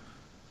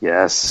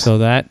 Yes. So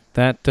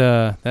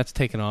that's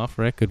taken off,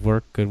 Rick. Good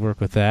work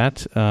with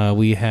that.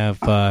 We have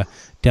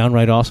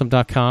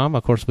DownrightAwesome.com.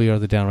 Of course, we are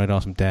the Downright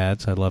Awesome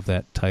Dads. I love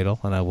that title,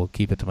 and I will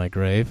keep it to my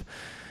grave.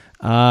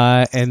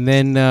 And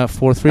then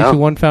for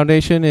 321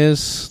 Foundation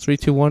is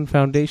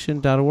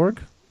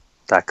 321foundation.org.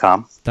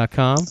 .com.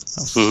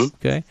 Mm-hmm.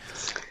 Okay.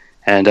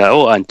 And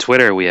on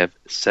Twitter, we have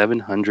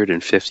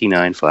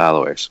 759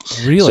 followers.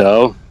 Really?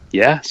 So,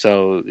 yeah.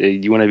 So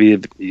you want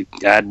to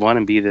add one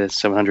and be the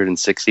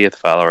 760th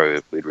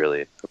follower, we'd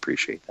really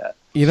appreciate that.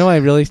 I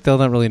really still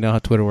don't really know how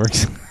Twitter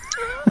works.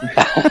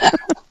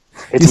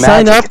 It's you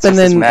sign magic. up, and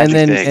then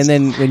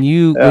Magic when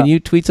you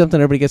tweet something,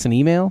 everybody gets an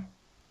email.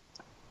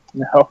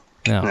 No.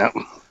 No.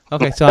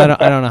 Okay, so I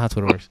don't know how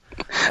Twitter works.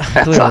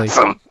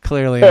 Awesome.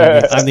 Clearly,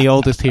 I'm the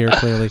oldest here.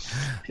 Clearly,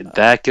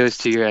 that goes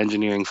to your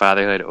engineering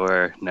fatherhood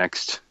or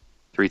next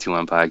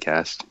 321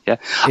 podcast. Yeah.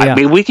 Yeah. I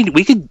mean, we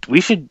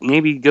should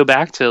maybe go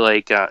back to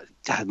like.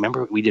 God,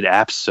 remember we did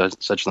apps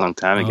such a long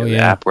time ago. Oh, The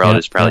yeah. app world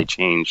has probably Yeah.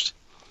 changed.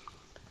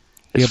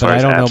 Yeah, as but far I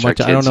as don't know apps our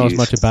much. I don't kids know as use.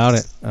 much about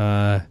it.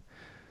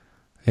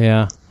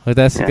 Yeah, but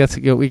that's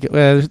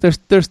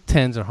there's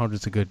tens or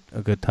hundreds of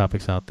good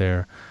topics out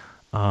there.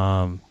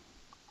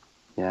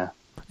 Yeah.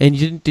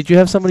 And did you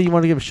have somebody you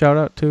want to give a shout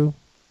out to,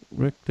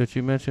 Rick, that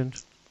you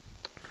mentioned?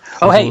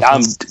 Oh, hey,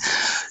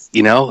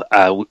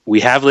 we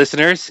have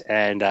listeners,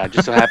 and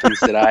just so happens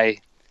that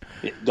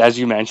as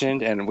you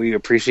mentioned, and we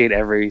appreciate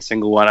every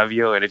single one of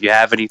you. And if you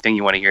have anything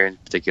you want to hear in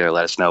particular,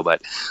 let us know.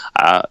 But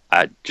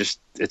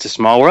it's a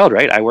small world,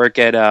 right? I work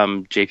at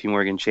J.P.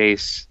 Morgan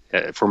Chase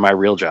for my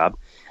real job,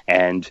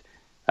 and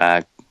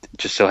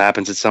just so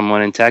happens that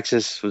someone in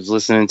Texas was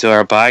listening to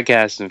our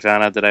podcast and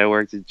found out that I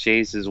worked at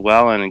Chase as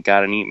well, and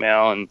got an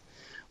email, and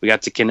we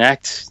got to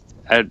connect,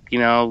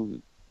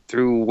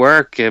 through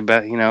work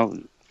about,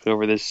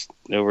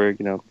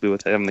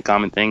 with having the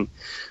common thing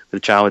with a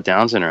child with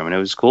Down syndrome. And it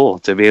was cool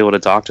to be able to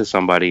talk to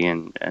somebody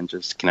and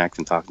just connect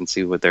and talk and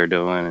see what they're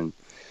doing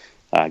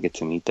and get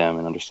to meet them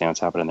and understand what's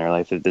happening in their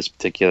life. This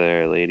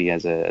particular lady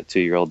has a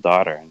 2-year-old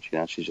daughter, and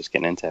she's just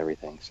getting into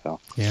everything. So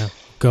yeah,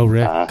 go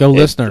Rick, go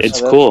listeners.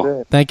 It's cool.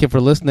 Great. Thank you for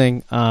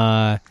listening.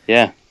 Yeah.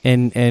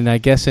 And I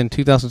guess in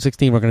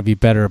 2016 we're going to be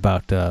better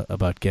about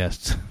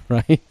guests,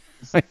 right?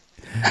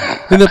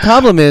 And the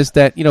problem is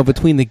that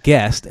between the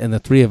guest and the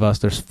three of us,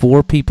 there's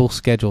 4 people's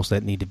schedules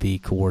that need to be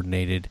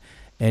coordinated,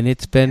 and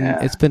it's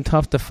been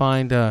tough to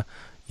find in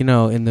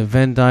the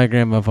Venn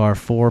diagram of our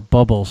 4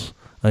 bubbles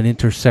an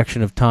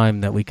intersection of time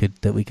that we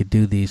could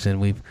do these, and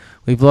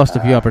we've lost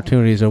a few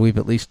opportunities, or we've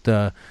at least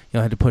had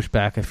to push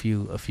back a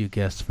few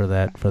guests for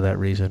that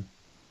reason.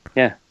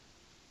 Yeah.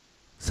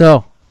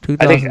 So.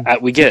 I think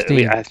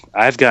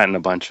I've gotten a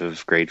bunch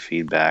of great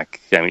feedback.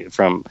 I mean,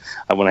 from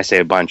when I say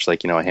a bunch,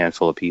 like a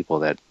handful of people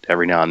that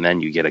every now and then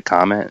you get a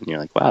comment and you're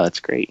like, "Wow, that's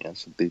great!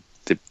 So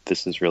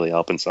this is really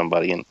helping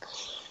somebody and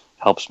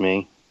helps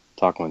me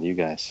talking with you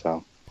guys."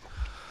 So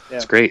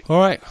it's great. All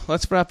right,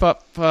 let's wrap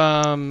up.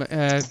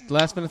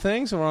 Last minute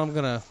things, or I'm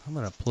gonna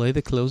play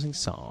the closing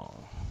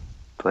song.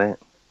 Play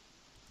it.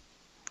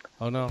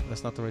 Oh no,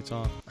 that's not the right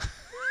song.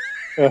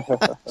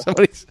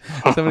 Somebody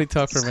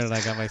talk for a minute.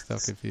 I got my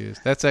stuff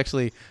confused. That's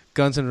actually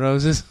Guns N'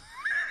 Roses.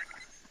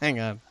 Hang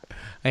on.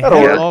 I had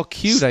it all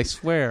cute, I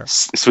swear.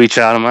 Sweet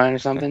Child of Mine or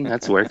something?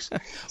 That works.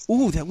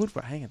 Ooh, that would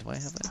work. Hang on. Do I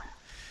have that?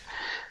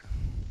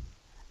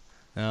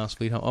 No,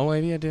 Sweet Home. Oh,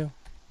 maybe I do.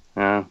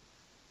 All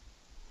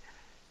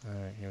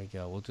right, here we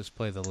go. We'll just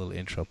play the little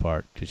intro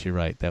part, because you're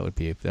right. That would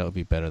be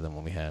better than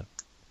what we had.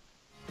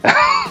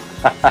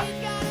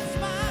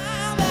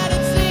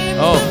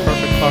 Oh,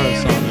 perfect part of the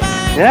song.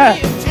 Yeah.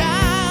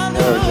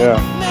 There we go.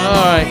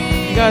 All right,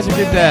 you guys are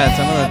good dads.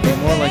 I'm going to be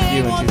more like you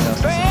in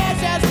 2006.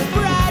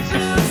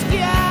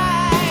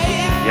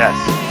 Yes.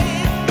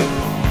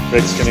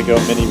 Rick's going to go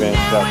minivan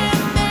shopping.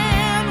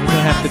 We're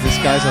going to have to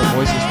disguise our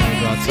voices when we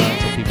go outside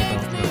so people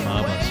don't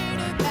mob us.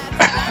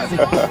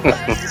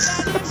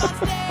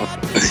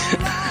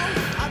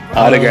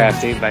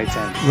 Autographed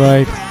 8x10.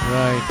 Right.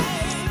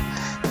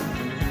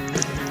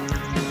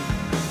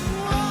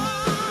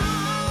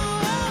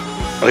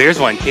 Well, here's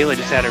one. Kayla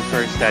just had her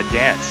first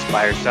dance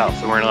by herself,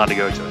 so we weren't allowed to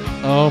go to it.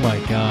 Oh, my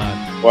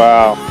God.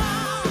 Wow.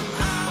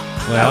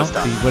 Well,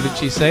 what did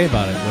she say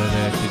about it?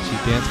 Did she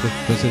dance with,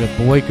 was it a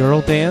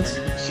boy-girl dance?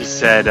 She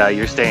said,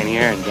 you're staying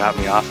here and drop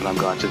me off and I'm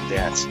going to the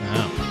dance.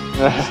 Wow.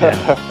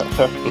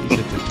 She's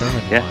a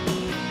determined one.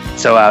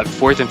 So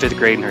 4th and 5th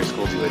grade in her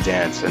school do a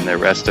dance, and the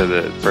rest of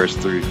the 1st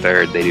through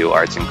 3rd, they do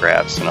arts and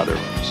crafts in other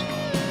rooms.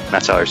 And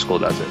that's how her school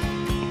does it.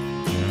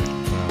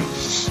 Yeah, well,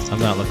 I'm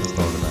not looking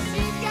forward to that.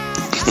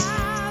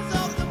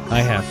 I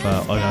have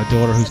a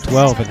daughter who's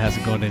 12 and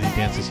hasn't gone to any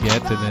dances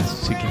yet, and then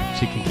she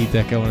can keep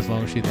that going as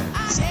long as she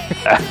dances.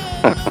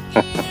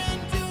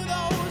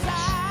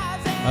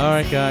 All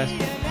right, guys.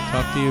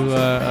 Talk to you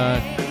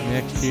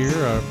next year,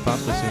 or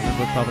possibly sooner.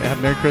 But probably have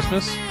Merry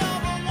Christmas.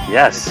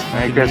 Yes,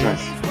 Merry Christmas.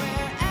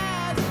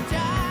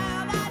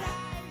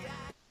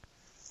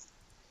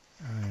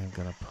 I'm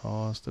gonna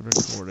pause the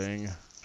recording.